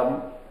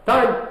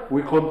time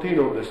we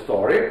continue the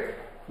story,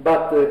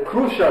 but the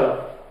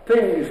crucial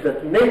thing is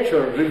that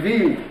nature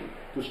revealed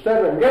to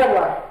Stern and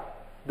Gerlach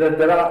that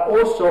there are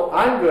also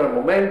angular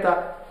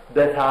momenta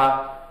that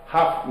are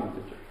half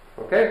integer.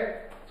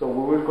 Okay? So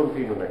we will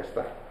continue next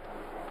time.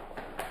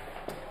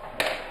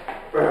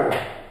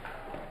 Oh.